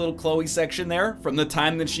last little Chloe section there, from the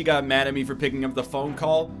time that she got mad at me for picking up the phone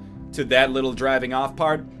call to that little driving off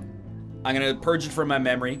part, I'm gonna purge it from my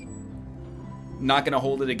memory. Not gonna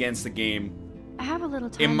hold it against the game. I have a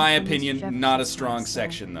little time. In my for Mr. opinion, Jefferson's not a place, strong so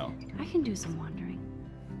section though. I can do some wandering.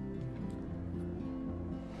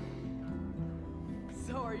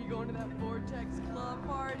 So are you going to that Vortex Club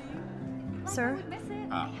party? Sir?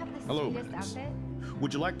 Hello, Max.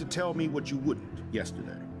 Would you like to tell me what you wouldn't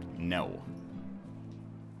yesterday? No.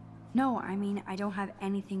 No, I mean, I don't have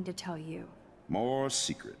anything to tell you. More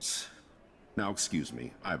secrets. Now, excuse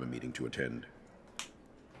me, I have a meeting to attend.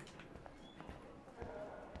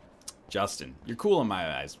 Justin, you're cool in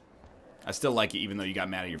my eyes. I still like you even though you got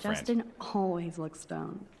mad at your friend. Justin always looks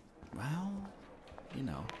stoned. Well, you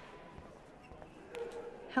know.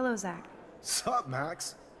 Hello, Zach. Sup,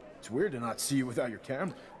 Max? It's weird to not see you without your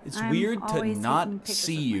camera. It's I'm weird to always not taking pictures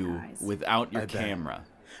see with my you eyes. without your I bet. camera.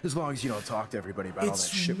 As long as you don't talk to everybody about all It's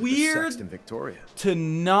that shit with weird the Sexton Victoria. to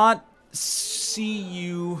not see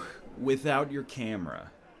you without your camera.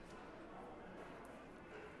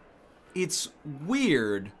 It's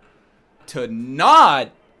weird to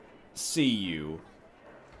not see you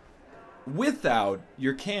without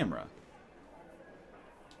your camera.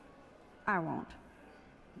 I won't.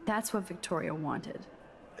 That's what Victoria wanted.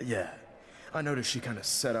 Yeah. I noticed she kind of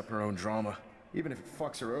set up her own drama, even if it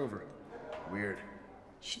fucks her over. Weird.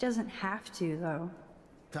 She doesn't have to, though.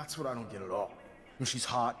 That's what I don't get at all. When she's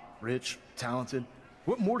hot, rich, talented,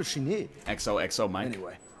 what more does she need? XOXO Mike.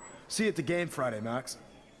 Anyway, see you at the game Friday, Max.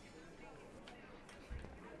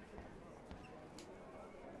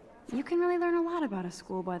 You can really learn a lot about a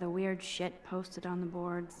school by the weird shit posted on the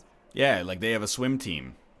boards. Yeah, like they have a swim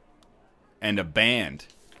team. And a band.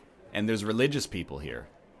 And there's religious people here.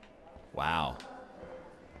 Wow.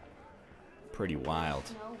 Pretty wild.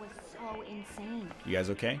 Snow was so insane. You guys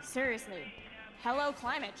okay? Seriously. Hello,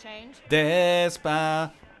 climate change.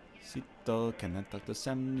 Despacito, can I talk to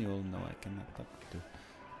Samuel? No, I cannot talk to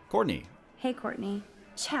Courtney. Hey, Courtney.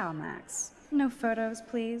 Ciao, Max. No photos,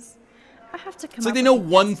 please. I have to come It's like up they with know the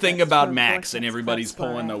one best thing bits about for Max, and Vortex everybody's Club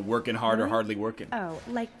pulling the Soiree. working hard or Really? hardly working. Oh,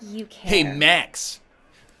 like you care. Hey, Max.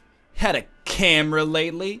 Had a camera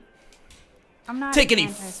lately? I'm not Take any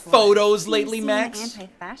anti-sport. photos You lately, seem Max?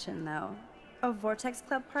 Anti-fashion, though. A Vortex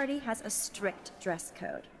Club party has a strict dress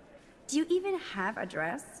code. Do you even have a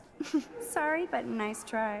dress? Sorry, but nice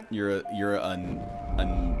try. You're a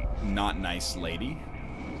not nice lady.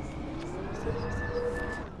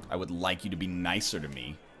 I would like you to be nicer to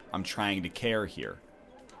me. I'm trying to care here.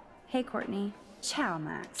 Hey, Courtney. Ciao,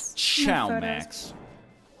 Max. Ciao, No photos. Max.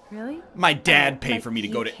 Really? My dad Oh, paid like for me to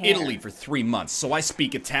you go to care. Italy for 3 months, so I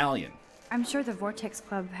speak Italian. I'm sure the Vortex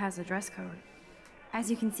Club has a dress code.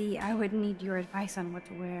 As you can see, I would need your advice on what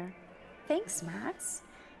to wear. Thanks, Max.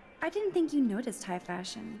 I didn't think you noticed high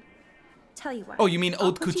fashion. Tell you what. Oh, you mean I'll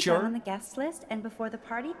haute put you couture? down on the guest list, and before the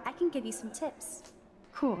party, I can give you some tips.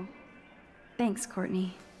 Cool. Thanks,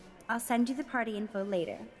 Courtney. I'll send you the party info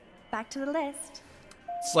later. Back to the list.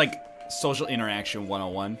 It's like social interaction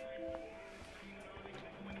 101.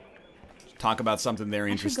 Talk about something they're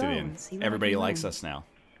should interested go in. and see what I Everybody can likes learn. us now.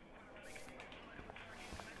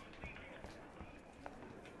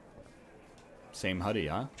 Same hoodie,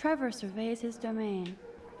 huh? Trevor surveys his domain.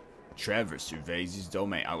 Trevor surveys his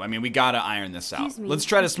domain. I mean, we gotta iron this out. Excuse me, Let's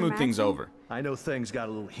try to Mr. smooth things Matson? over. I know things got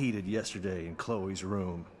a little heated yesterday in Chloe's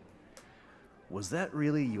room. Was that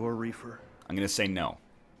really your reefer? I'm gonna say no.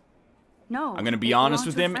 No. I'm gonna be it honest belonged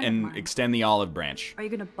with to a him friend of and mine. extend the olive branch. Are you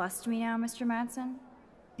gonna bust me now, Mr. Madsen?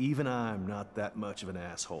 Even I'm not that much of an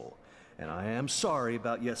asshole. And I am sorry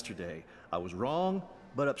about yesterday. I was wrong,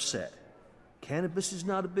 but upset. Cannabis is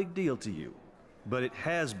not a big deal to you, but it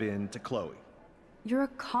has been to Chloe. You're a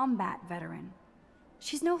combat veteran.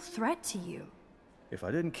 She's no threat to you. If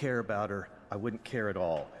I didn't care about her, I wouldn't care at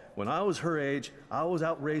all. When I was her age, I was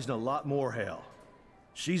out raising a lot more hell.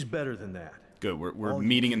 She's better than that. Good, we're All you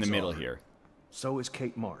meeting in the kids middle are. here. So is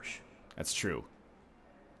Kate Marsh. That's true.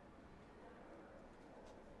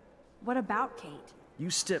 What about Kate?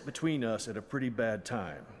 You stepped between us at a pretty bad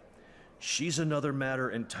time. She's another matter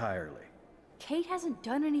entirely. Kate hasn't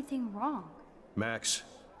done anything wrong. Max,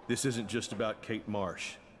 this isn't just about Kate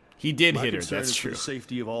Marsh. He did My hit her, concern that's is for true. the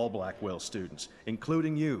safety of all Blackwell students,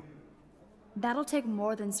 including you. That'll take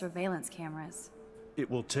more than surveillance cameras. It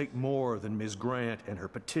will take more than Ms. Grant and her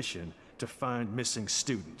petition to find missing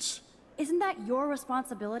students. Isn't that your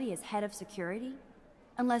responsibility as head of security?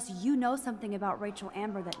 Unless you know something about Rachel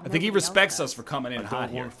Amber that I think he nobody else respects does. us for coming in I hot don't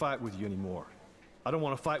here. want to fight with you anymore. I don't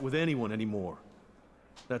want to fight with anyone anymore.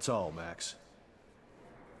 That's all, Max.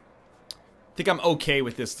 I think I'm okay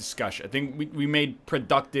with this discussion. I think we made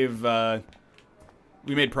productive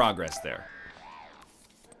We made progress there.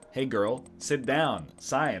 Hey girl, sit down.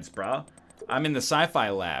 Science, bro. I'm in the sci-fi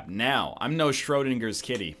lab now. I'm no Schrodinger's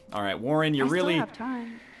kitty. All right, Warren, you're really... I still have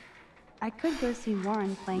time. I could go see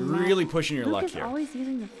Warren playing You're really pushing your luck Luke is here. always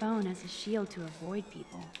using the phone as a shield to avoid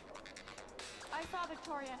people. I saw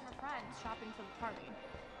Victoria and her friends shopping for the party.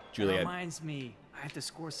 Juliet. That reminds me. I have to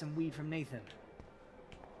score some weed from Nathan.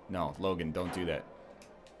 No, Logan, don't do that.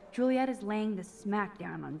 Juliet is laying the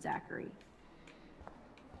smackdown on Zachary.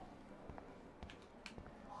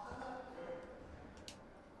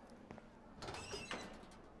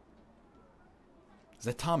 Is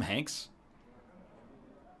that Tom Hanks?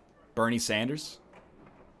 Bernie Sanders?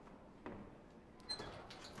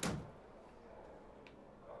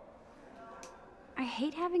 I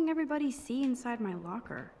hate having everybody see inside my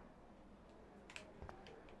locker.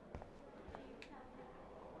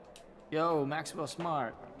 Yo, Maxwell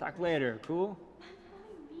Smart. Talk later, cool?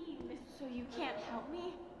 So you can't help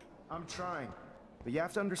me? I'm trying. But you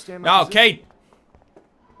have to understand my Oh, Kate!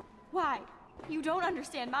 Why? You don't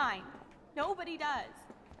understand mine. Nobody does.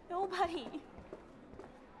 Nobody.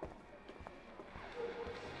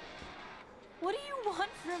 What do you want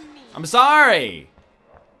from me? I'm sorry!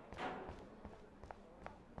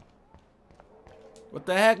 What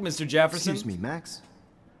the heck, Mr. Jefferson? Excuse me, Max.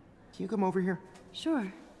 Can you come over here?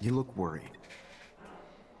 Sure. You look worried.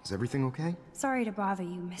 Is everything okay? Sorry to bother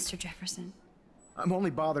you, Mr. Jefferson. I'm only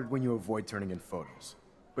bothered when you avoid turning in photos.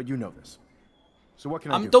 But you know this. So what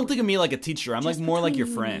can I do? Don't think of me like a teacher. I'm like Just more like between your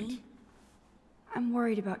you and friend. me, I'm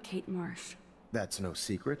worried about Kate Marsh. That's no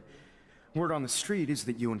secret. Word on the street is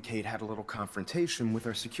that you and Kate had a little confrontation with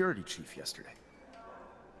our security chief yesterday.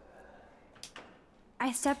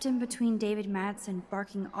 I stepped in between David Madsen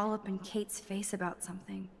barking all up in Kate's face about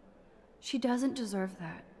something. She doesn't deserve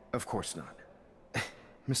that. Of course not.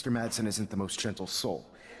 Mr. Madsen isn't the most gentle soul.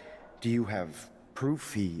 Do you have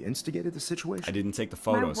proof he instigated the situation? I didn't take the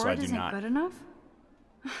photo, My so I word do isn't not. good enough?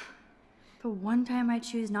 The one time I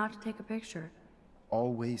choose not to take a picture.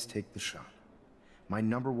 Always take the shot. My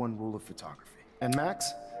 #1 rule of photography. And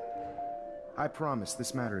Max, I promise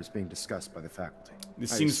this matter is being discussed by the faculty.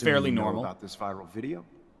 This I seems assume fairly you know normal. about this viral video?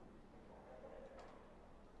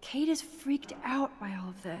 Kate is freaked out by all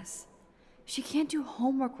of this. She can't do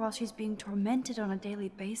homework while she's being tormented on a daily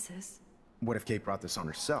basis. What if Kate brought this on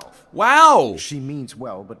herself? Wow! She means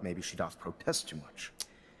well, but maybe she doth protest too much.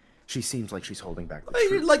 She seems like she's holding back the You're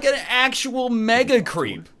truth. like an actual mega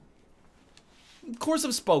creep. Of course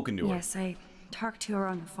I've spoken to her. Yes, I talked to her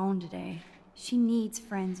on the phone today. She needs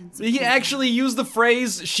friends and support. Did he actually use the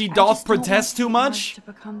phrase, she I doth just don't want protest too Kate Marsh much? to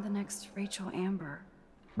become the next Rachel Amber.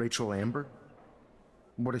 Rachel Amber?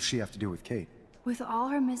 What does she have to do with Kate? With all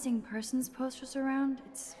her missing persons posters around,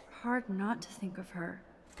 it's hard not to think of her.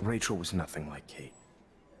 Rachel was nothing like Kate.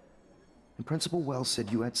 And Principal Wells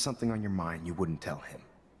said you had something on your mind you wouldn't tell him.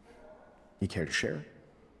 You care to share?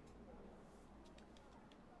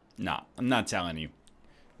 Nah, I'm not telling you.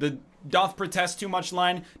 The doth protest too much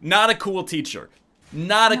line, not a cool teacher.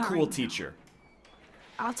 Not a Not cool right teacher.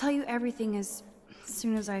 I'll tell you everything as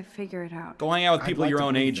soon as I figure it out. Go hang out with I'd people like your to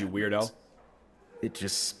own believe age, you that, weirdo. Max. It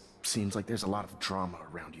just seems like there's a lot of drama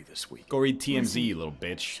around you this week. Go read TMZ, you little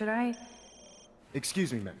bitch. Should I?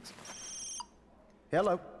 Excuse me, Max.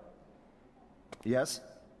 Hello? Yes?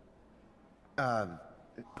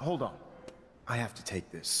 Hold on. I have to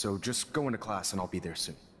take this, so just go into class and I'll be there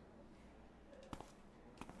soon.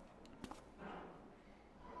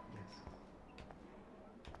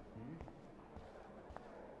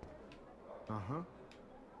 Uh-huh.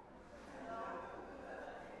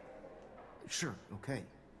 Sure, okay.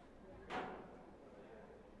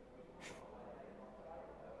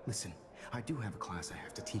 Listen, I do have a class I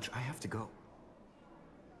have to teach. I have to go.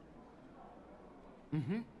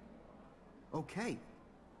 Mm-hmm. Okay.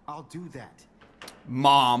 I'll do that.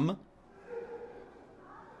 Mom.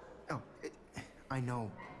 Oh, I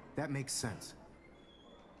know. That makes sense.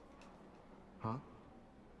 Huh?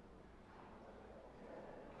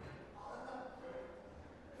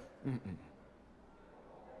 Mm-mm.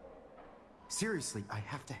 Seriously, I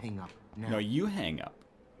have to hang up now. No, you hang up.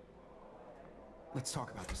 Let's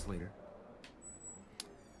talk about this later.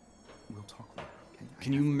 We'll talk later, okay?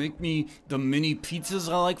 Can you make me the mini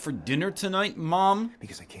pizzas I like for dinner tonight, Mom?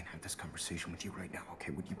 Because I can't have this conversation with you right now,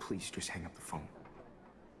 okay? Would you please just hang up the phone?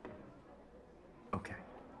 Okay.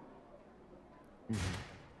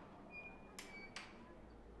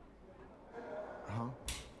 Huh?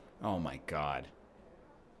 Oh my god.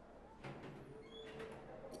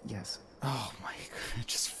 Yes. Oh my god.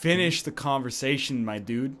 Just finish the conversation, my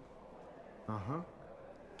dude. Uh-huh.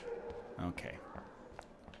 Okay.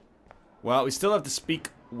 Well, we still have to speak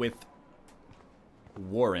with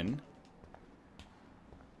Warren.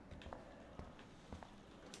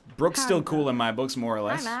 Brooke's still cool in my books, more or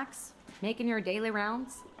less. Hi, Max. Making your daily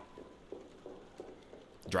rounds?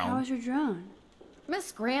 Drone. How was your drone?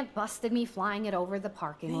 Miss Grant busted me flying it over the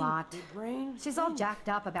parking lot. She's all jacked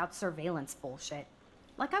up about surveillance bullshit.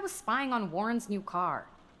 Like I was spying on Warren's new car.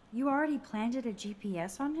 You already planted a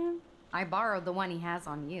GPS on him? I borrowed the one he has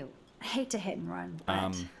on you. I hate to hit and run,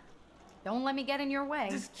 but... Don't let me get in your way.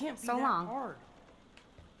 This can't be so that long. hard.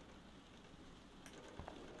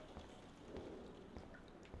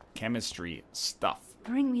 Chemistry stuff.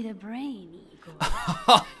 Bring me the brain, Igor.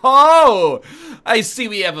 Oh! I see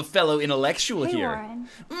we have a fellow intellectual Hey, here. Warren.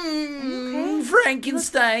 Okay?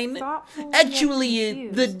 Frankenstein. Actually,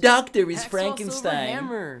 the doctor is Frankenstein.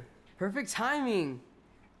 Silverhammer. Perfect timing.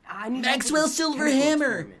 I need Maxwell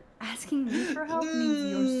Silverhammer. Asking me for help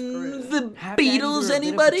means you're screwed. The Have to add Beatles, either a bit of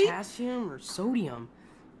anybody? Potassium or sodium.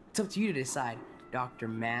 It's up to you to decide, Dr.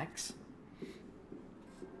 Max.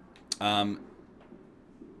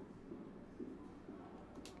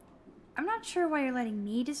 I'm not sure why you're letting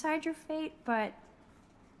me decide your fate, but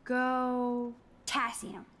go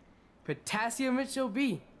potassium. Potassium it shall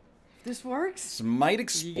be. This works. This might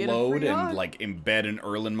You get a explode free and hug. like embed an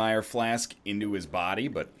Erlenmeyer flask into his body,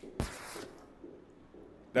 but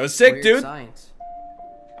that was sick, Weird dude. Science.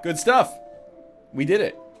 Good stuff. We did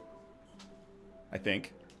it. I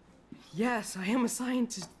think. Yes, I am a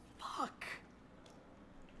scientist. Fuck.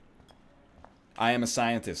 I am a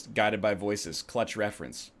scientist, guided by voices. Clutch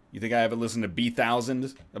reference. You think I haven't listened to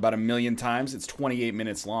B1000 about 1,000,000 times? It's 28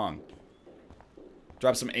 minutes long.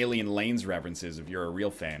 Drop some Alien Lanes references if you're a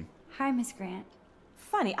real fan. Hi, Miss Grant.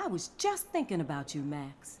 Funny, I was just thinking about you,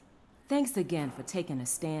 Max. Thanks again for taking a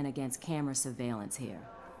stand against camera surveillance here.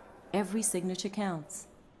 Every signature counts.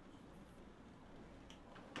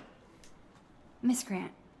 Miss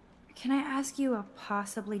Grant, can I ask you a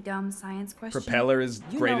possibly dumb science question? Propeller is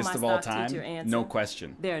You know greatest my of all stock teacher time. answer. No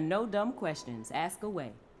question. There are no dumb questions. Ask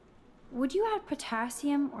away. Would you add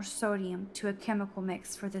potassium or sodium to a chemical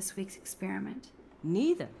mix for this week's experiment?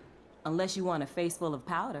 Neither. Unless you want a face full of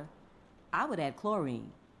powder. I would add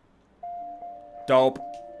chlorine. Dope.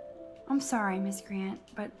 I'm sorry, Miss Grant,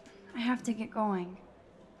 but I have to get going.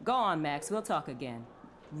 Go on, Max. We'll talk again.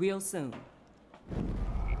 Real soon.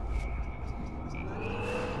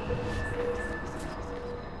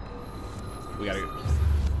 We gotta go.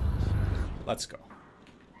 Let's go.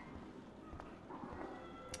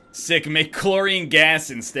 Sick, make chlorine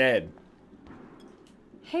gas instead.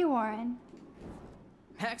 Hey, Warren.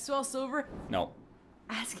 Maxwell Silver? No,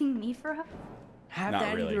 Asking me for help? Have Not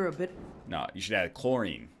that really. either a bit. no, you should add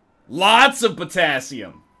chlorine. Lots of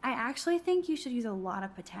potassium. I actually think you should use a lot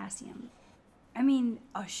of potassium. I mean,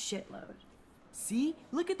 a shitload. See?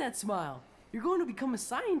 Look at that smile. You're going to become a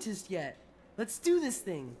scientist yet. Let's do this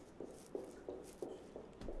thing.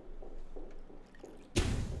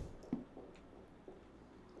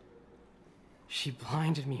 She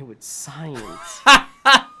blinded me with science.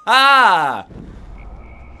 Ah!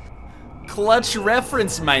 Clutch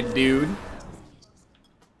reference, my dude.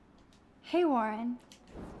 Hey, Warren.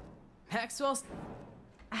 Maxwell's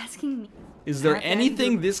Asking me. Is there Have that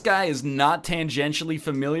anything either- this guy is not tangentially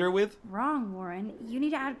familiar with? Wrong, Warren. You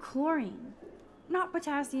need to add chlorine. Not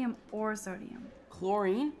potassium or sodium.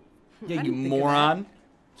 chlorine? Yeah, I you didn't think of that. moron.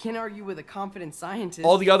 Can't argue with a confident scientist.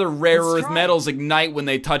 All the other rare Let's earth try. metals ignite when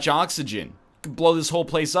they touch oxygen. Could blow this whole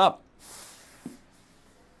place up.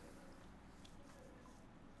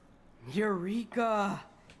 Eureka!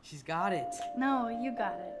 She's got it. No, you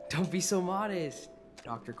got it. Don't be so modest,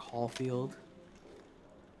 Dr. Caulfield.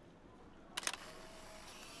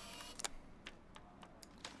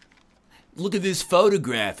 Look at this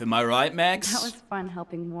photograph, am I right, Max? That was fun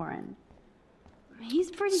helping Warren. He's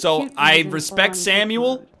pretty So cute. when I he's in respect full-on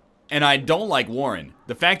Samuel, mode. and I don't like Warren.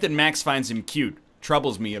 The fact that Max finds him cute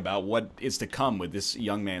troubles me about what is to come with this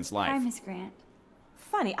young man's Hi, life. Miss Grant.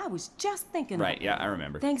 Funny, I was just thinking. Right, yeah, I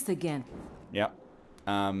remember. Thanks again. Yep.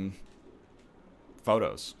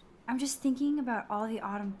 Photos. I'm just thinking about all the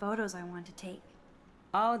autumn photos I want to take.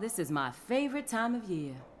 Oh, this is my favorite time of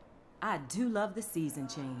year. I do love the season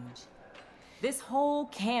change. This whole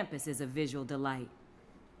campus is a visual delight.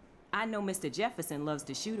 I know Mr. Jefferson loves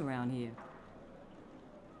to shoot around here.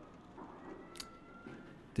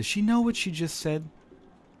 Does she know what she just said?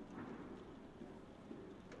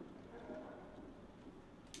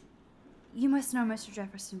 You must know Mr.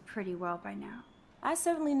 Jefferson pretty well by now. I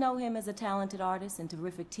certainly know him as a talented artist and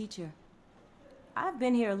terrific teacher. I've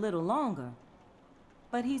been here a little longer,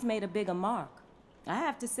 but he's made a bigger mark. I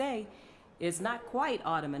have to say, it's not quite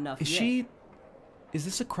autumn enough Is yet. she... Is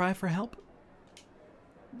this a cry for help?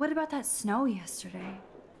 What about that snow yesterday?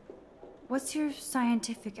 What's your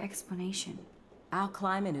scientific explanation? Our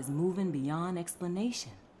climate is moving beyond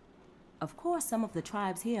explanation. Of course, some of the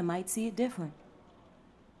tribes here might see it different.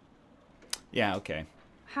 Yeah, okay.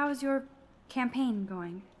 How's your campaign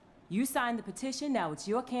going? You signed the petition, now it's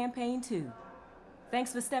your campaign too.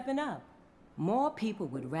 Thanks for stepping up. More people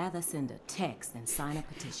would rather send a text than sign a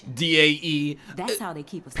petition. DAE. That's how they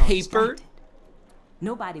keep us all Paper. distracted.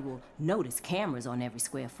 Nobody will notice cameras on every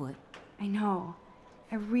square foot. I know.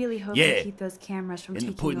 I really hope Yeah. they keep those cameras from And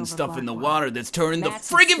taking putting over stuff in the Blackwell. water that's turning the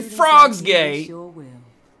That's what friggin' students frogs like you gay. sure will.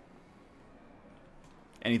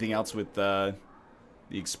 Anything else with the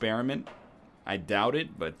experiment? I doubt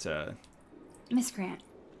it, but Miss Grant,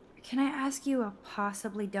 can I ask you a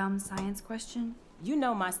possibly dumb science question? You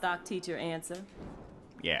know my stock teacher answer.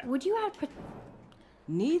 yeah. Would you add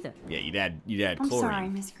Neither. Yeah, you'd add I'm chlorine. sorry,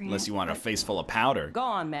 Miss Grant, Unless you want a but- face full of powder. Go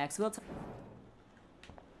on, Max. All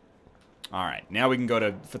right, now we can go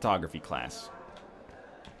to photography class.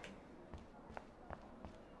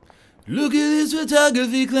 Look at this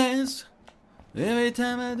photography class. Every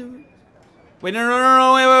time I do it. Wait,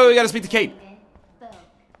 no, wait, we gotta speak to Kate.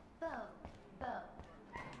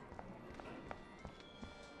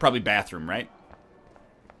 Probably bathroom, right?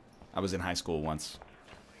 I was in high school once.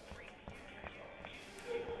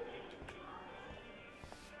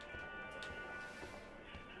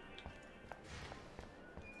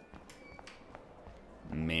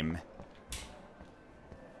 Meme.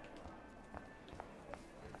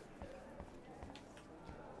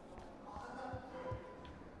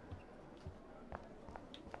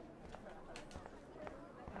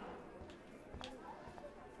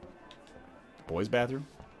 Boys' bathroom?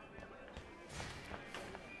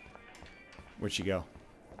 Where'd she go?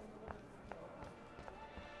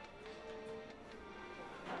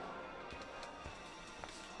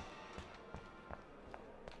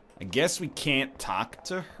 I guess we can't talk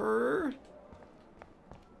to her.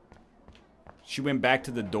 She went back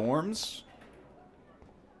to the dorms,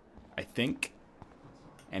 I think,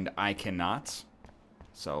 and I cannot.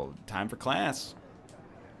 So, time for class.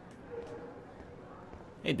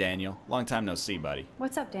 Hey, Daniel. Long time no see, buddy.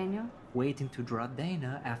 What's up, Daniel? Waiting to draw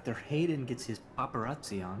Dana after Hayden gets his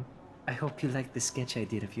paparazzi on. I hope you liked the sketch I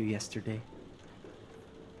did of you yesterday.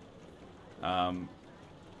 Love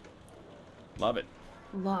it.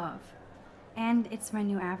 Love. And it's my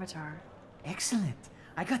new avatar. Excellent.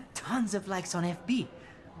 I got tons of likes on FB.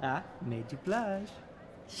 Made you blush.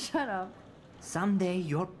 Shut up. Someday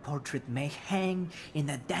your portrait may hang in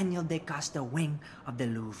the Daniel de Costa wing of the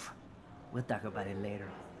Louvre. We'll talk about it later.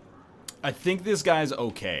 I think this guy's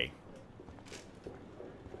okay.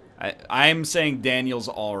 I'm saying Daniel's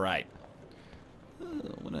alright.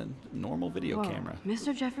 What a normal video Whoa. camera.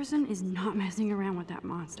 Mr. Jefferson is not messing around with that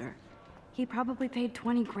monster. He probably paid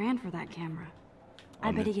 20 grand for that camera. I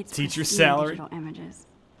On bet the he gets teacher's pristine salary? digital images.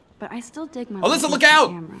 But I still dig my Alyssa, look Leica out!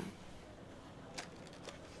 camera.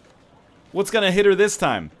 What's gonna hit her this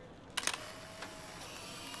time?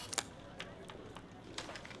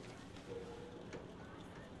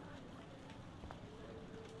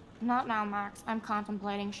 Not now, Max. I'm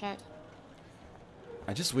contemplating shit.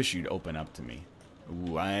 I just wish you'd open up to me.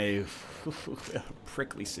 Ooh, a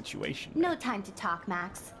prickly situation. No time to talk,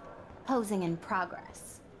 Max. Posing in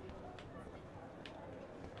progress.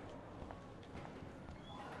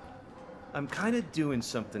 I'm kind of doing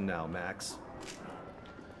something now, Max.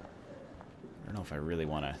 I don't know if I really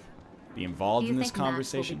want to be involved in this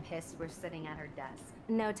conversation. Max will be pissed we're sitting at her desk.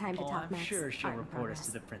 No time to talk, I'm Max. sure she'll Art in report us progress.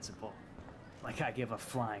 to the principal. Like I give a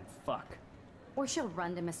flying fuck. Or she'll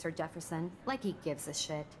run to Mr. Jefferson, like he gives a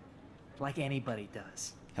shit. Like anybody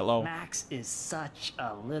does. Hello? Max is such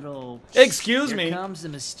a little... Excuse me. Here comes the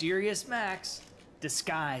mysterious Max,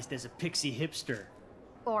 disguised as a pixie hipster.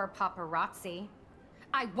 Or paparazzi.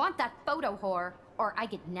 I want that photo whore, or I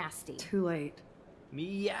get nasty. Too late.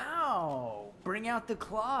 Meow! Bring out the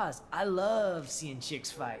claws. I love seeing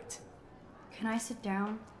chicks fight. Can I sit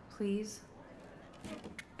down, please?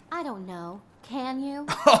 I don't know. Can you?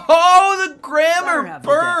 Oh, the Let her grammar have the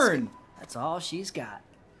burn! desk. That's all she's got.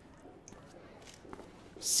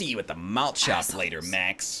 See you at the malt shop later,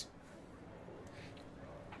 Max.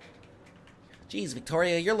 Geez,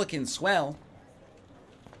 Victoria, you're looking swell.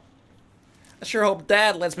 I sure hope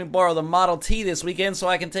Dad lets me borrow the Model T this weekend so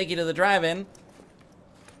I can take you to the drive-in.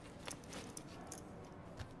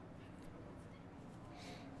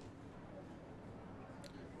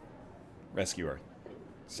 Rescue her.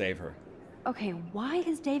 Save her. Okay, why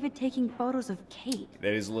is David taking photos of Kate?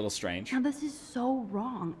 That is a little strange. Now this is so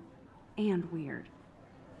wrong and weird.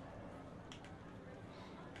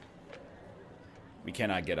 We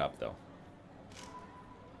cannot get up, though.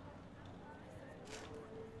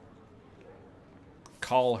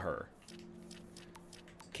 call her.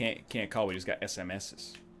 Can't call, we just got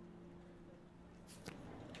SMSs.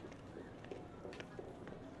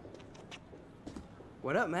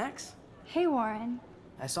 What up, Max? Hey, Warren.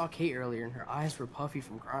 I saw Kate earlier and her eyes were puffy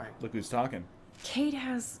from crying. Look who's talking. Kate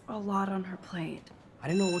has a lot on her plate. I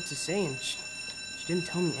didn't know what to say and she didn't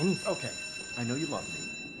tell me anything. Okay, I know you love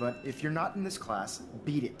me, but if you're not in this class,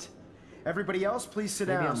 beat it. Everybody else, please sit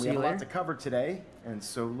Maybe down. I'll see We have a you lot later. to cover today, and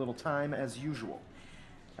so little time as usual.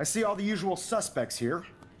 I see all the usual suspects here.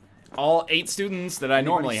 All 8 students that I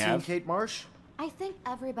normally Anybody have. seen Kate Marsh? I think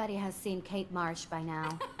everybody has seen Kate Marsh by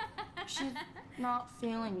now. She's not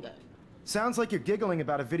feeling good. Sounds like you're giggling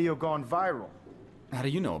about a video gone viral. How do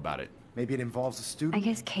you know about it? Maybe it involves a student? I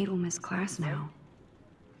guess Kate will miss class now.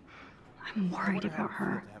 I'm worried about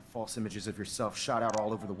her. To have false images of yourself shot out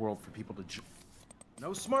all over the world for people to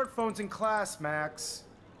No smartphones in class, Max.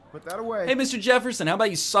 Put that away. Hey, Mr. Jefferson, how about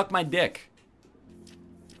you suck my dick?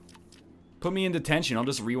 Put me in detention, I'll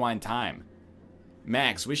just rewind time.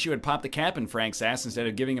 Max, wish you had popped the cap in Frank's ass instead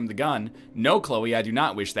of giving him the gun. No, Chloe, I do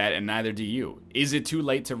not wish that, and neither do you. Is it too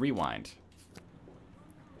late to rewind?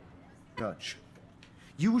 Judge.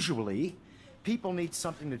 Usually, people need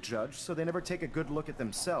something to judge, so they never take a good look at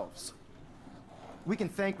themselves. We can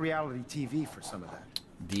thank reality TV for some of that.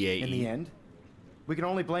 DAE. In the end, we can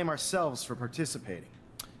only blame ourselves for participating.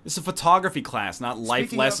 It's a photography class, not life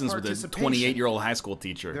Speaking of lessons with a participation, 28-year-old high school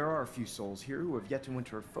teacher. There are a few souls here who have yet to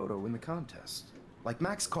enter a photo in the contest. Like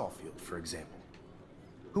Max Caulfield, for example.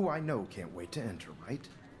 Who I know can't wait to enter, right?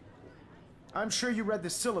 I'm sure you read the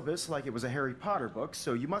syllabus like it was a Harry Potter book,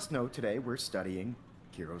 so you must know today we're studying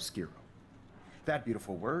chiaroscuro. That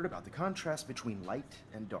beautiful word about the contrast between light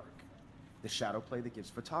and dark. The shadow play that gives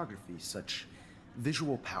photography such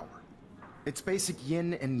visual power. It's basic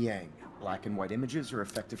yin and yang. Black and white images are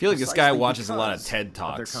effective. I feel like this guy precisely watches a lot of because TED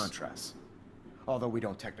Talks. Of their contrasts. Although we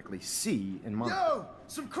don't technically see in monitor. Yo!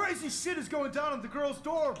 Some crazy shit is going down in the girls'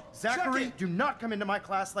 dorm! Zachary, do not come into my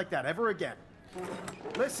class like that ever again.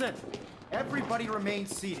 Listen, everybody remain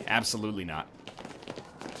seated. Absolutely not.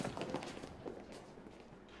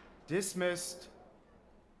 Dismissed.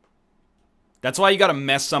 That's why you gotta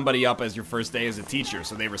mess somebody up as your first day as a teacher,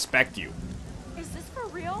 so they respect you. Is this for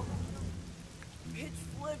real? Bitch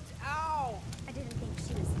flipped out. I didn't think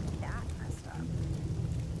she was that messed up.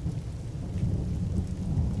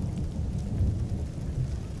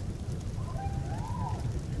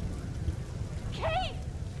 Kate!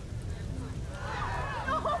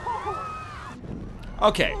 No!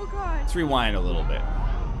 Okay, Oh, God. let's rewind a little bit.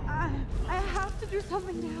 I have to do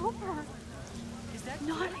something to help her.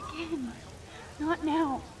 Not again. Not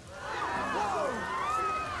now.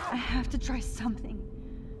 I have to try something.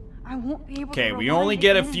 I won't be able to. Okay, we rewind only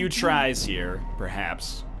get a again few and again. tries here,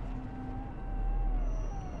 perhaps.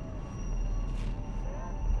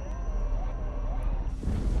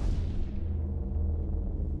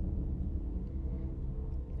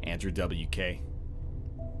 Andrew WK.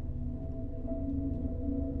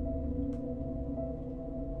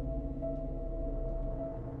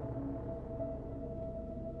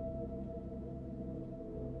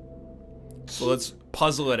 So let's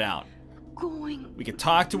puzzle it out. Going. We could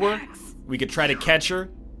talk to her. We could try to catch her.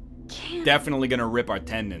 Can't Definitely gonna rip our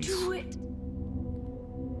tendons. do it.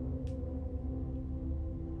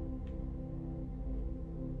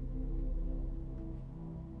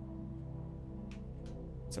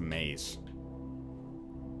 It's a maze.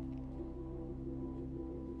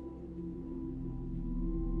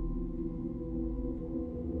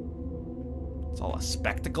 It's all a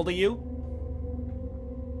spectacle to you?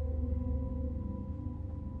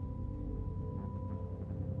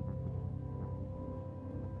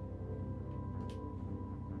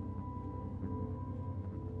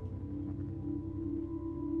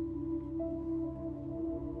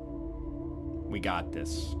 We got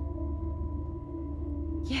this.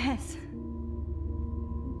 Yes.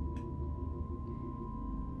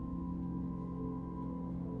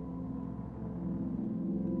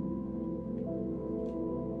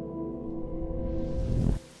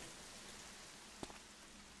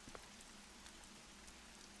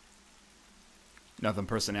 Nothing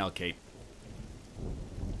personnel, Kate.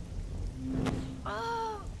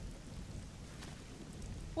 Oh.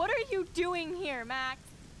 What are you doing here, Max?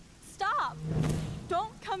 Stop!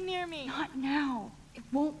 Don't come near me! Not now. It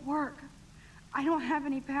won't work. I don't have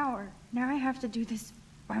any power. Now I have to do this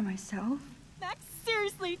by myself. Max,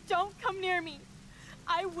 seriously, don't come near me!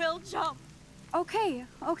 I will jump! Okay,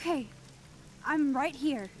 okay. I'm right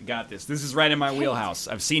here. You got this. This is right in my wheelhouse.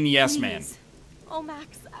 I've seen Yes Man. Please. Oh,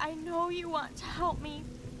 Max, I know you want to help me.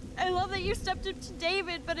 I love that you stepped up to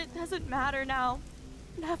David, but it doesn't matter now.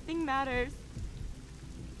 Nothing matters.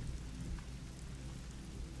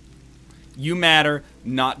 You matter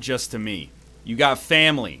not just to me. You got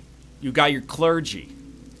family. You got your clergy.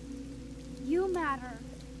 You matter,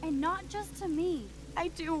 and not just to me. I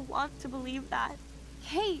do want to believe that.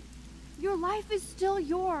 Kate, your life is still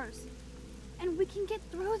yours. And we can get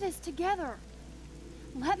through this together.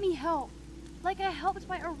 Let me help. Like I helped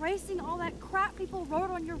by erasing all that crap people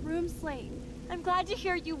wrote on your room slate. I'm glad to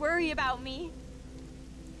hear you worry about me.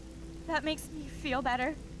 That makes me feel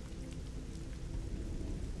better.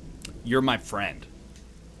 You're my friend.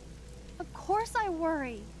 Of course I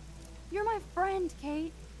worry. You're my friend,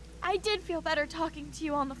 Kate. I did feel better talking to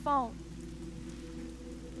you on the phone.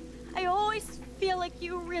 I always feel like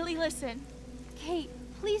you really listen. Kate,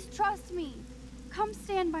 please trust me. Come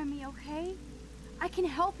stand by me, okay? I can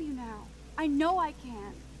help you now. I know I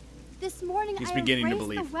can. This morning He's I beginning to erased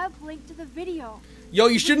believe. the web link to the video. Yo,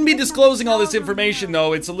 you shouldn't be disclosing all this information,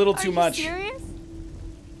 though. It's a little too much. Are you serious?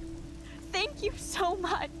 Thank you so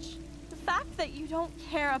much. The fact that you don't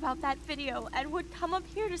care about that video and would come up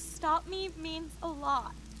here to stop me means a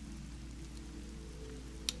lot.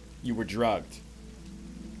 You were drugged.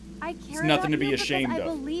 I care It's nothing about to be you ashamed because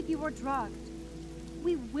I of. believe you were drugged.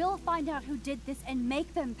 We will find out who did this and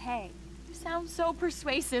make them pay. You sound so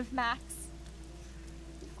persuasive, Max.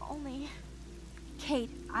 If only.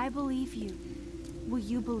 Kate, I believe you. Will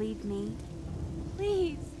you believe me?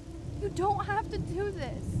 Please, you don't have to do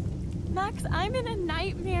this. Max, I'm in a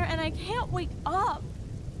nightmare and I can't wake up.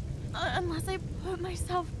 Unless I put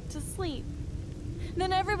myself to sleep.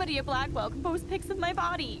 Then everybody at Blackwell can post pics of my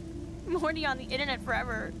body. I'm already on the internet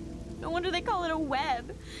forever. No wonder they call it a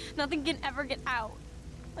web. Nothing can ever get out.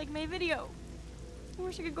 Like my video. I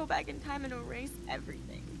wish I could go back in time and erase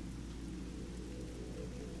everything.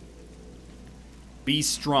 Be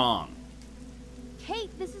strong.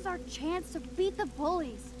 Kate, this is our chance to beat the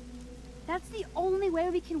bullies. That's the only way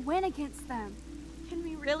we can win against them. Can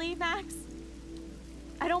we really, Max?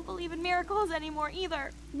 I don't believe in miracles anymore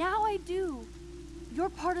either. Now I do. You're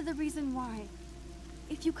part of the reason why.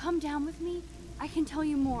 If you come down with me, I can tell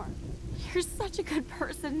you more. You're such a good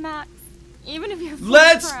person, Max. Even if you're full of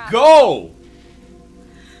Let's crap. go!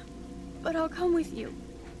 But I'll come with you.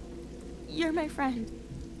 You're my friend.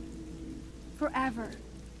 Forever.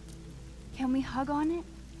 Can we hug on it?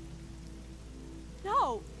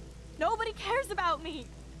 No! Nobody cares about me!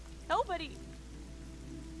 Nobody!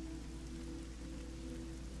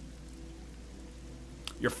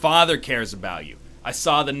 Your father cares about you. I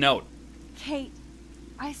saw the note. Kate,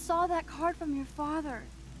 I saw that card from your father.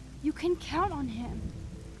 You can count on him.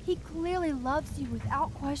 He clearly loves you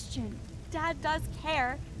without question. Dad does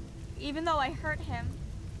care, even though I hurt him.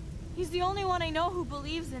 He's the only one I know who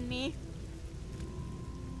believes in me.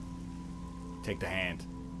 Take the hand.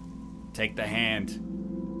 Take the hand.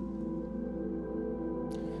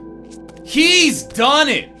 He's done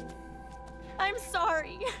it! I'm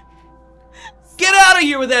sorry. Get out of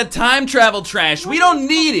here with that time travel trash. We don't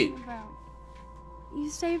need it. You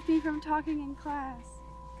saved me from talking in class.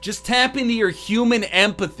 Just tap into your human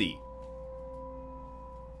empathy.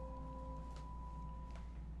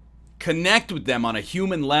 Connect with them on a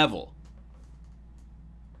human level.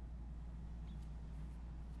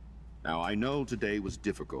 Now, I know today was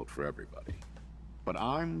difficult for everybody, but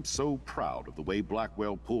I'm so proud of the way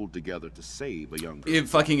Blackwell pulled together to save a young girl.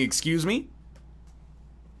 Fucking excuse me?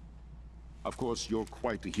 Of course, you're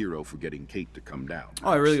quite the hero for getting Kate to come down. Oh,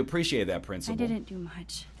 I really appreciate that, Principal. I didn't do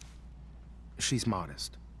much. She's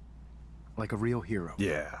modest. Like a real hero.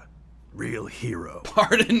 Yeah, real hero.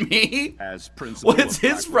 Pardon me? As principal What's of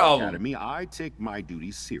his Blackwell problem? Academy, I take my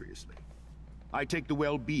duties seriously. I take the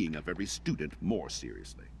well-being of every student more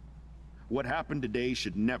seriously. What happened today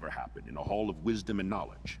should never happen in a hall of wisdom and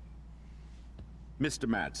knowledge. Mr.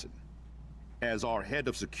 Madsen, as our head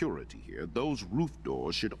of security here, those roof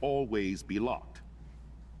doors should always be locked.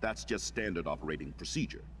 That's just standard operating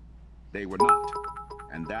procedure. They were not,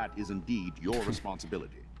 and that is indeed your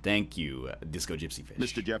responsibility. Thank you, Disco Gypsy Fish.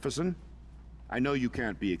 Mr. Jefferson, I know you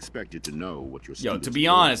can't be expected to know what your Yo, students to be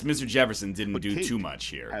are honest, doing, Mr. Jefferson didn't but do Kate too much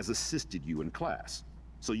here. has assisted you in class,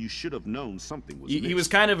 so you should have known something was He amiss. was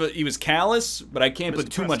kind of he was callous, but I can't put Mr.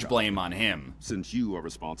 too much Prescott, blame on him. Since you are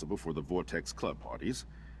responsible for the Vortex Club parties,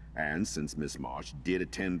 and since Miss Marsh did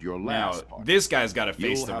attend your Now, last party, this guy's got to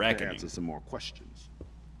face you'll the have reckoning. to answer some more questions.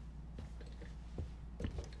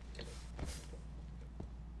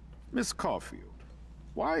 Miss Caulfield,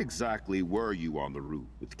 why exactly were you on the route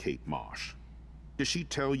with Kate Marsh? Did she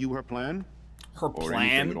tell you her plan? Her or plan?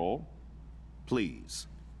 anything at all? Please,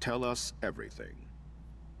 tell us everything.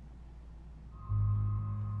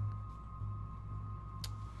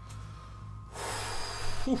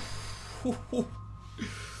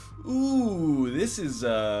 Ooh, this is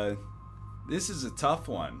This is a tough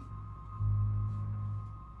one.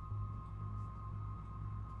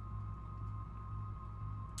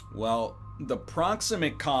 Well, the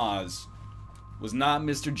proximate cause was not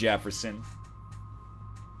Mr. Jefferson.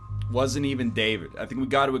 Wasn't even David. I think we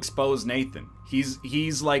got to expose Nathan.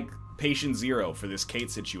 He's like patient zero for this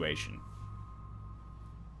Kate situation.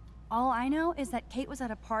 All I know is that Kate was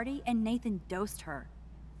at a party and Nathan dosed her.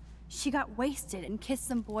 She got wasted and kissed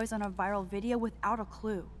some boys on a viral video without a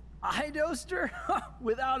clue. I dosed her?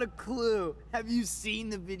 Without a clue. Have you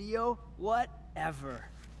seen the video? Whatever.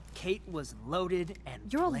 Kate was loaded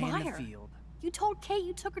and You're a playing liar. the field. You told Kate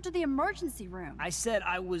you took her to the emergency room. I said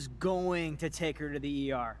I was going to take her to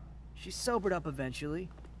the ER. She sobered up eventually.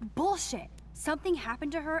 Bullshit. Something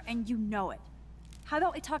happened to her and you know it. How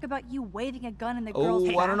about we talk about you waving a gun in the girl's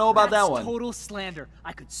back? I don't know about that one. That's total slander.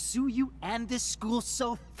 I could sue you and this school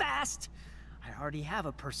so fast. I already have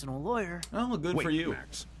a personal lawyer. Oh, good for you.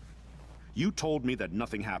 Max. You told me that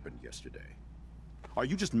nothing happened yesterday. Are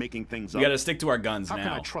you just making things up? We gotta stick to our guns now. How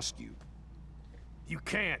can I trust you? You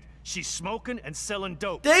can't. She's smoking and selling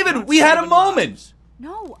dope. David, we had a moment.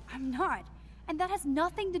 No, I'm not. And that has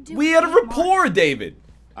nothing to do We with had a rapport, David.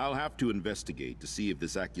 I'll have to investigate to see if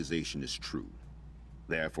this accusation is true.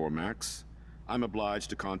 Therefore, Max, I'm obliged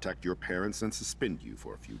to contact your parents and suspend you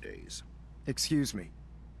for a few days. Excuse me.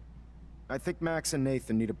 I think Max and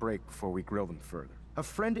Nathan need a break before we grill them further. A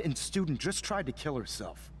friend and student just tried to kill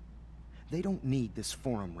herself. They don't need this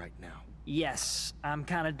forum right now. Yes, I'm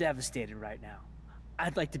kind of devastated right now.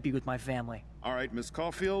 I'd like to be with my family. All right, Miss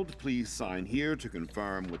Caulfield, please sign here to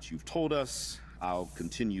confirm what you've told us. I'll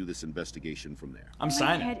continue this investigation from there. I'm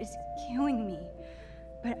signing. My head is killing me,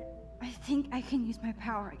 but I think I can use my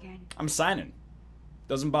power again. I'm signing.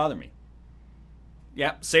 Doesn't bother me.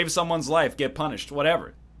 Yeah, save someone's life, get punished,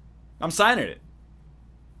 whatever. I'm signing it.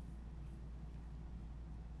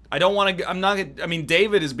 I don't want to. I mean,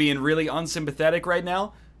 David is being really unsympathetic right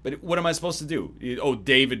now, but what am I supposed to do? Oh,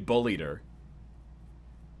 David bullied her.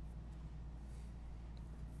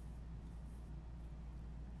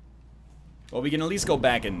 Well, we can at least go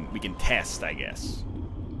back and we can test, I guess.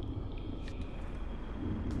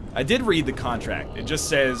 I did read the contract. It just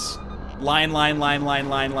says line, line, line, line,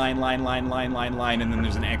 line, line, line, line, line, line, line, and then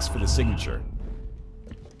there's an X for the signature.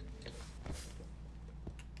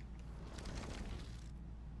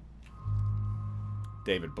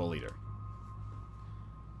 David bullied her.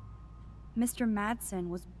 Mr. Madsen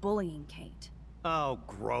was bullying Kate. Oh,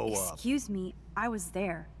 grow up. Excuse me, I was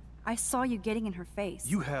there. I saw you getting in her face.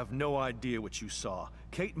 You have no idea what you saw.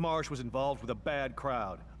 Kate Marsh was involved with a bad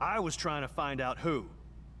crowd. I was trying to find out who.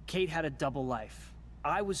 Kate had a double life.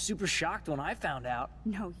 I was super shocked when I found out.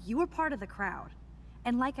 No, you were part of the crowd.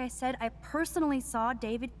 And like I said, I personally saw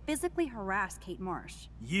David physically harass Kate Marsh.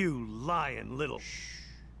 You lying little... Shh.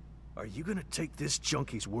 Are you gonna take this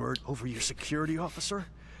junkie's word over your security officer?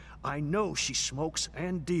 I know she smokes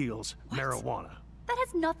and deals marijuana. That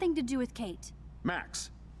has nothing to do with Kate.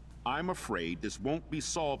 Max, I'm afraid this won't be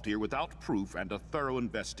solved here without proof and a thorough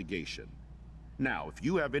investigation. Now, if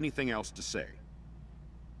you have anything else to say...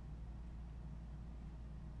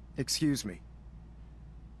 Excuse me.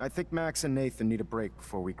 I think Max and Nathan need a break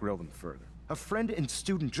before we grill them further. A friend and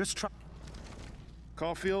student just tried...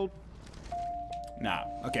 Caulfield? Nah.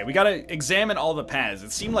 Okay, we gotta examine all the paths.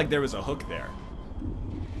 It seemed like there was a hook there.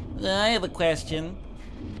 I have a question.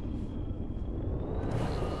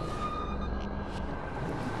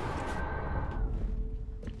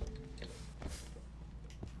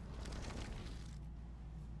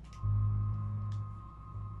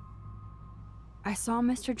 I saw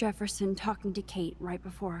Mr. Jefferson talking to Kate right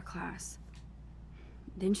before her class.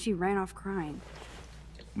 Then she ran off crying.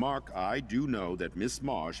 Mark, I do know that Miss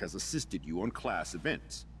Marsh has assisted you on class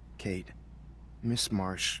events. Kate, Miss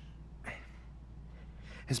Marsh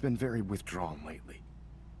has been very withdrawn lately.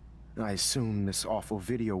 I assume this awful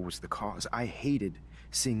video was the cause. I hated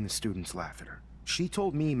seeing the students laugh at her. She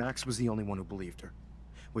told me Max was the only one who believed her,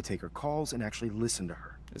 would take her calls and actually listen to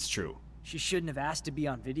her. It's true. She shouldn't have asked to be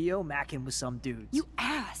on video, macking with some dudes. You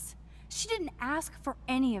ass! She didn't ask for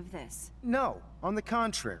any of this. No, on the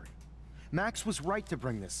contrary. Max was right to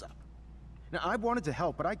bring this up. Now, I wanted to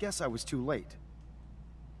help, but I guess I was too late.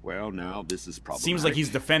 Well, now this is problematic. Seems like he's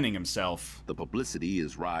defending himself. The publicity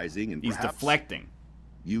is rising, and he's perhaps deflecting.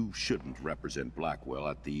 You shouldn't represent Blackwell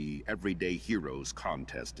at the Everyday Heroes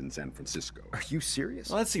contest in San Francisco. Are you serious?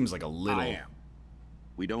 Well, that seems like a little... I am.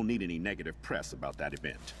 We don't need any negative press about that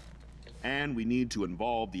event. And we need to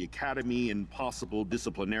involve the Academy in possible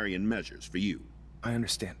disciplinarian measures for you. I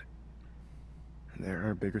understand. There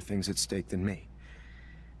are bigger things at stake than me.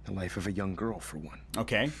 The life of a young girl, for one.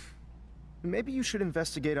 Okay. Maybe you should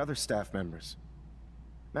investigate other staff members.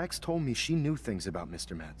 Max told me she knew things about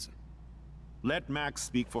Mr. Madsen. Let Max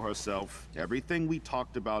speak for herself. Everything we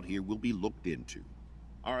talked about here will be looked into.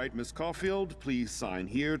 All right, Miss Caulfield, please sign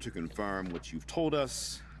here to confirm what you've told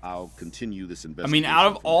us. I'll continue this I investigation. mean, out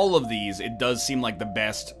of all of these, it does seem like the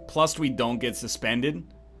best. Plus, we don't get suspended.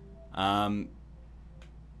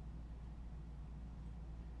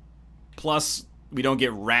 Plus, we don't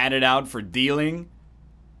get ratted out for dealing.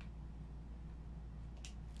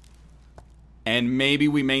 And maybe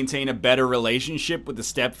we maintain a better relationship with the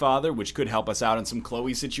stepfather, which could help us out in some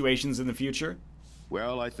Chloe situations in the future.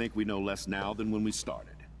 Well, I think we know less now than when we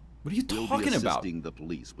started. What are you We'll talking be about? assisting the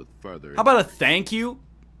police with further. How about a thank you?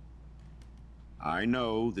 I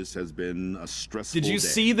know this has been a stressful Did you day.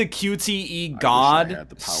 see the QTE I God had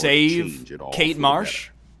the power to save change it all Kate for the Marsh?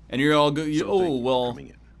 And you're all good. So thank you Oh, for well, coming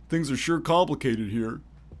in. things are sure complicated here.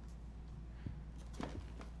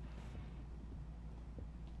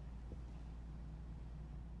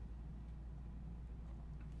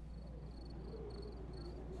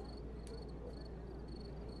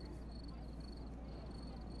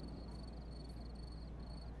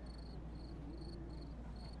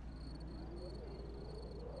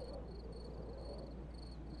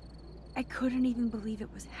 I couldn't even believe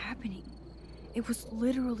it was happening. It was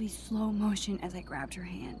literally slow motion as I grabbed her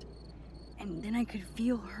hand. And then I could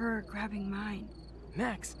feel her grabbing mine.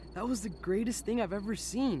 Max, that was the greatest thing I've ever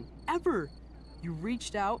seen. Ever! You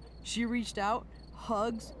reached out, she reached out,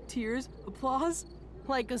 hugs, tears, applause.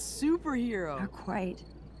 Like a superhero. Not quite.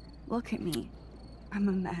 Look at me. I'm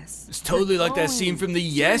a mess. It's totally like that scene glowing. from the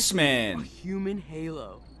Yes A Man. human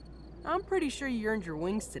halo. I'm pretty sure you earned your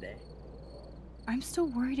wings today. I'm still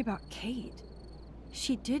worried about Kate.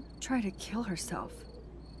 She did try to kill herself.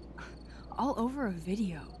 All over a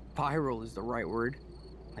video. Viral is the right word.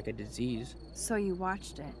 Like a disease. So you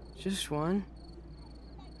watched it? Just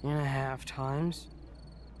 1.5 times.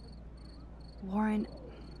 Warren,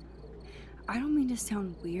 I don't mean to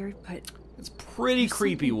sound weird, but it's pretty there's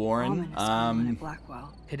creepy, something Warren. ominous going on at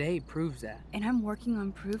Blackwell. Today proves that. And I'm working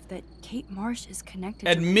on proof that Kate Marsh is connected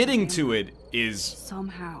Admitting to to it is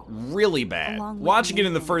somehow really bad. Along with Watching it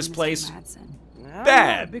in the Nathan first and Mr. place, Madsen. I'm not a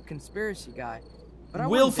bad. big conspiracy guy. But I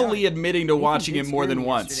wouldn't Willfully doubt it. admitting to Nathan watching did it more scare than me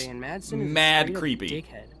once. yesterday, and Madsen is a Mad straight-up creepy.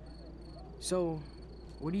 dickhead. So,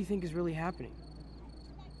 what do you think is really happening?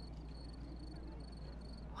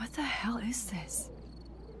 What the hell is this?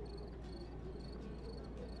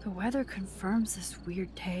 The weather confirms this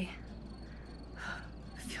weird day.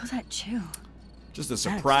 Feel that chill. Just a Max,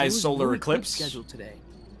 surprise there was solar no eclipse. scheduled today.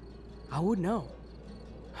 I would know.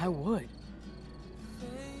 I would.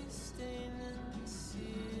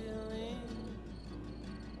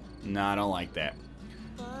 No, I don't like that.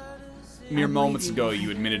 Mere moments ago,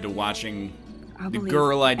 you admitted to watching the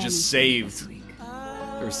girl I just saved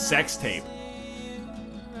her sex tape.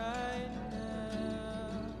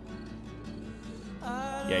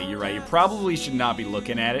 Yeah, you're right. You probably should not be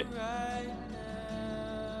looking at it.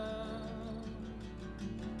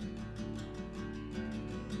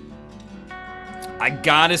 I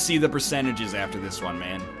gotta see the percentages after this one,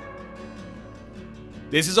 man.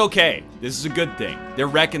 This is okay. This is a good thing. They're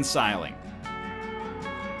reconciling.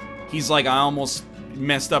 He's like, I almost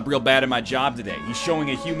messed up real bad at my job today. He's showing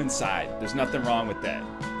a human side. There's nothing wrong with that.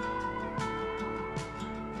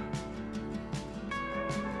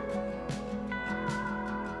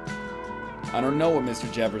 I don't know what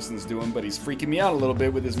Mr. Jefferson's doing, but he's freaking me out a little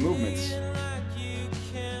bit with his movements.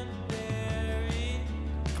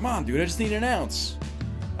 Come on, dude, I just need an ounce.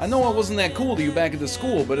 I know I wasn't that cool to you back at the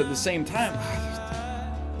school, but at the same time...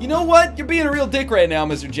 You know what? You're being a real dick right now,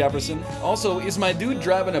 Mr. Jefferson. Also, is my dude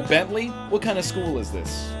driving a Bentley? What kind of school is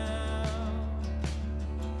this?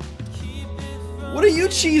 What are you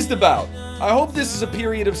cheesed about? I hope this is a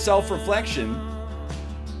period of self-reflection.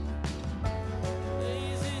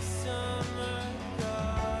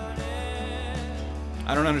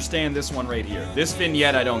 I don't understand this one right here. This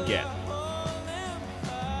vignette I don't get.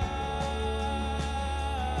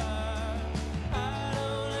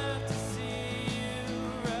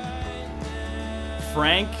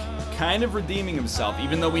 Frank kind of redeeming himself,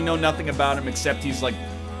 even though we know nothing about him except he's like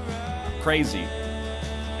crazy.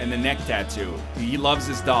 And the neck tattoo. He loves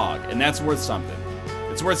his dog, and that's worth something.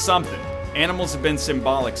 It's worth something. Animals have been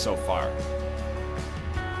symbolic so far.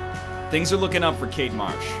 Things are looking up for Kate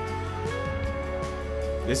Marsh.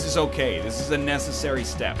 This is okay. This is a necessary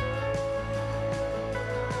step.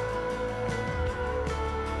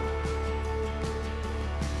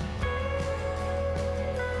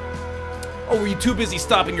 Oh, were you too busy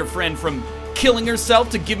stopping your friend from killing herself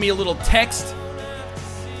to give me a little text?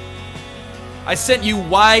 I sent you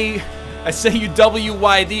why I sent you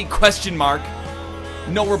WYD question mark.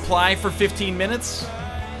 No reply for 15 minutes?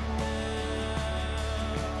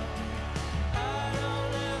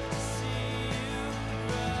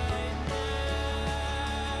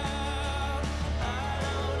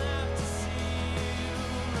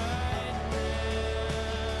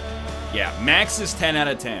 Yeah, Max is 10 out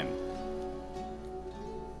of 10.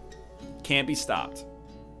 Can't be stopped.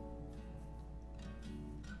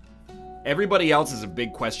 Everybody else is a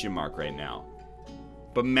big question mark right now.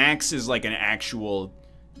 But Max is like an actual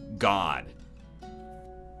god.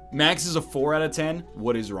 Max is a 4 out of 10.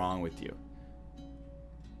 What is wrong with you?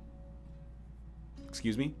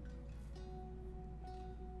 Excuse me?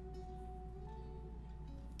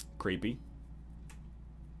 Creepy.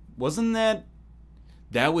 Wasn't that...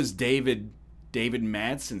 That was David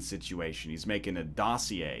Madsen's situation. He's making a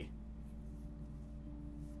dossier.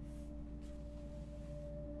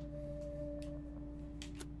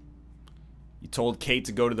 You told Kate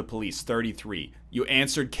to go to the police. 33. You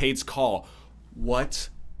answered Kate's call. What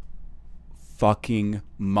fucking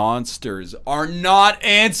monsters are not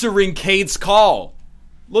answering Kate's call?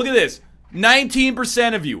 Look at this.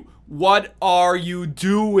 19% of you. What are you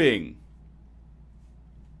doing?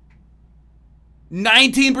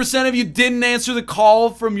 19% of you didn't answer the call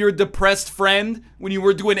from your depressed friend when you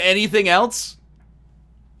were doing anything else?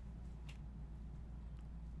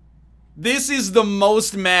 This is the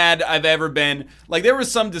most mad I've ever been. Like, there were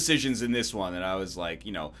some decisions in this one that I was like,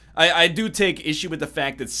 you know, I do take issue with the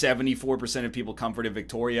fact that 74% of people comforted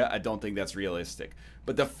Victoria. I don't think that's realistic.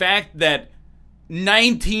 But the fact that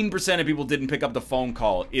 19% of people didn't pick up the phone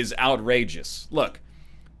call is outrageous. Look,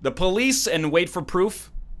 the police and wait for proof.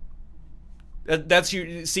 That's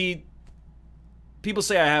you. See, people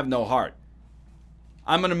say I have no heart.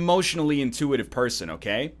 I'm an emotionally intuitive person,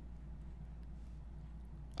 okay?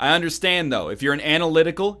 I understand, though. If you're an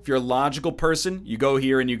analytical, if you're a logical person, you go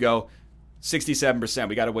here and you go, 67%,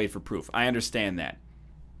 we gotta wait for proof. I understand that.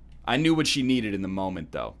 I knew what she needed in the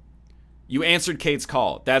moment, though. You answered Kate's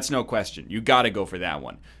call. That's no question. You gotta go for that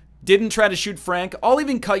one. Didn't try to shoot Frank. I'll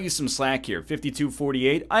even cut you some slack here.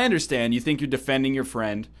 52-48. I understand. You think you're defending your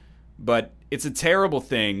friend. But it's a terrible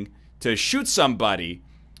thing to shoot somebody,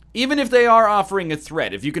 even if they are offering a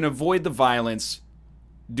threat. If you can avoid the violence,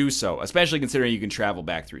 do so. Especially considering you can travel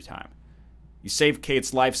back through time. You saved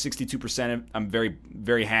Kate's life, 62%. I'm very,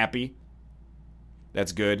 very happy.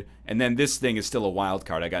 That's good. And then this thing is still a wild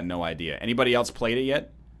card. I got no idea. Anybody else played it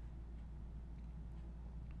yet?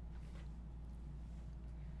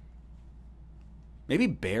 Maybe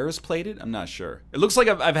Bears played it? I'm not sure. It looks like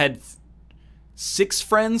I've had 6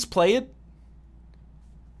 friends play it.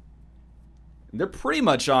 They're pretty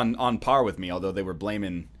much on par with me, although they were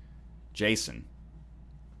blaming Jason.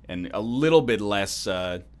 And a little bit less...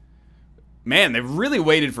 man, they've really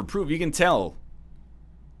waited for proof. You can tell.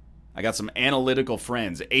 I got some analytical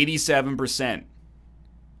friends. 87%.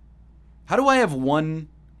 How do I have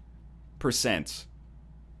 1%?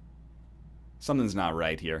 Something's not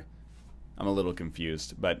right here. I'm a little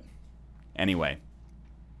confused, but anyway.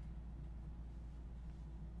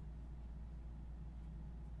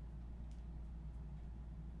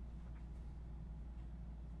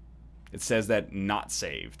 It says that not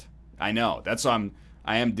saved. I know. That's why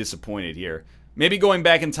I am disappointed here. Maybe going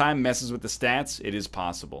back in time messes with the stats. It is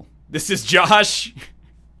possible. This is Josh.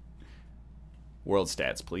 World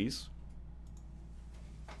stats, please.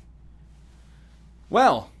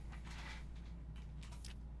 Well,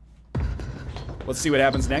 let's see what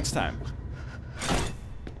happens next time.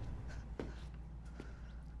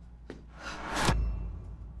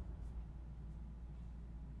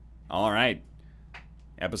 All right.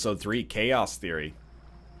 Episode 3, Chaos Theory.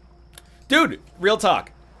 Dude, real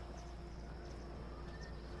talk.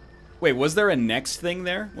 Wait, was there a next thing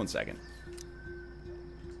there? 1 second.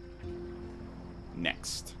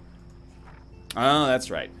 Next. Oh,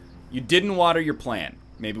 that's right. You didn't water your plant.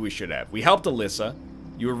 Maybe we should have. We helped Alyssa.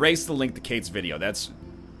 You erased the link to Kate's video. That's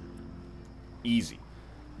easy.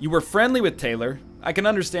 You were friendly with Taylor. I can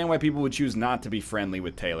understand why people would choose not to be friendly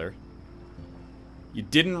with Taylor. You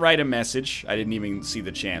didn't write a message. I didn't even see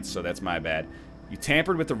the chance, so that's my bad. You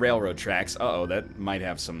tampered with the railroad tracks. Uh-oh, that might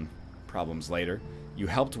have some problems later. You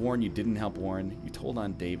helped Warren. You didn't help Warren. You told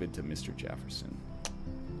on David to Mr. Jefferson.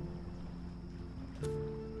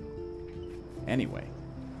 Anyway.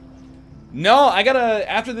 No, I gotta...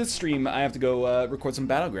 After this stream, I have to go record some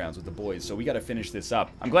Battlegrounds with the boys, so we gotta finish this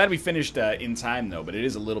up. I'm glad we finished in time, though, but it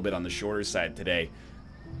is a little bit on the shorter side today.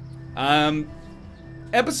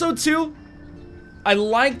 Episode 2... I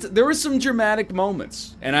liked, there were some dramatic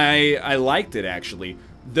moments, and I liked it, actually.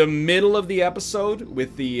 The middle of the episode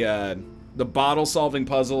with the The bottle solving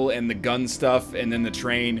puzzle and the gun stuff and then the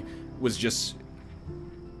train was just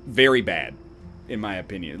very bad, in my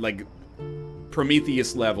opinion. Like,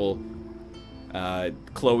 Prometheus level,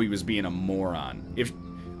 Chloe was being a moron. If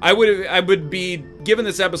I would be giving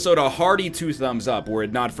this episode a hearty 2 thumbs up were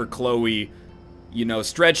it not for Chloe, you know,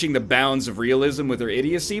 stretching the bounds of realism with her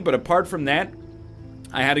idiocy. But apart from that,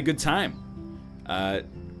 I had a good time.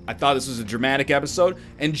 I thought this was a dramatic episode,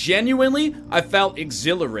 and genuinely, I felt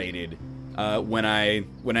exhilarated when I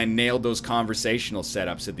nailed those conversational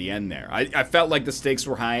setups at the end there. I felt like the stakes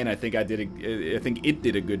were high, and I think I think it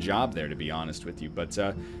did a good job there, to be honest with you. But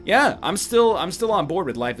yeah, I'm still on board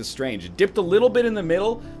with Life is Strange. It dipped a little bit in the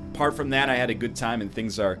middle. Apart from that, I had a good time, and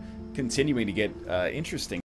things are continuing to get interesting.